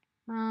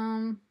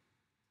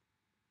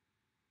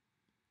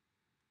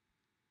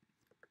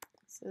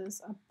 This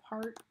is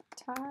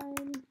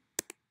apartheid.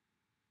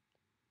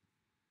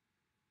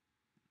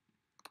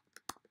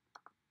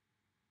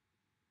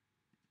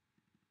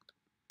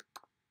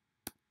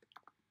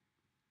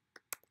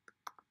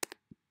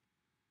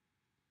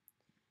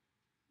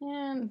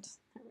 And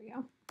there we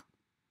go.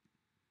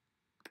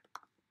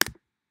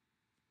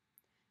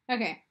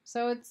 Okay,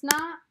 so it's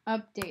not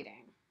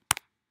updating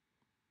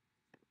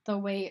the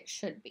way it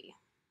should be.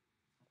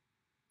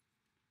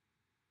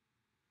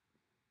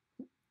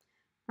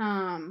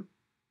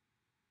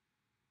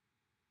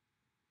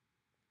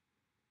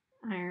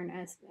 Iron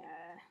as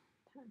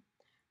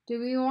do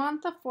we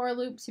want the for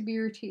loop to be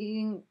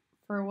repeating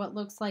for what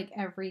looks like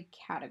every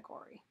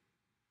category?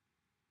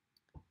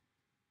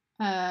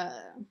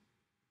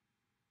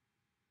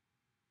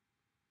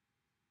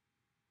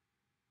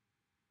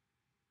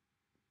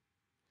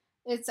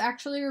 It's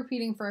actually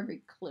repeating for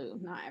every clue,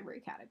 not every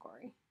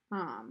category.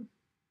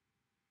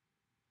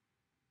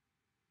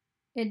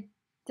 It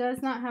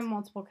does not have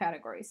multiple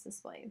categories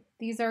displayed.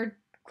 These are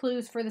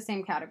clues for the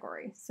same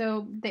category.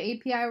 So the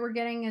API we're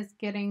getting is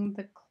getting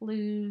the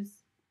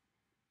clues,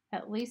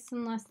 at least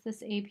unless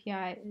this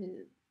API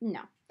is,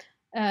 no.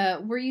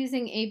 We're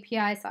using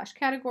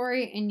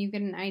API/category, and you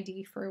get an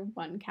ID for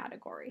one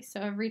category.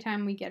 So every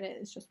time we get it,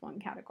 it's just one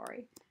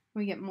category.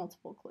 We get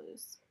multiple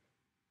clues.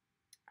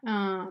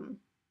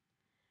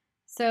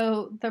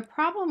 So the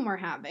problem we're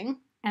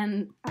having,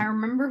 and I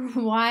remember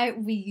why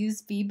we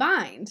use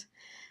vbind,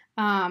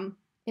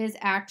 is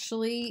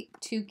actually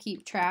to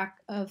keep track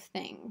of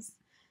things.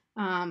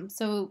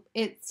 So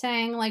it's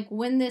saying like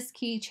when this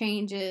key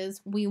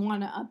changes, we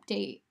want to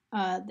update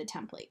the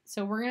template.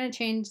 So we're going to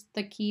change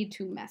the key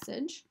to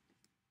message.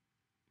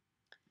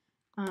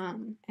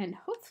 And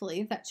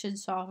hopefully that should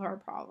solve our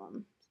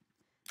problem.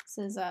 This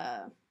is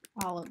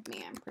all of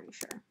me, I'm pretty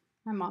sure.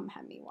 My mom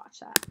had me watch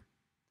that.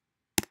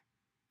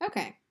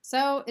 Okay,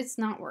 so it's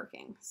not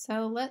working.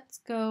 So let's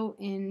go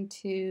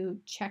into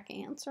check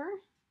answer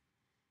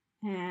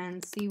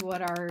and see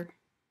what our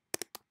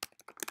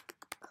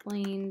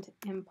cleaned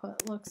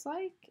input looks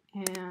like,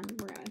 and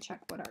we're going to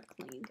check what our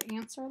cleaned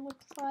answer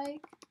looks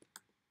like.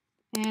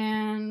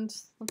 And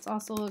let's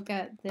also look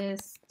at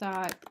this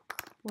dot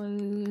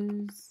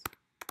close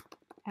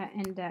at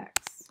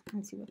index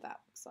and see what that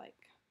looks like.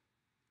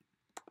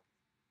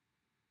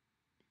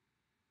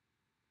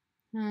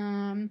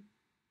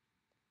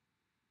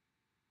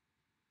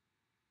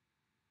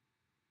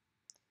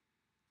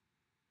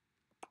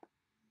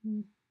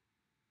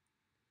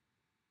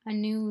 A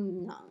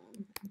new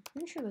none. I'm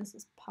pretty sure this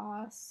is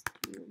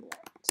postulate.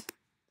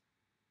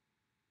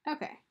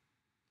 Okay,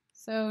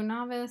 so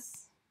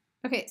novice.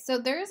 Okay, so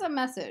there is a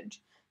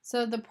message.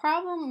 So the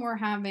problem we're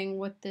having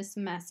with this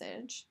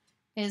message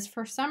is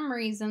for some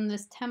reason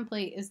this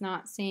template is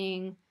not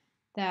seeing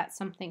that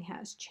something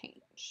has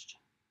changed.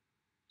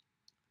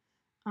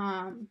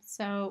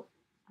 So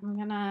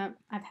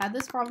I've had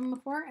this problem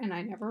before and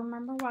I never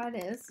remember why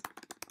it is.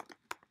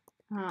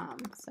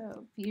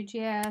 So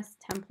Vue.js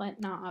template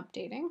not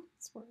updating.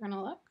 So we're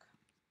gonna look.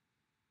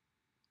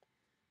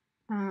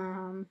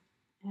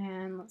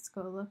 And let's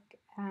go look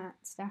at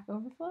Stack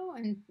Overflow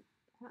and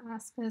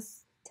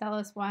tell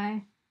us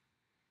why.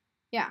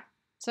 Yeah,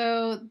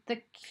 so the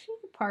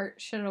key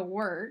part should have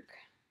worked.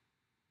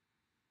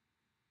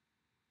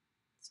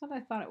 That's what I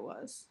thought it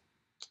was.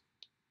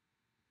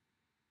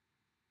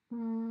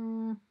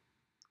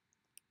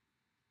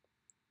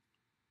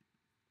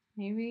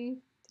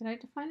 Maybe, did I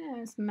define it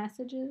as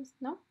messages?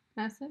 No,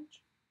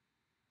 message.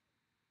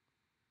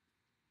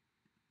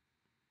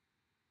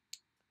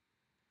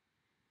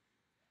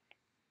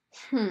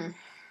 Let's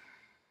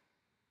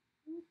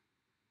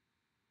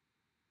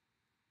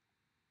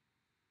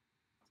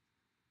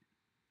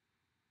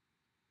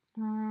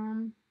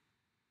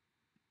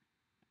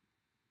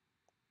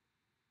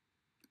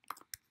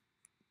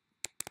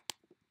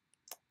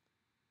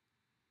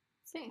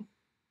see.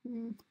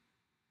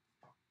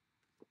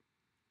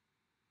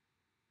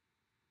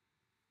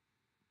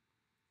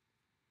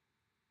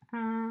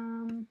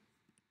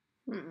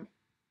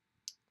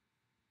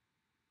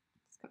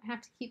 Just gonna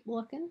have to keep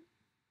looking.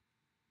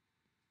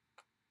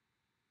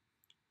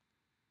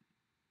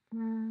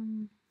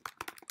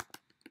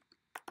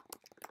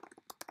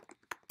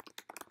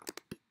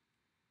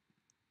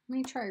 Let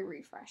me try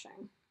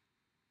refreshing.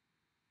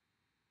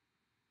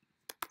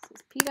 This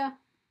is PETA.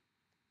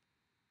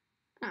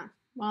 Oh,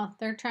 well,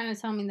 they're trying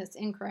to tell me that's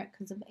incorrect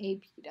because of a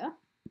PETA.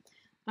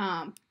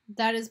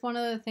 That is one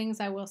of the things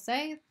I will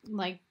say.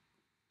 Like,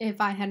 if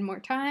I had more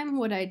time,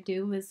 what I'd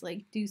do is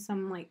like do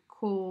some like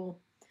cool.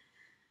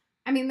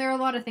 I mean, there are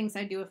a lot of things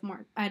I do with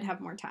more. I'd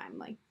have more time.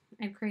 Like,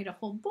 I'd create a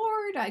whole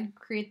board. I'd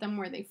create them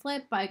where they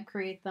flip. I'd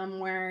create them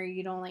where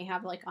you'd only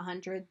have like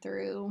 100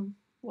 through,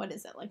 what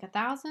is it, like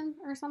 1,000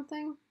 or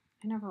something?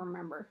 I never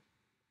remember.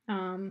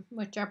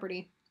 With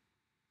Jeopardy.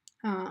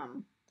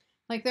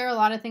 Like there are a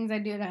lot of things I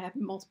do that have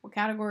multiple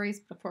categories,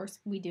 but of course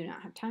we do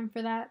not have time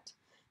for that.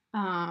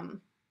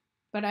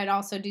 But I'd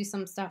also do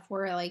some stuff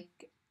where like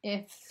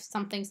if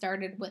something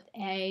started with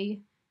A,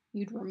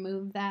 you'd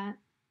remove that.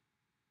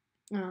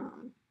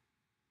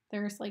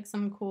 There's like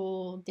some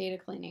cool data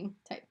cleaning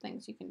type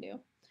things you can do.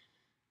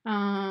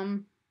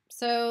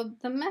 So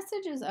the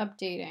message is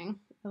updating,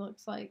 it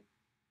looks like.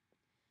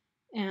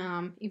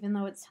 Even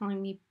though it's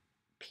telling me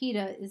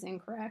PETA is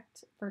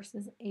incorrect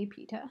versus a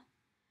PETA.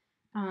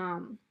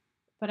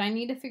 But I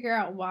need to figure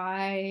out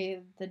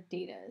why the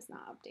data is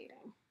not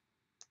updating.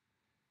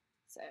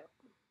 So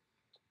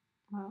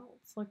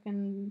let's look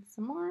in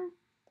some more.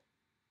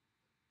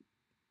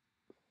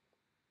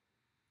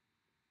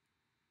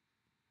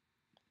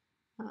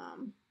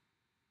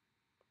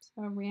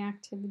 So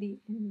reactivity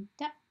in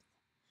depth.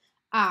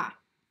 Ah,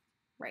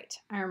 right,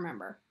 I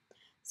remember.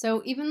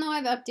 So even though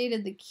I've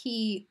updated the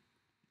key,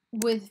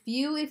 with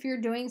Vue, if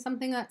you're doing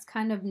something that's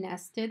kind of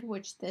nested,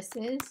 which this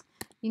is,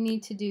 you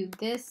need to do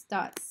this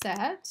dot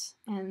set,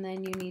 and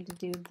then you need to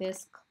do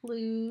this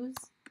clues,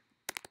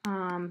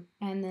 and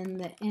then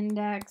the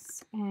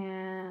index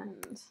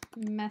and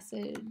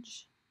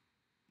message,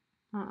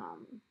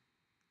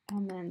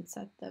 and then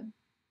set the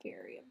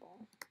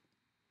variable.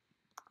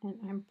 And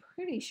I'm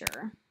pretty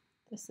sure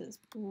this is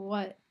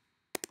what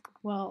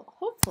will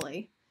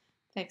hopefully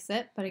fix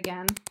it. But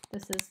again,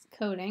 this is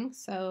coding,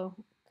 so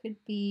it could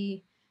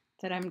be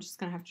that I'm just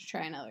going to have to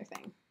try another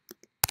thing.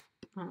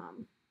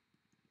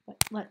 But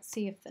let's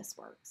see if this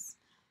works.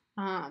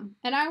 And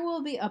I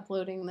will be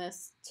uploading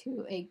this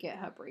to a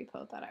GitHub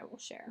repo that I will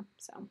share.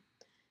 So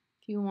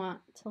if you want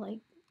to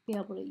like be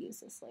able to use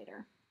this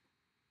later.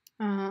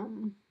 I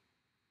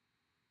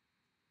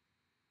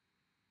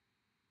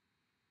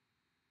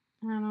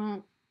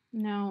don't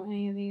know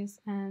any of these.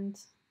 And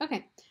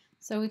okay,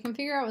 so we can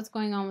figure out what's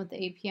going on with the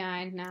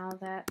API now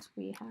that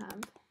we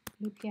have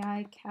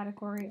API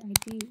category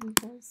ID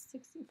equals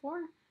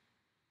 64.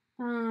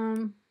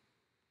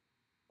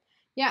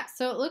 Yeah,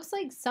 so it looks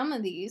like some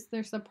of these,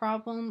 there's a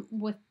problem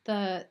with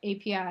the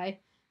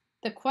API.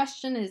 The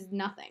question is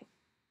nothing.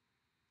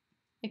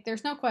 Like,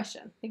 there's no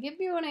question. They give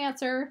you an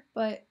answer,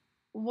 but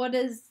what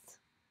is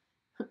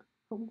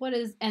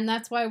and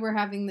that's why we're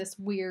having this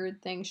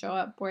weird thing show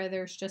up where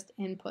there's just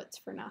inputs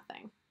for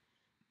nothing.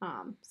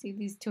 See,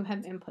 these two have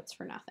inputs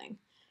for nothing.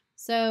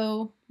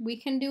 So we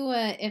can do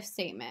a if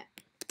statement.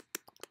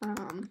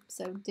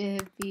 So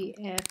div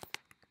if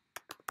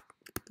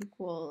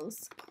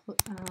equals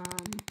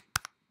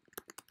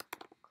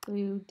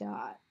clue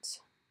dot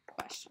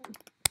question.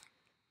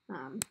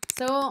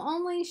 So it'll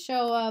only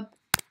show up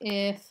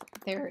if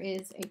there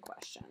is a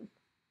question,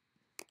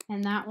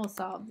 and that will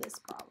solve this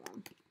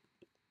problem.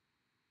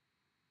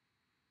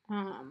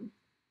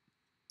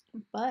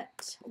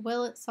 But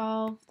will it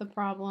solve the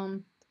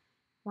problem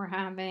we're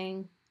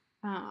having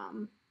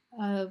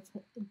of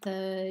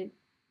the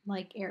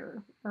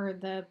error or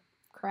the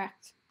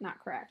correct, not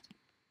correct?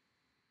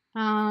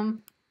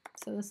 So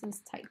this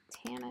is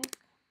Titanic.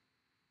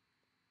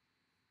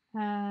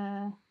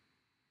 And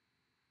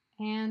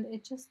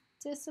it just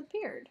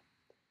disappeared.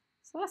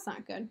 So that's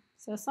not good.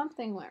 So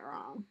something went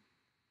wrong.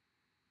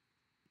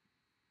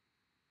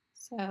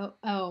 So,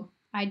 oh,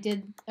 I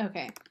did,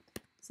 okay.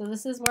 So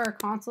this is where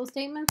console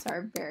statements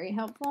are very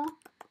helpful.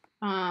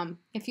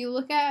 If you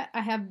look at,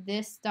 I have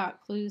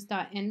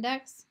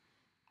this.clues.index,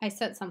 I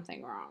set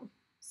something wrong.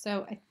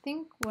 So I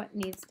think what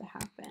needs to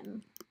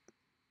happen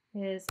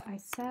is I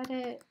set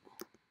it,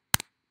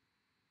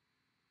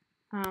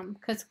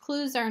 because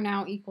clues are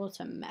now equal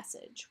to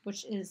message,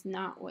 which is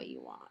not what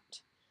you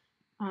want.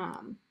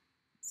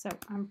 So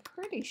I'm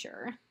pretty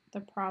sure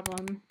the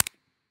problem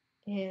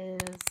is,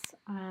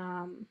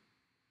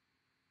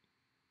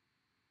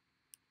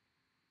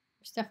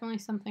 there's definitely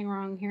something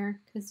wrong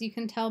here, because you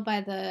can tell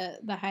by the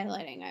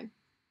highlighting I've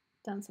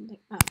done something.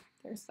 Oh,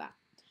 there's that.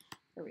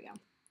 There we go.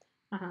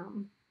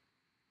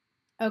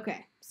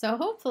 Okay, so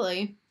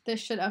hopefully this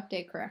should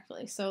update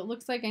correctly. So it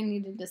looks like I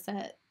needed to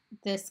set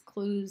this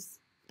clues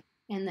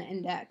in the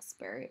index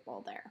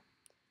variable there.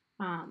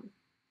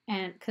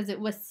 And because it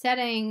was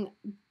setting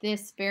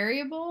this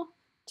variable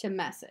to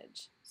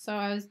message. So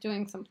I was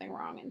doing something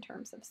wrong in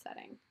terms of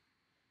setting.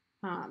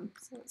 So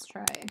let's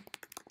try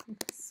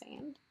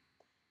sand.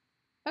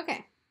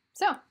 Okay,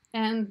 so,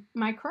 and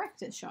my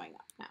correct is showing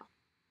up now.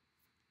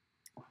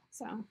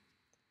 So,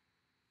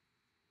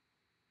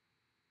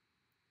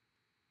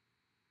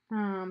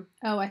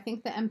 oh, I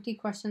think the empty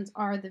questions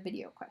are the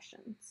video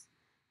questions.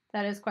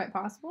 That is quite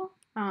possible.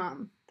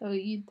 Though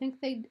you'd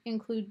think they'd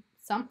include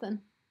something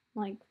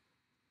like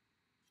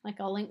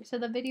a link to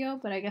the video,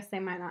 but I guess they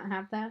might not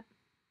have that.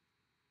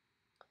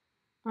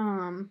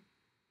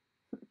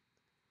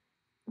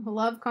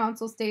 Love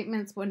console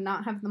statements, would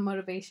not have the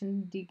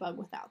motivation to debug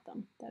without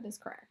them. That is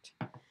correct.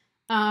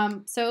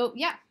 So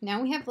yeah,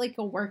 now we have like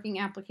a working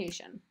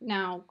application.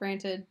 Now,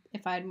 granted,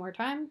 if I had more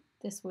time,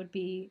 this would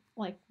be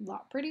like a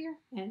lot prettier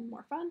and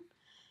more fun.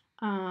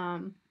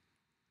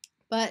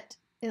 But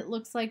it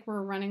looks like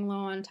we're running low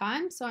on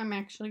time, so I'm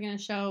actually going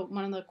to show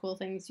one of the cool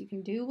things you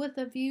can do with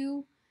a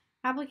Vue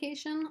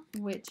application,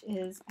 which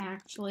is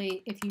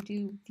actually if you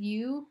do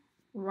Vue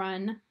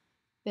run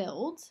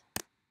build,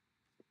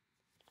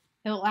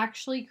 it'll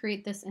actually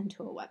create this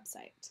into a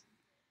website.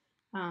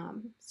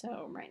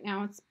 So right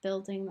now it's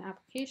building the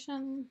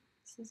application.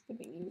 This is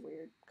giving you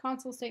weird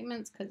console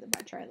statements because if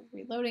I try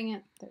reloading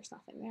it, there's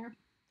nothing there.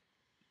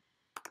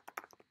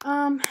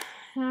 I'm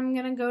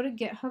going to go to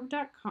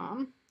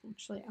github.com.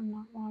 Actually, I'm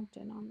not logged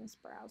in on this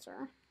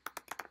browser.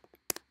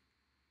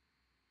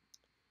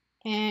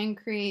 And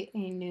create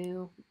a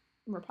new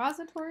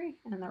repository,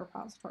 and the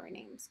repository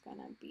name is going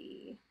to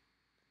be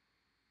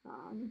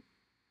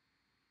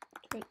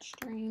Twitch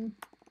stream.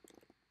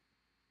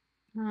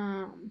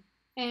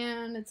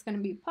 And it's going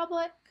to be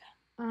public.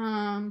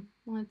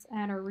 Let's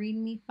add a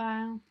README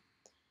file.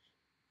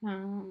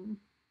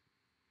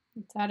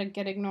 Let's add a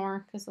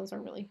getignore because those are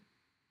really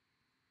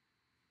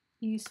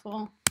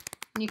useful.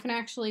 And you can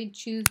actually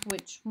choose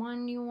which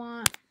one you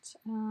want.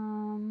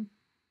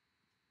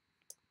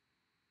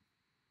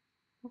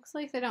 Looks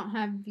like they don't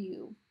have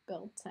Vue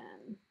built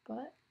in,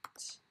 but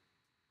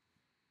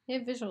they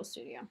have Visual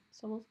Studio,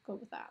 so we'll go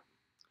with that.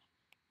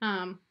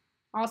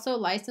 Also,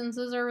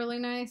 licenses are really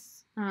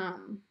nice. Let's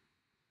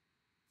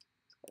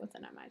go with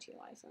an MIT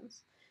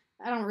license.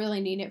 I don't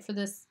really need it for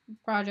this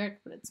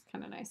project, but it's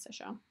kind of nice to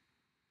show.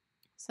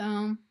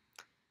 So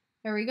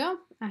there we go.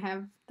 I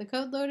have the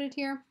code loaded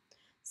here.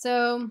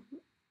 So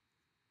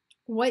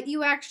what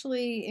you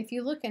actually, if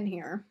you look in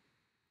here,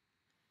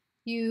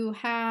 you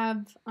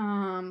have,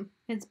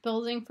 it's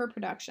building for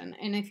production.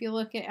 And if you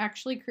look, it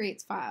actually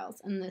creates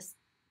files in this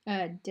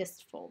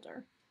dist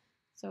folder.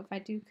 So if I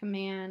do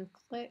command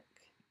click,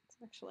 it's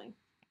actually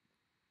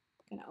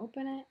going to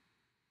open it.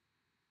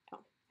 Oh,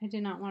 I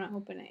did not want to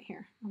open it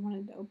here. I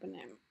wanted to open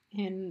it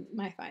in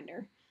my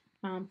Finder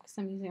because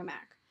I'm using a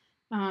Mac.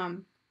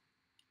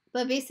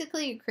 But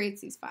basically it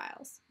creates these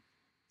files.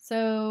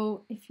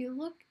 So if you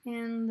look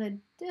in the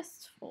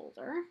dist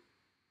folder,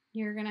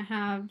 you're going to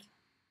have,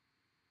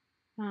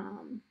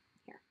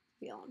 here,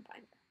 VLN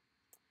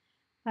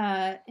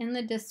Finder. In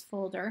the dist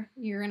folder,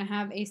 you're going to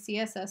have a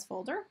CSS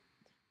folder,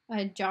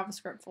 a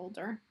JavaScript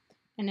folder,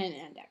 in an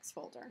index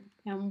folder.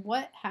 And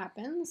what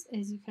happens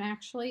is you can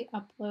actually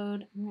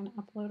upload, I'm going to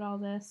upload all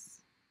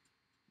this.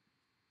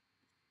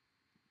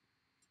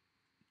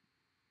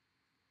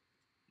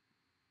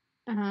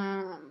 Let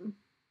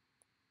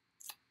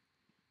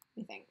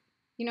me think.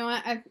 You know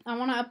what? I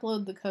want to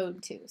upload the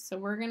code too. So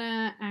we're going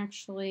to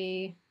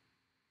actually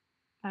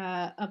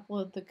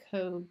upload the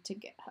code to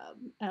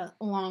GitHub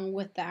along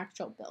with the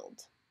actual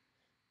build.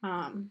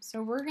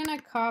 So we're going to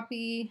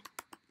copy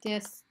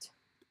dist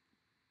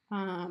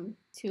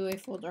to a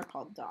folder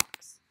called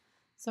docs.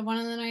 So one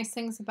of the nice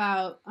things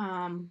about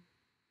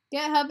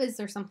GitHub is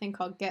there's something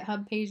called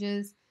GitHub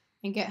pages,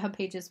 and GitHub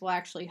pages will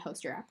actually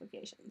host your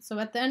application. So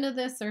at the end of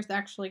this, there's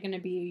actually going to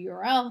be a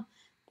URL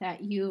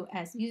that you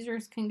as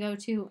users can go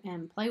to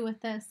and play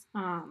with this.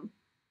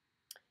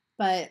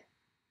 But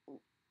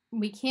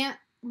we can't,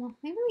 well,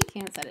 maybe we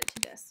can set it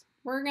to dist.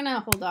 We're going to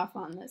hold off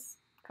on this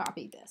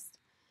copy dist.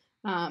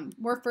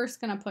 We're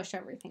first going to push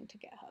everything to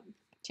GitHub.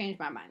 Changed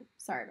my mind.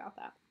 Sorry about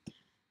that.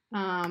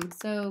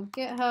 So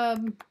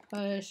GitHub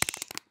push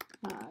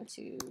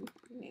to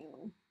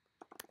new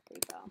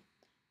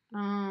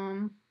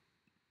repo.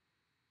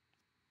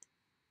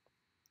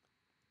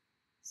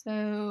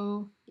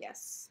 So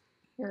yes,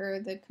 here are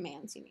the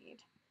commands you need.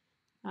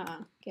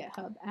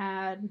 GitHub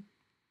add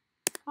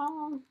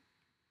all.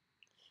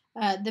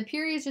 The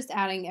period is just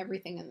adding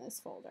everything in this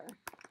folder.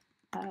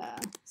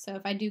 So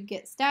if I do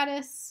git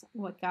status,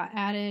 what got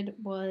added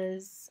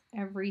was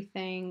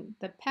everything,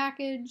 the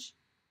package,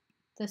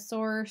 the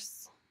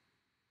source,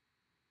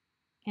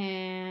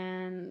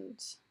 and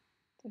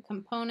the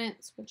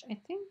components, which I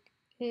think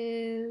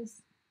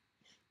is,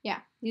 yeah,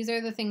 these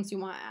are the things you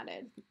want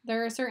added.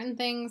 There are certain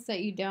things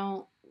that you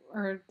don't,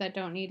 or that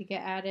don't need to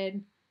get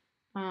added.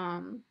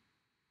 I'm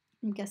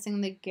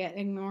guessing the git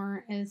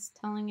ignore is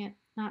telling it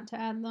not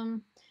to add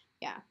them.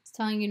 Yeah, it's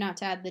telling you not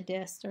to add the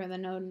dist or the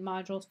node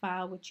modules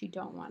file, which you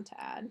don't want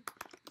to add.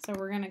 So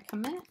we're going to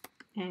commit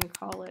and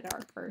call it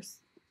our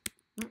first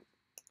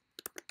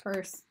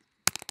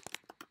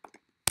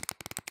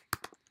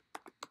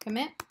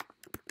commit.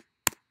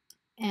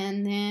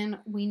 And then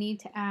we need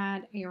to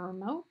add a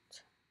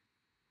remote,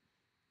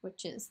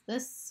 which is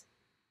this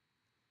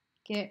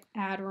git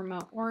add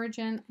remote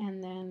origin,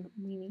 and then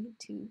we need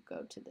to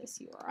go to this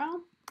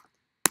URL.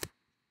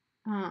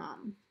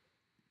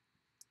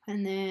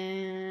 And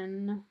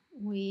then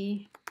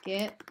we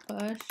git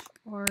push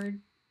or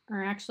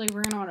actually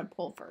we're gonna want to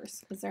pull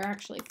first because they're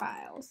actually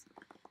files.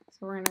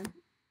 So we're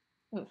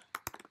gonna,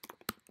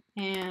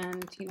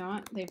 and you know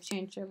what? They've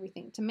changed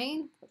everything to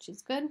main, which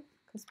is good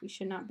because we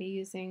should not be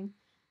using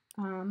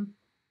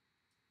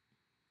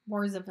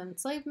wars of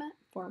enslavement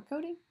for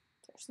coding.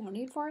 There's no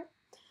need for it.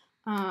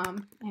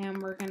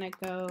 And we're gonna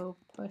go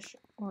push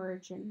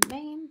origin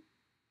main.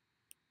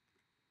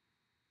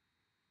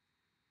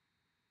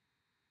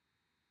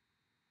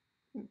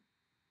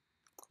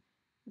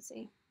 Let's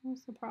see,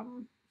 what's the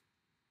problem?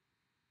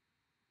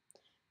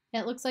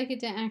 It looks like it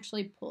didn't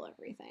actually pull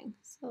everything.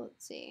 So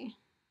let's see.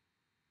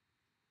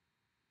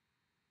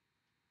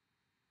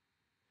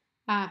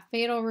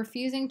 Fatal,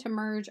 refusing to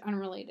merge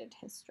unrelated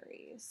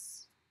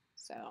histories.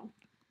 So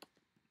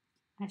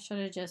I should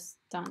have just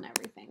done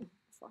everything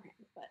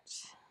beforehand, but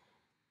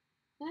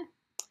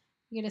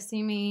you get to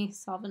see me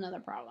solve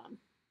another problem.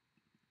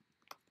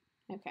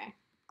 Okay,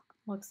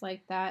 looks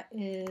like that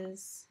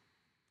is,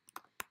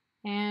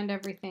 and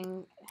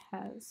everything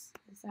is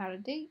out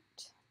of date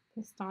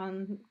based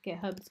on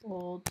GitHub's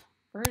old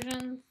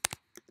versions.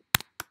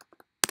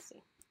 Let's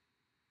see.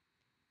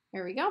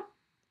 There we go.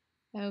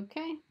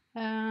 Okay.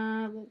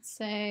 Let's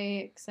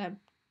say accept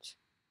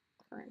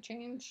current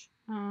change.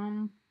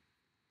 And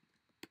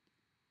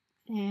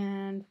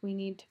we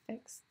need to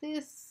fix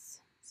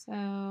this.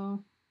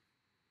 So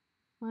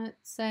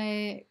let's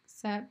say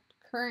accept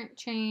current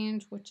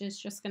change, which is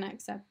just going to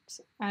accept,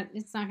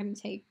 it's not going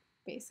to take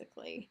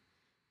basically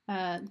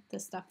the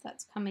stuff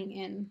that's coming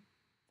in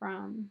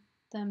from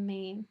the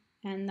main,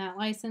 and that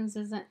license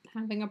isn't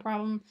having a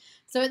problem.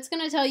 So it's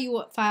going to tell you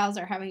what files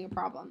are having a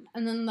problem.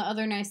 And then the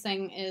other nice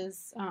thing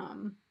is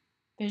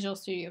Visual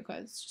Studio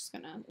Code is just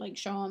going to like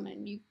show them,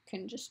 and you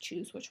can just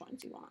choose which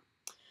ones you want.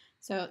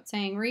 So it's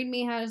saying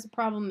readme has a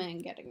problem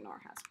and get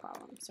ignore has a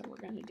problem. So we're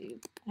going to do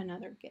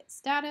another git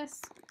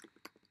status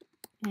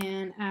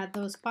and add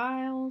those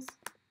files.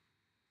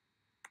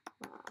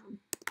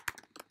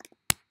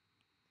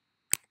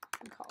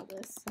 Call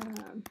this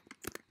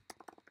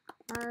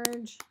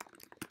merge.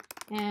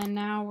 And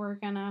now we're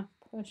going to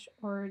push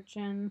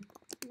origin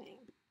main.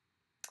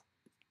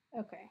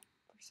 Okay,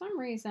 for some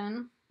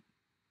reason,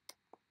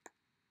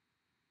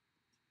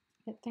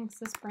 it thinks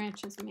this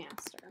branch is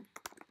master.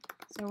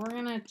 So we're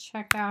going to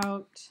check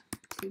out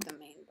to the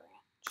main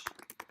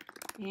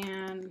branch.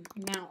 And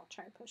now we'll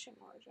try pushing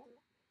origin.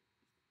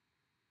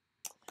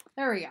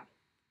 There we go.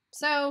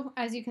 So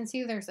as you can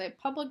see, there's a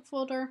public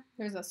folder,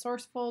 there's a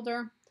source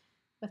folder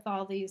with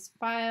all these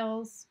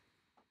files.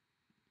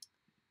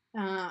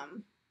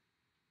 And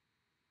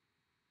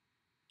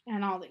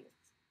all these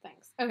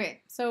things.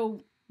 Okay,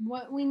 so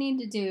what we need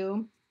to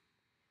do,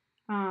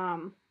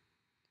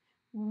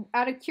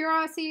 Out of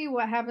curiosity,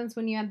 what happens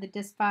when you add the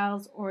dist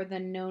files or the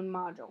node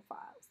module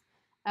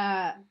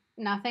files?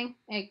 Nothing.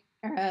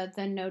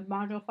 The node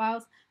module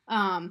files.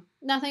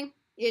 Nothing.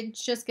 It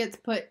just gets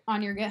put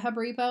on your GitHub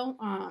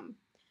repo.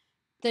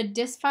 The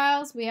dist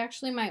files we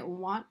actually might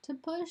want to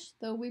push,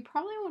 though we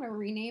probably want to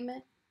rename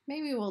it.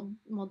 Maybe we'll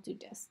do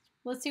dist.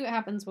 Let's see what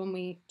happens when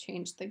we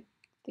change the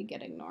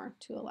get ignore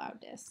to allow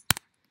dist.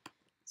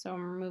 So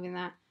I'm removing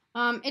that.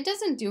 It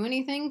doesn't do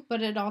anything,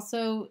 but it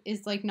also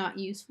is like not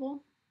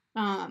useful.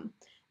 And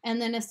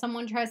then if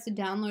someone tries to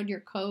download your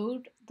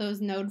code,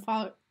 those node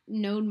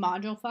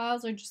module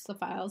files are just the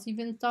files you've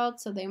installed,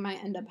 so they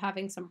might end up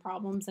having some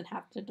problems and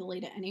have to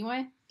delete it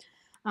anyway.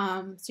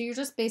 So you're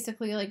just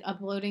basically like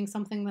uploading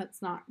something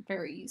that's not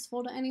very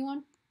useful to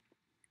anyone,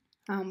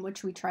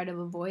 which we try to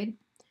avoid.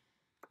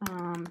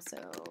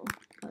 So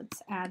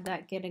let's add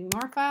that get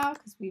ignore file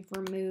because we've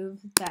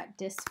removed that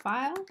dist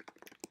file.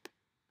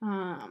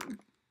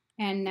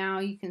 And now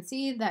you can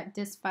see that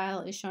dist file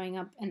is showing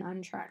up an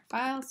untracked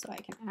file, so I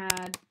can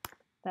add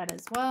that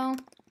as well.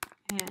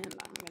 And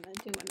I'm going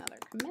to do another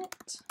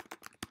commit.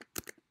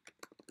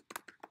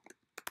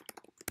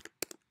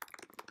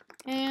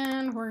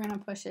 And we're going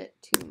to push it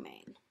to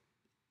main.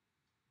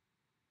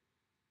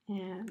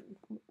 And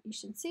what you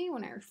should see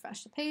when I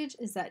refresh the page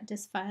is that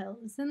dist file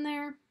is in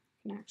there.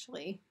 You can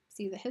actually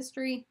see the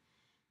history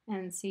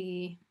and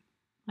see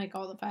like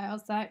all the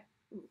files that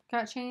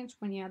got changed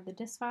when you add the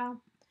dist file.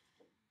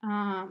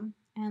 And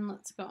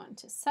let's go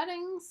into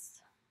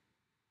settings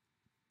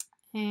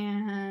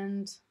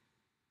and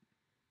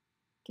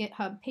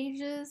GitHub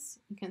pages.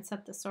 You can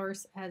set the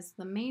source as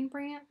the main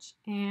branch.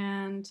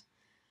 And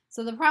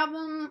so the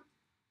problem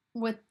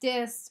with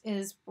dist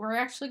is we're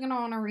actually going to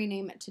want to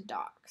rename it to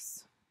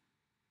docs.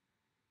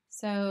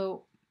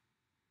 So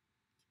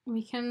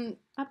we can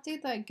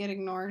update that get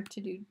ignore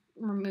to do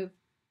remove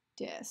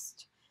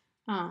dist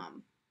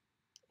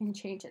and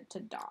change it to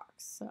docs.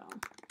 So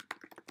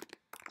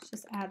let's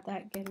just add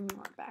that get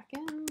ignore back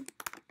in.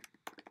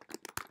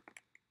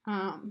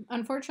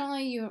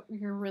 Unfortunately,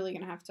 you're really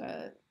gonna have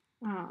to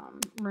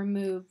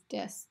remove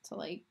dist to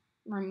like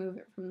remove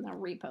it from the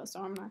repo,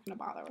 so I'm not gonna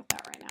bother with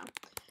that right now.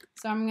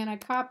 So I'm gonna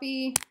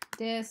copy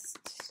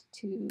dist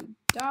to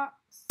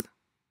docs.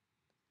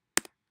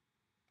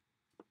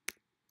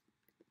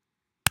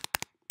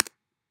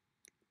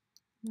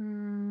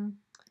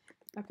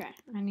 Okay,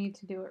 I need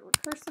to do it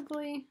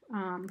recursively.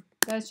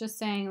 That's just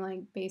saying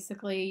like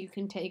basically you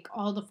can take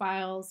all the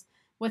files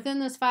within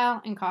this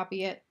file and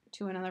copy it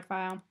to another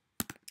file.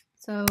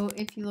 So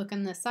if you look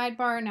in the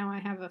sidebar, now I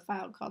have a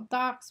file called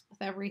docs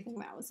with everything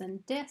that was in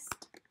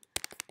dist.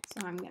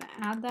 So I'm going to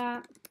add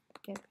that,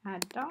 git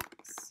add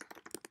docs.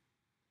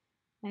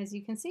 As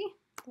you can see,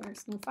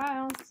 there's new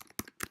files.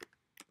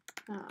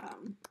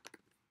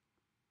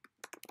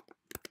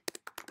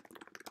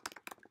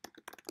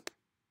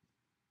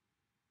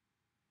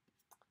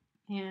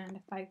 And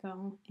if I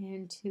go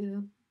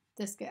into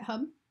this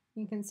GitHub,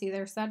 you can see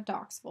there's that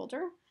docs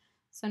folder.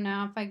 So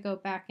now if I go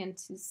back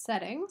into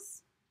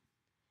settings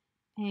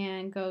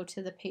and go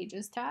to the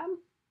pages tab,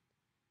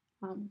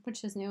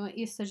 which is new, it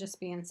used to just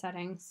be in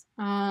settings,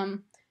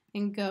 and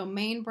go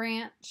main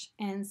branch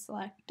and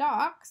select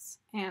docs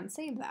and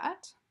save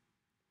that.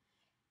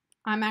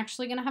 I'm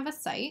actually going to have a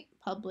site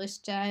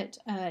published at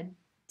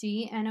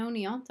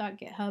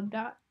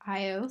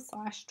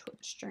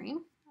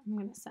dnoneal.github.io/twitchstream. I'm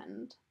going to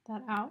send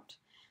that out.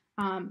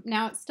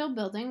 Now it's still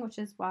building, which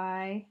is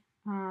why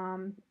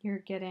you're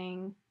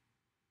getting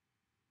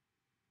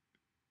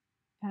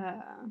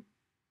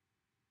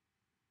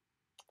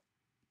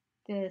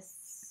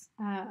this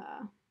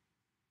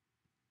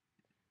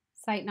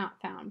site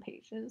not found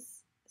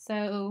pages.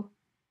 So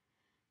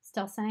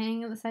still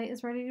saying the site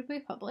is ready to be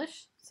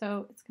published.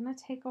 So it's going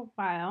to take a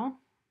while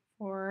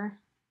for,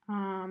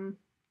 there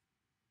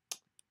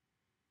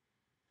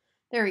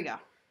we go.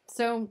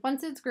 So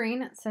once it's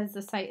green, it says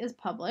the site is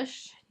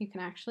published. You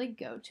can actually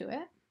go to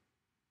it.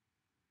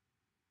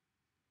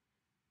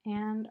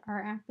 And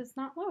our app is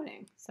not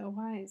loading. So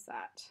why is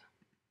that?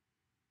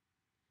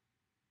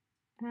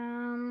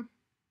 Oh,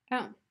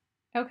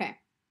 okay.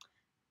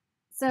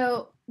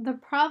 So the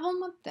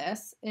problem with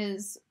this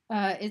is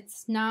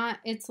it's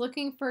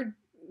looking for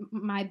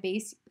my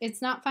base.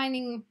 It's not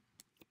finding.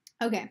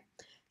 Okay.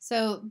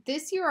 So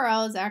this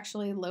URL is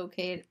actually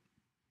located.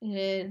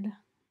 Let me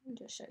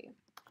just show you.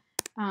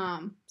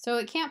 So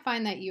it can't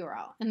find that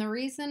URL. And the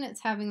reason it's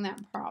having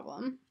that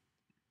problem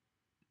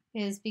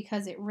is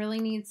because it really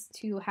needs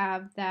to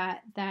have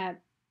that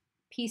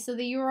piece of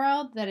the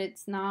URL that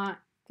it's not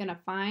going to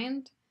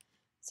find.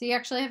 So you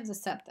actually have to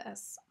set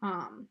this.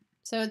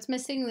 So it's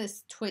missing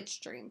this Twitch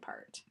stream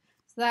part.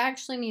 So that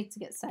actually needs to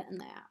get set in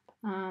the app.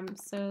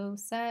 So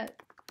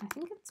set, I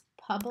think it's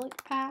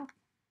public path,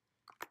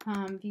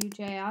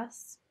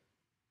 Vue.js.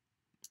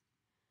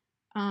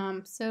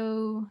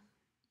 So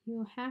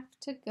you have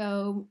to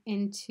go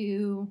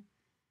into,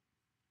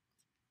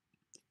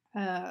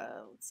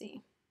 let's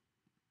see,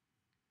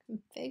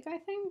 config, I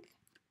think.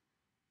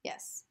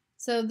 Yes.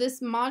 So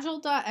this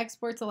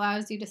module.exports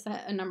allows you to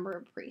set a number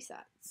of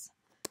presets.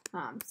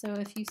 So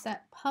if you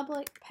set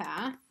public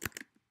path,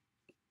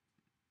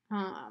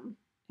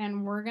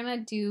 and we're going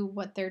to do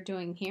what they're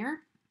doing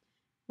here,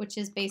 which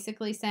is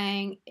basically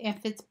saying if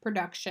it's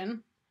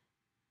production,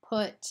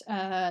 put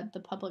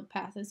the public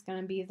path is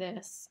going to be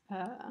this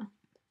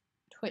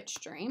Twitch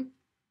stream.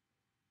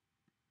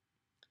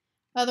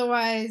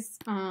 Otherwise,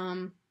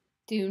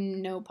 do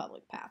no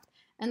public path.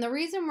 And the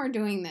reason we're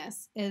doing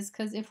this is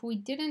because if we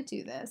didn't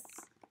do this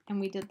and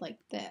we did like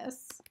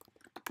this,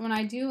 when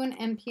I do an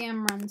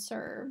npm run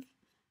serve,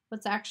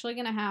 what's actually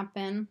going to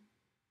happen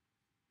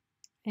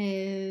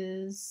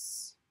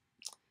is,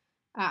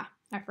 I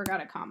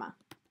forgot a comma.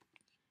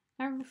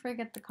 Never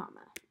forget the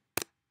comma.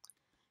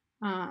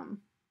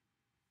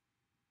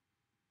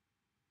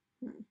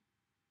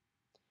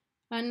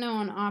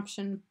 Unknown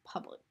option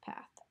public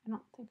path. I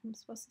don't think I'm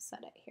supposed to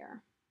set it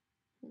here.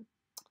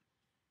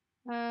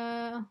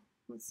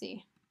 Let's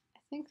see. I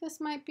think this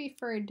might be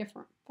for a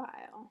different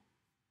file.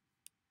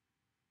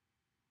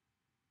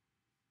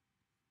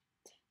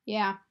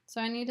 Yeah,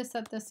 so I need to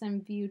set this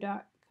in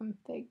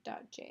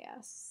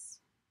vue.config.js.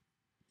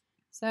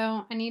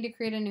 So I need to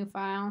create a new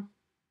file.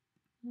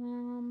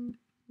 New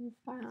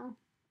file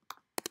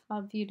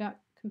called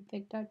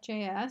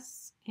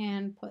vue.config.js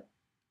and put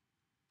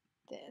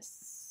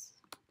this.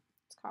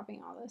 It's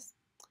copying all this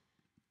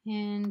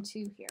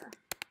into here.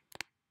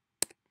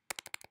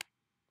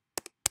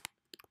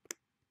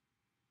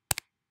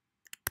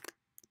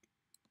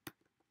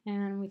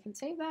 And we can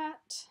save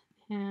that,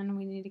 and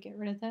we need to get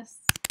rid of this.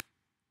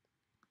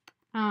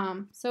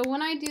 So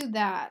when I do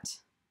that,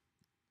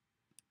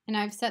 and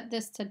I've set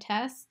this to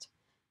test,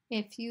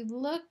 if you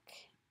look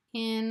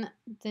in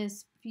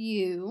this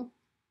view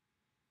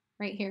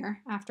right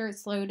here, after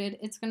it's loaded,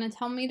 it's going to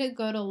tell me to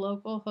go to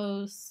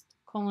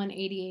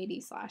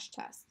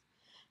localhost:8080/test.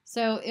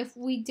 So if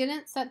we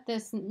didn't set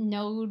this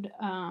node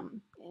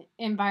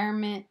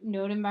environment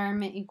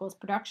equals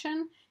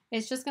production,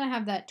 it's just going to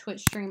have that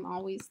Twitch stream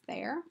always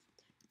there.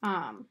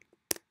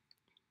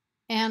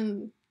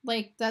 And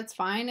like, that's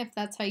fine if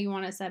that's how you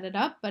want to set it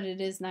up, but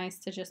it is nice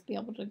to just be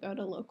able to go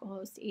to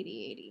localhost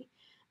 8080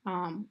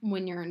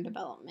 when you're in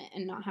development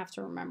and not have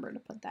to remember to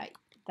put that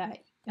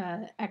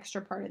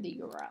extra part of the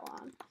URL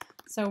on.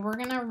 So we're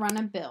going to run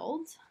a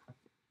build.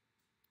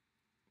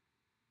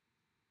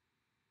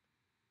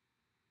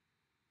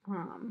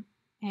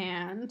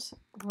 And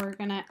we're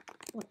going to,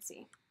 let's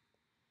see.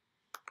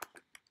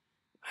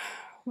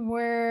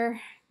 We're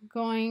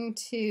going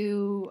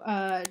to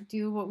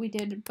do what we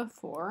did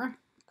before.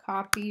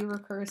 Copy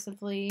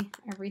recursively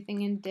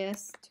everything in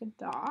dist to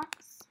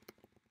docs.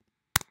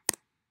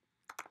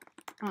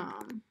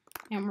 And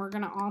we're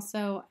going to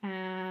also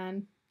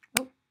add,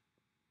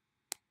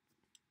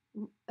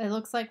 it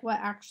looks like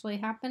what actually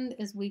happened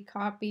is we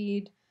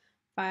copied a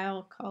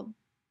file called,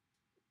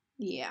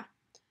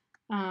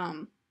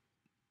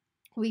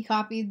 we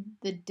copied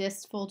the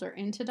dist folder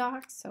into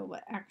docs. So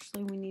what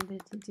actually we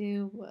needed to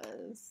do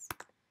was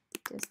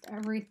dist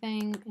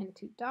everything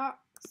into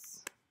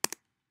docs.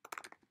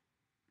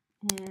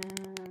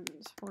 And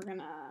we're going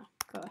to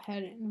go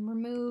ahead and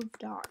remove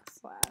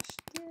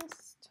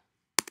docs/dist.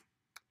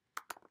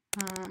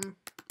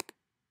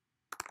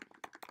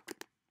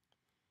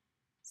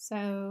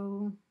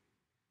 So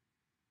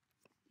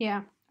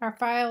yeah, our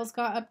files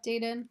got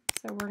updated.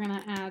 So we're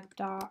going to add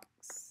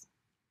docs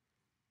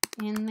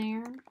in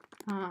there.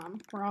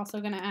 We're also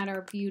going to add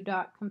our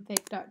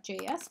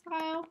vue.config.js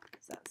file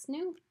because that's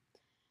new.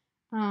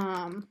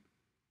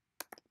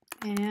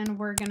 And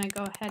we're going to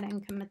go ahead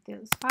and commit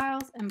those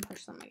files and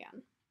push them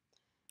again.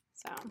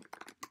 So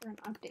we're going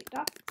to update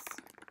docs.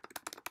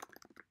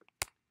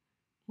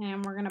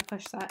 And we're going to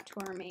push that to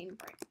our main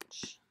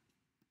branch.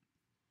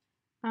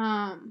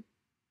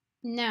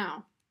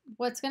 Now,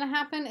 what's going to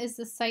happen is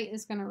the site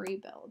is going to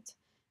rebuild.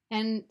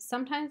 And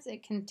sometimes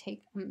it can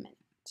take a minute.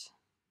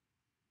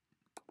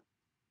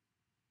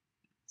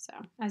 So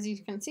as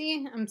you can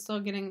see, I'm still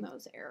getting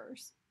those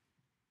errors.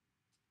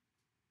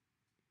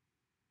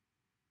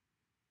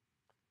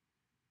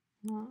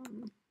 Now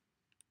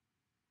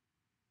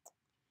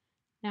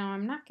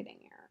I'm not getting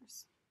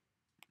errors.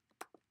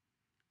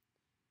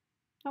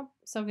 Nope,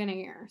 still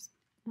getting errors.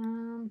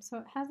 So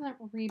it hasn't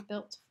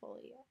rebuilt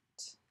fully yet.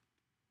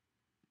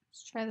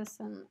 Let's try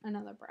this in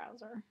another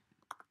browser,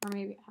 or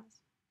maybe it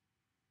has.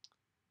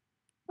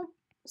 Nope,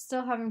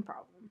 still having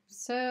problems.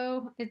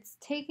 So it's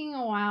taking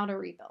a while to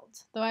rebuild.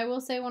 Though I will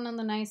say one of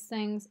the nice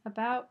things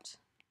about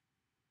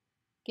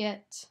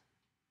Git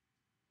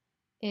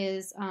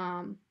is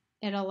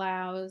it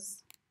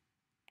allows,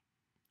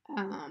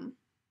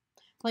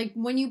 like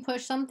when you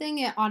push something,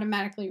 it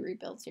automatically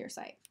rebuilds your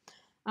site.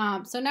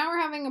 So now we're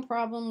having a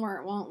problem where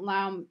it won't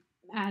allow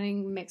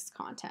adding mixed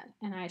content.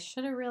 And I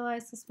should have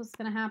realized this was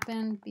going to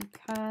happen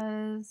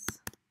because,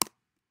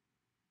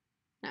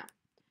 no,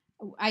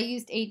 I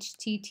used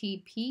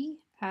HTTP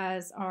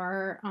as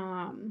our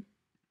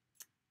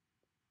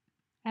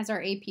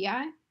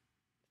API.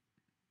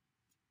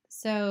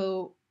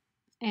 So,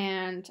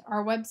 and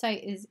our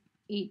website is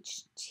HTTPS.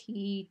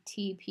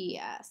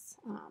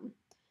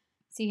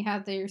 See how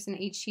there's an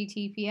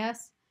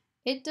HTTPS?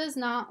 it does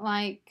not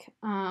like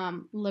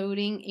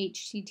loading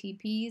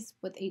HTTPs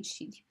with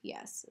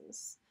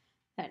HTTPSs.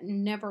 That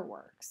never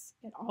works.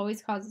 It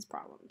always causes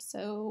problems.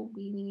 So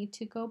we need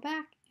to go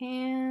back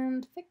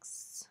and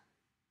fix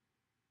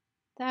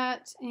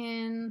that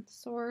in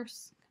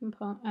source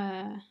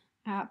component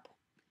app.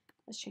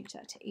 Let's change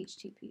that to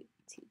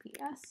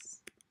HTTPS.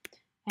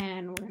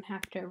 And we're going to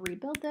have to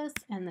rebuild this.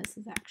 And this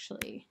is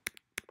actually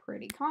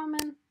pretty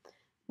common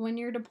when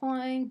you're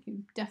deploying.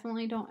 You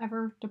definitely don't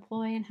ever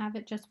deploy and have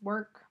it just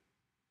work.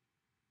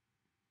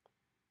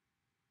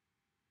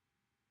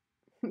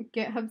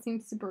 GitHub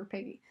seems super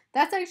piggy.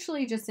 That's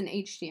actually just an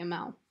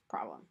HTML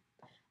problem.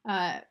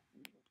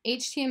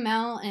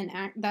 HTML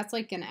and that's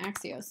like an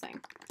Axios thing.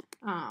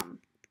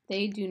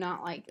 They do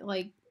not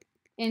like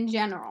in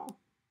general,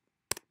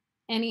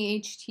 any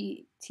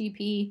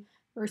HTTP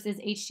versus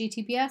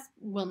HTTPS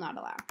will not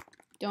allow.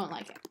 Don't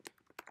like it.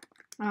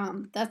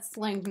 That's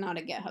like not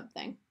a GitHub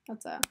thing.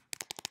 That's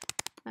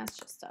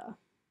just a.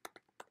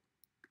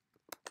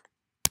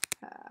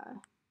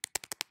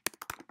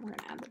 We're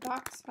gonna add the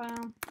docs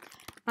file.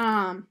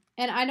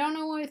 And I don't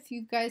know if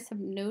you guys have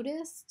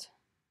noticed,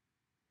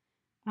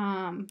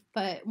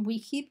 but we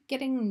keep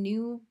getting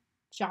new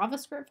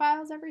JavaScript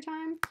files every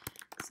time.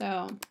 So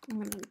I'm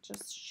going to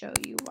just show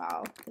you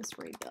while this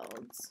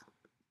rebuilds.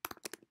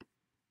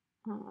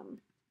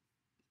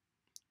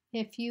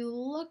 If you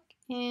look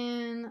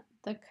in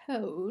the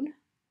code,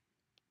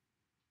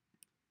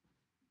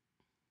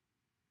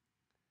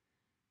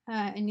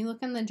 and you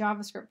look in the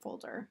JavaScript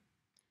folder,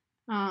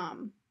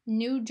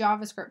 new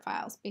JavaScript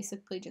files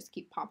basically just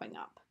keep popping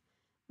up.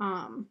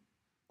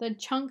 The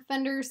chunk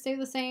vendors stay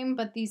the same,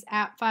 but these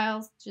app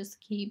files just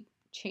keep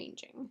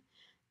changing.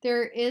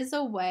 There is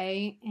a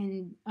way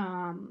in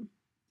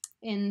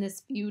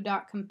this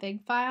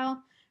Vue.config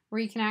file where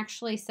you can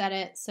actually set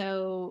it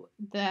so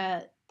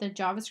that the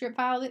JavaScript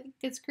file that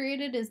gets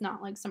created is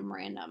not like some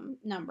random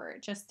number.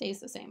 It just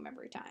stays the same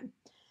every time.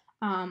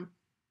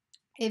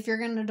 If you're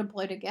going to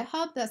deploy to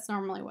GitHub, that's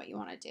normally what you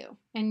want to do.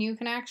 And you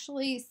can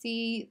actually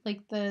see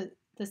like the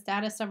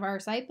status of our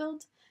site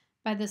build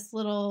by this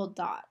little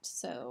dot.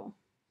 So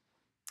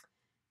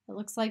it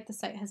looks like the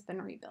site has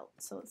been rebuilt.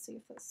 So let's see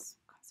if this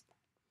causes a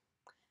problem.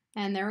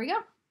 And there we go.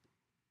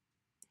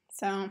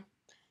 So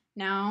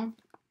now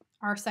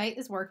our site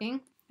is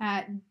working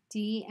at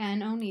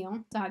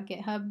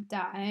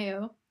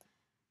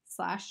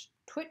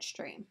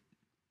dnoneal.github.io/twitchstream.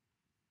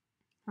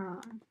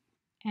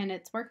 And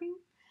it's working.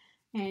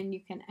 And you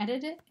can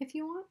edit it if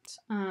you want.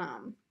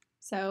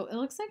 So it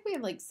looks like we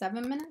have like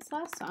 7 minutes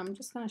left. So I'm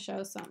just going to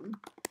show some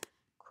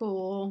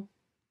cool,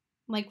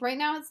 like right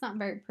now it's not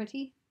very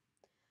pretty.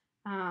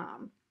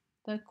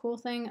 The cool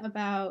thing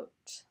about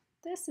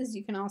this is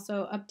you can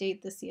also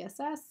update the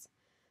CSS.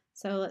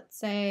 So let's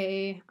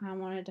say I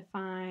want to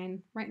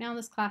define, right now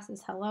this class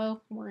is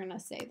hello. We're going to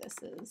say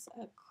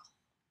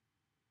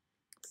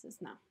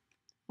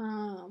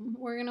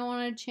we're going to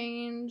want to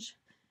change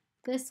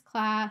this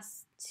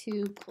class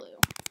to clue.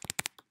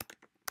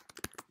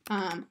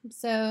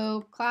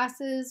 So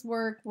classes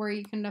work where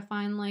you can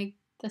define like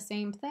the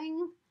same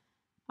thing.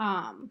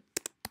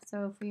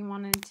 So if we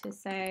wanted to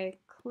say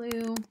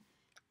clue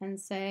and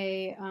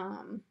say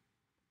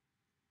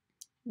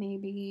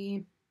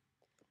maybe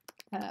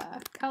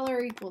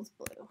color equals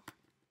blue.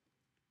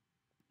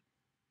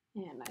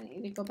 And I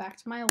need to go back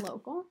to my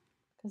local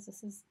because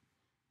this is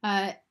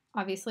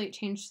obviously it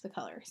changed the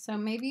color. So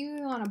maybe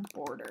we want a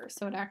border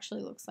so it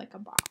actually looks like a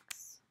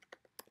box.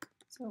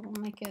 So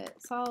we'll make it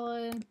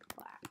solid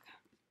black.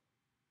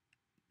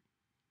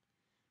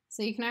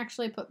 So you can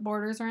actually put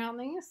borders around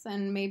these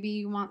and maybe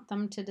you want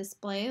them to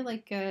display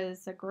like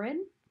as a grid.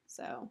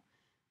 So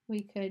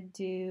we could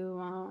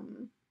do,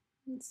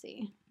 let's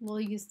see,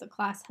 we'll use the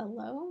class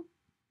hello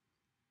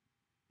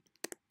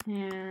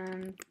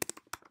and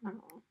I don't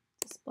know,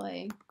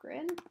 display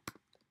grid.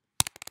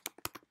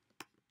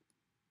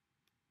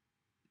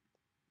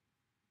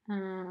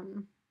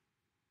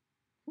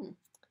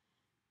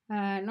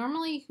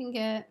 Normally you can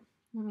get,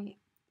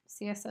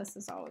 CSS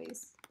is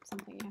always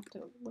something you have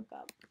to look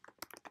up.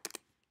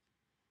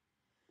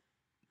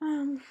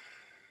 Let's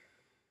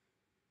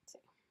see.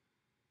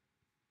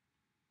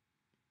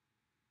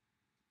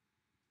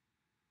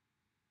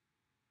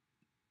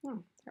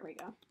 Oh, there we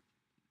go.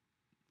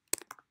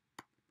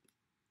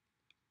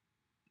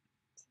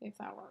 See if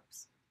that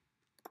works.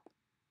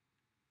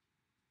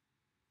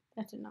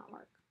 That did not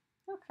work.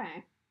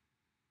 Okay.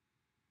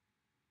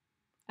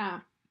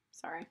 Ah,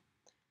 sorry.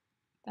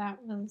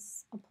 That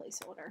was a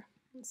placeholder.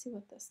 Let's see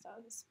what this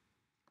does.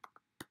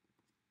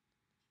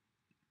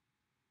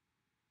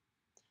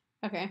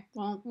 Okay,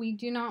 well, we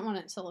do not want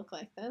it to look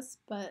like this,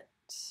 but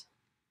let's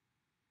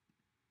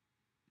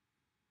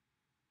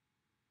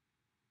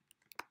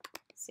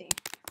see.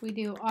 If we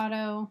do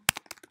auto,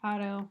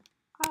 auto,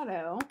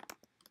 auto,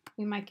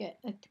 we might get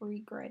a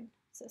 3-grid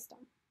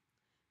system.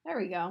 There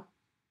we go.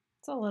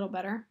 It's a little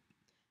better.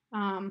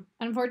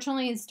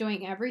 Unfortunately, it's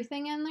doing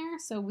everything in there,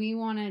 so we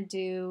want to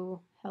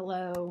do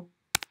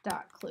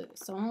hello.clue.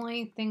 So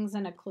only things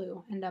in a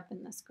clue end up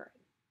in this grid.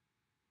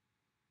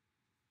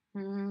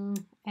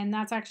 And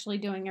that's actually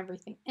doing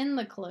everything in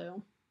the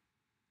clue.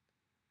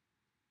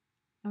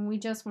 And we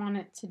just want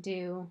it to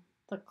do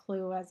the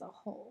clue as a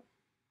whole.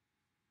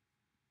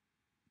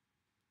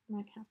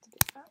 Might have to do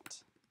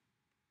that.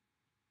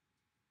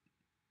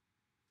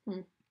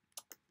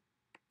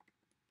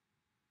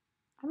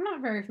 I'm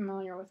not very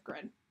familiar with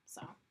grid,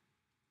 so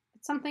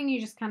it's something you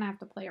just kind of have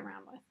to play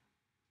around with.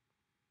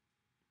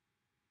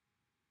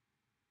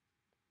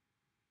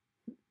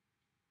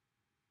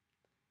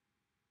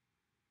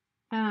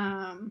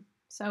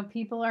 So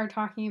people are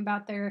talking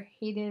about they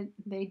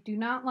do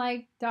not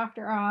like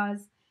Dr.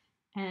 Oz,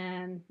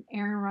 and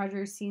Aaron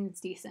Rodgers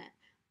seems decent.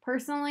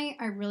 Personally,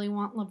 I really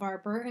want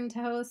LeVar Burton to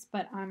host,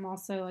 but I'm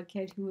also a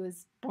kid who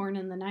was born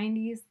in the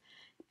 90s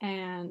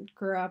and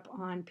grew up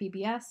on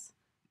PBS,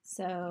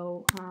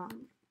 so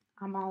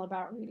I'm all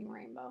about Reading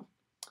Rainbow.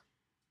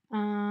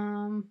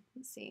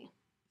 Let's see.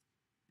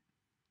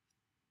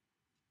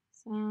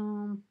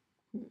 So,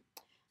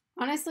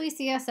 honestly,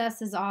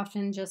 CSS is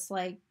often just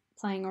like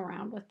playing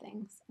around with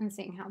things and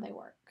seeing how they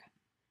work.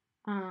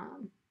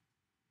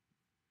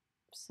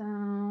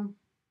 So,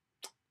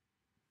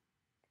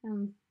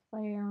 can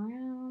play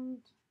around.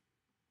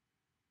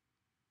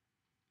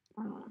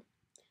 I don't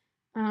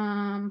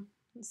know.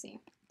 Let's see.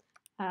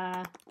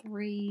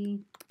 3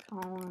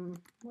 column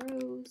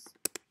rows.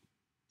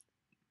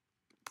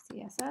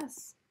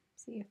 CSS.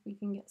 See if we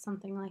can get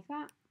something like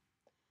that.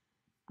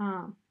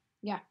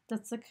 Yeah,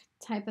 that's the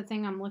type of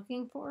thing I'm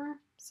looking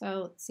for.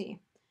 So let's see.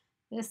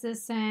 This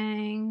is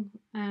saying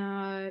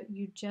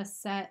you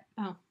just set,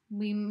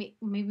 maybe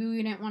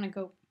we didn't want to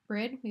go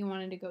grid, we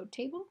wanted to go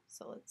table.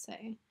 So let's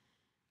say,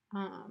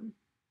 and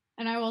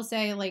I will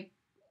say, like,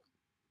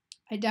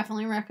 I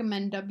definitely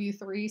recommend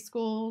W3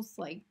 schools,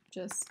 like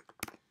just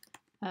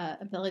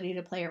ability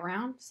to play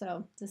around.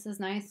 So this is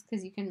nice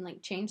because you can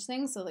like change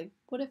things. So like,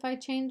 what if I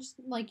change,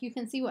 like you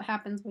can see what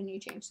happens when you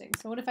change things.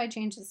 So what if I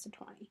change this to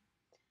 20?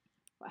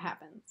 What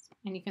happens?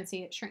 And you can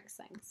see it shrinks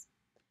things.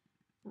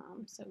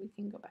 So we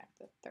can go back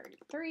to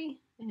 33.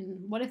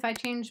 And what if I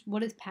change,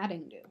 what does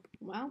padding do?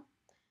 Well,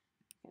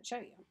 I can show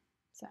you.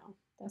 So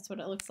that's what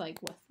it looks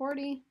like with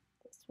 40.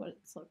 That's what it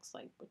looks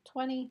like with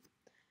 20.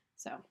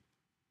 So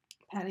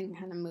padding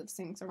kind of moves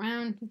things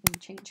around. You can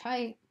change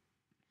height.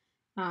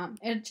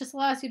 It just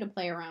allows you to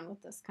play around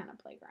with this kind of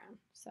playground.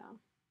 So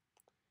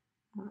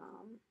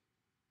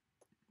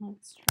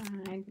let's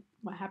try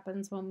what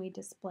happens when we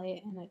display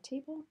it in a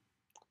table.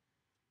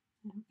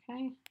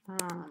 Okay,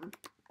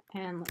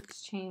 and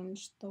let's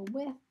change the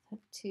width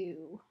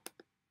to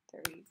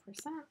 30%.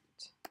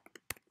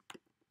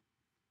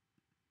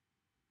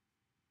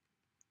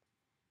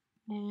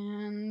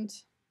 And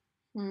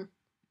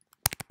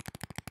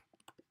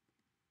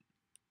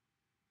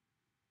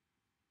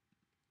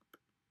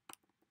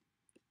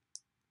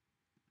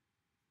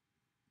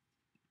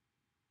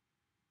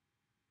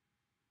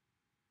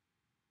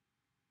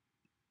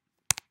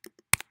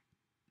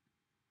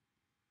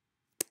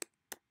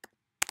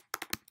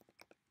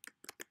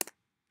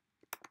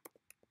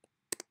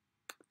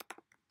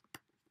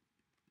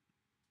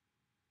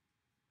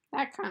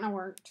that kind of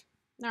worked.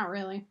 Not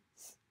really.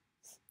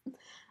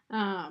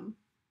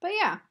 But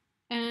yeah,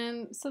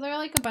 and so there are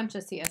like a bunch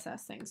of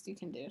CSS things you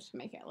can do to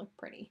make it look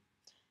pretty.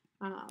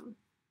 I'm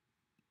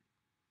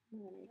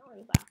gonna get rid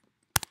of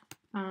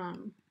that.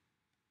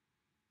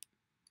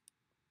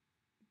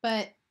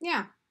 But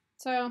yeah,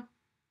 so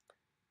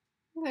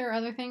there are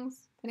other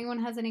things. If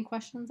anyone has any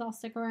questions, I'll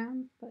stick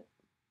around, but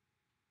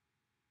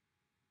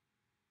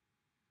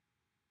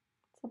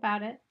that's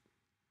about it.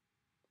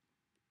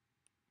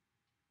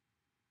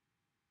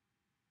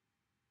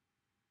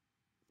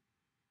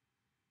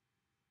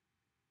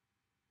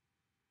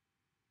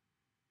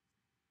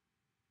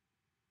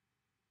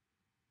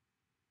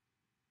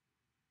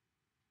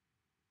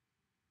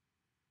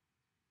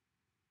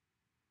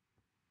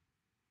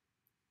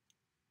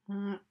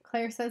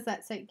 Claire says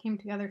that site came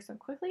together so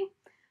quickly.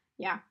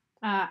 Yeah,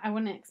 I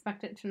wouldn't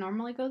expect it to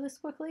normally go this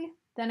quickly.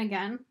 Then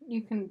again,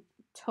 you can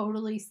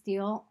totally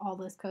steal all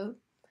this code.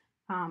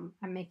 I'm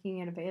making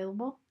it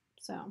available.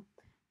 So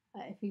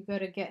if you go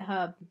to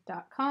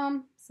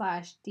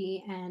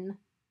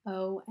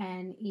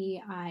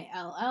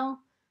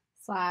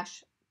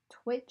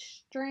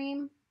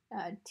github.com/dnonill/twitch-stream,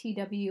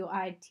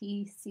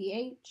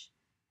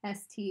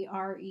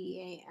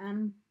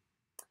 TWITCHSTREAM,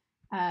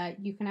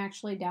 you can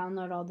actually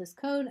download all this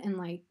code and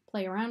like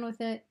play around with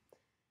it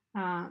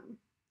and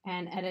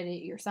edit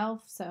it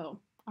yourself. So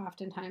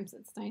oftentimes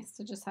it's nice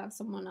to just have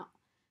someone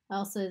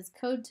else's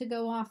code to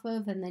go off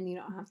of, and then you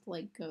don't have to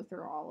like go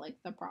through all like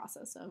the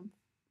process of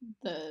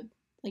the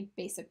like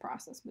basic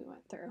process we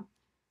went through.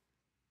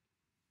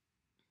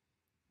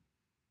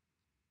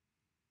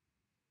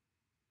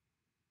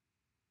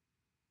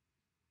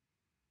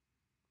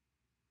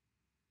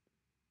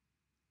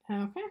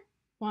 Okay,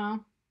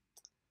 well,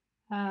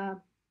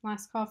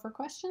 last call for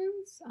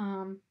questions,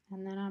 and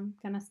then I'm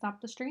gonna stop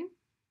the stream.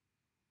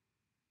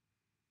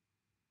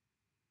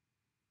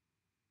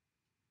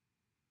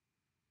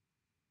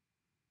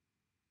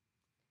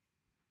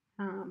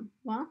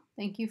 Well,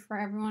 thank you for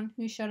everyone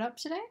who showed up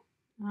today.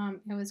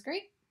 It was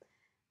great.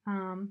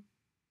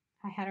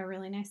 I had a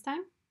really nice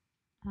time,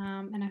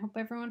 and I hope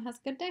everyone has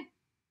a good day.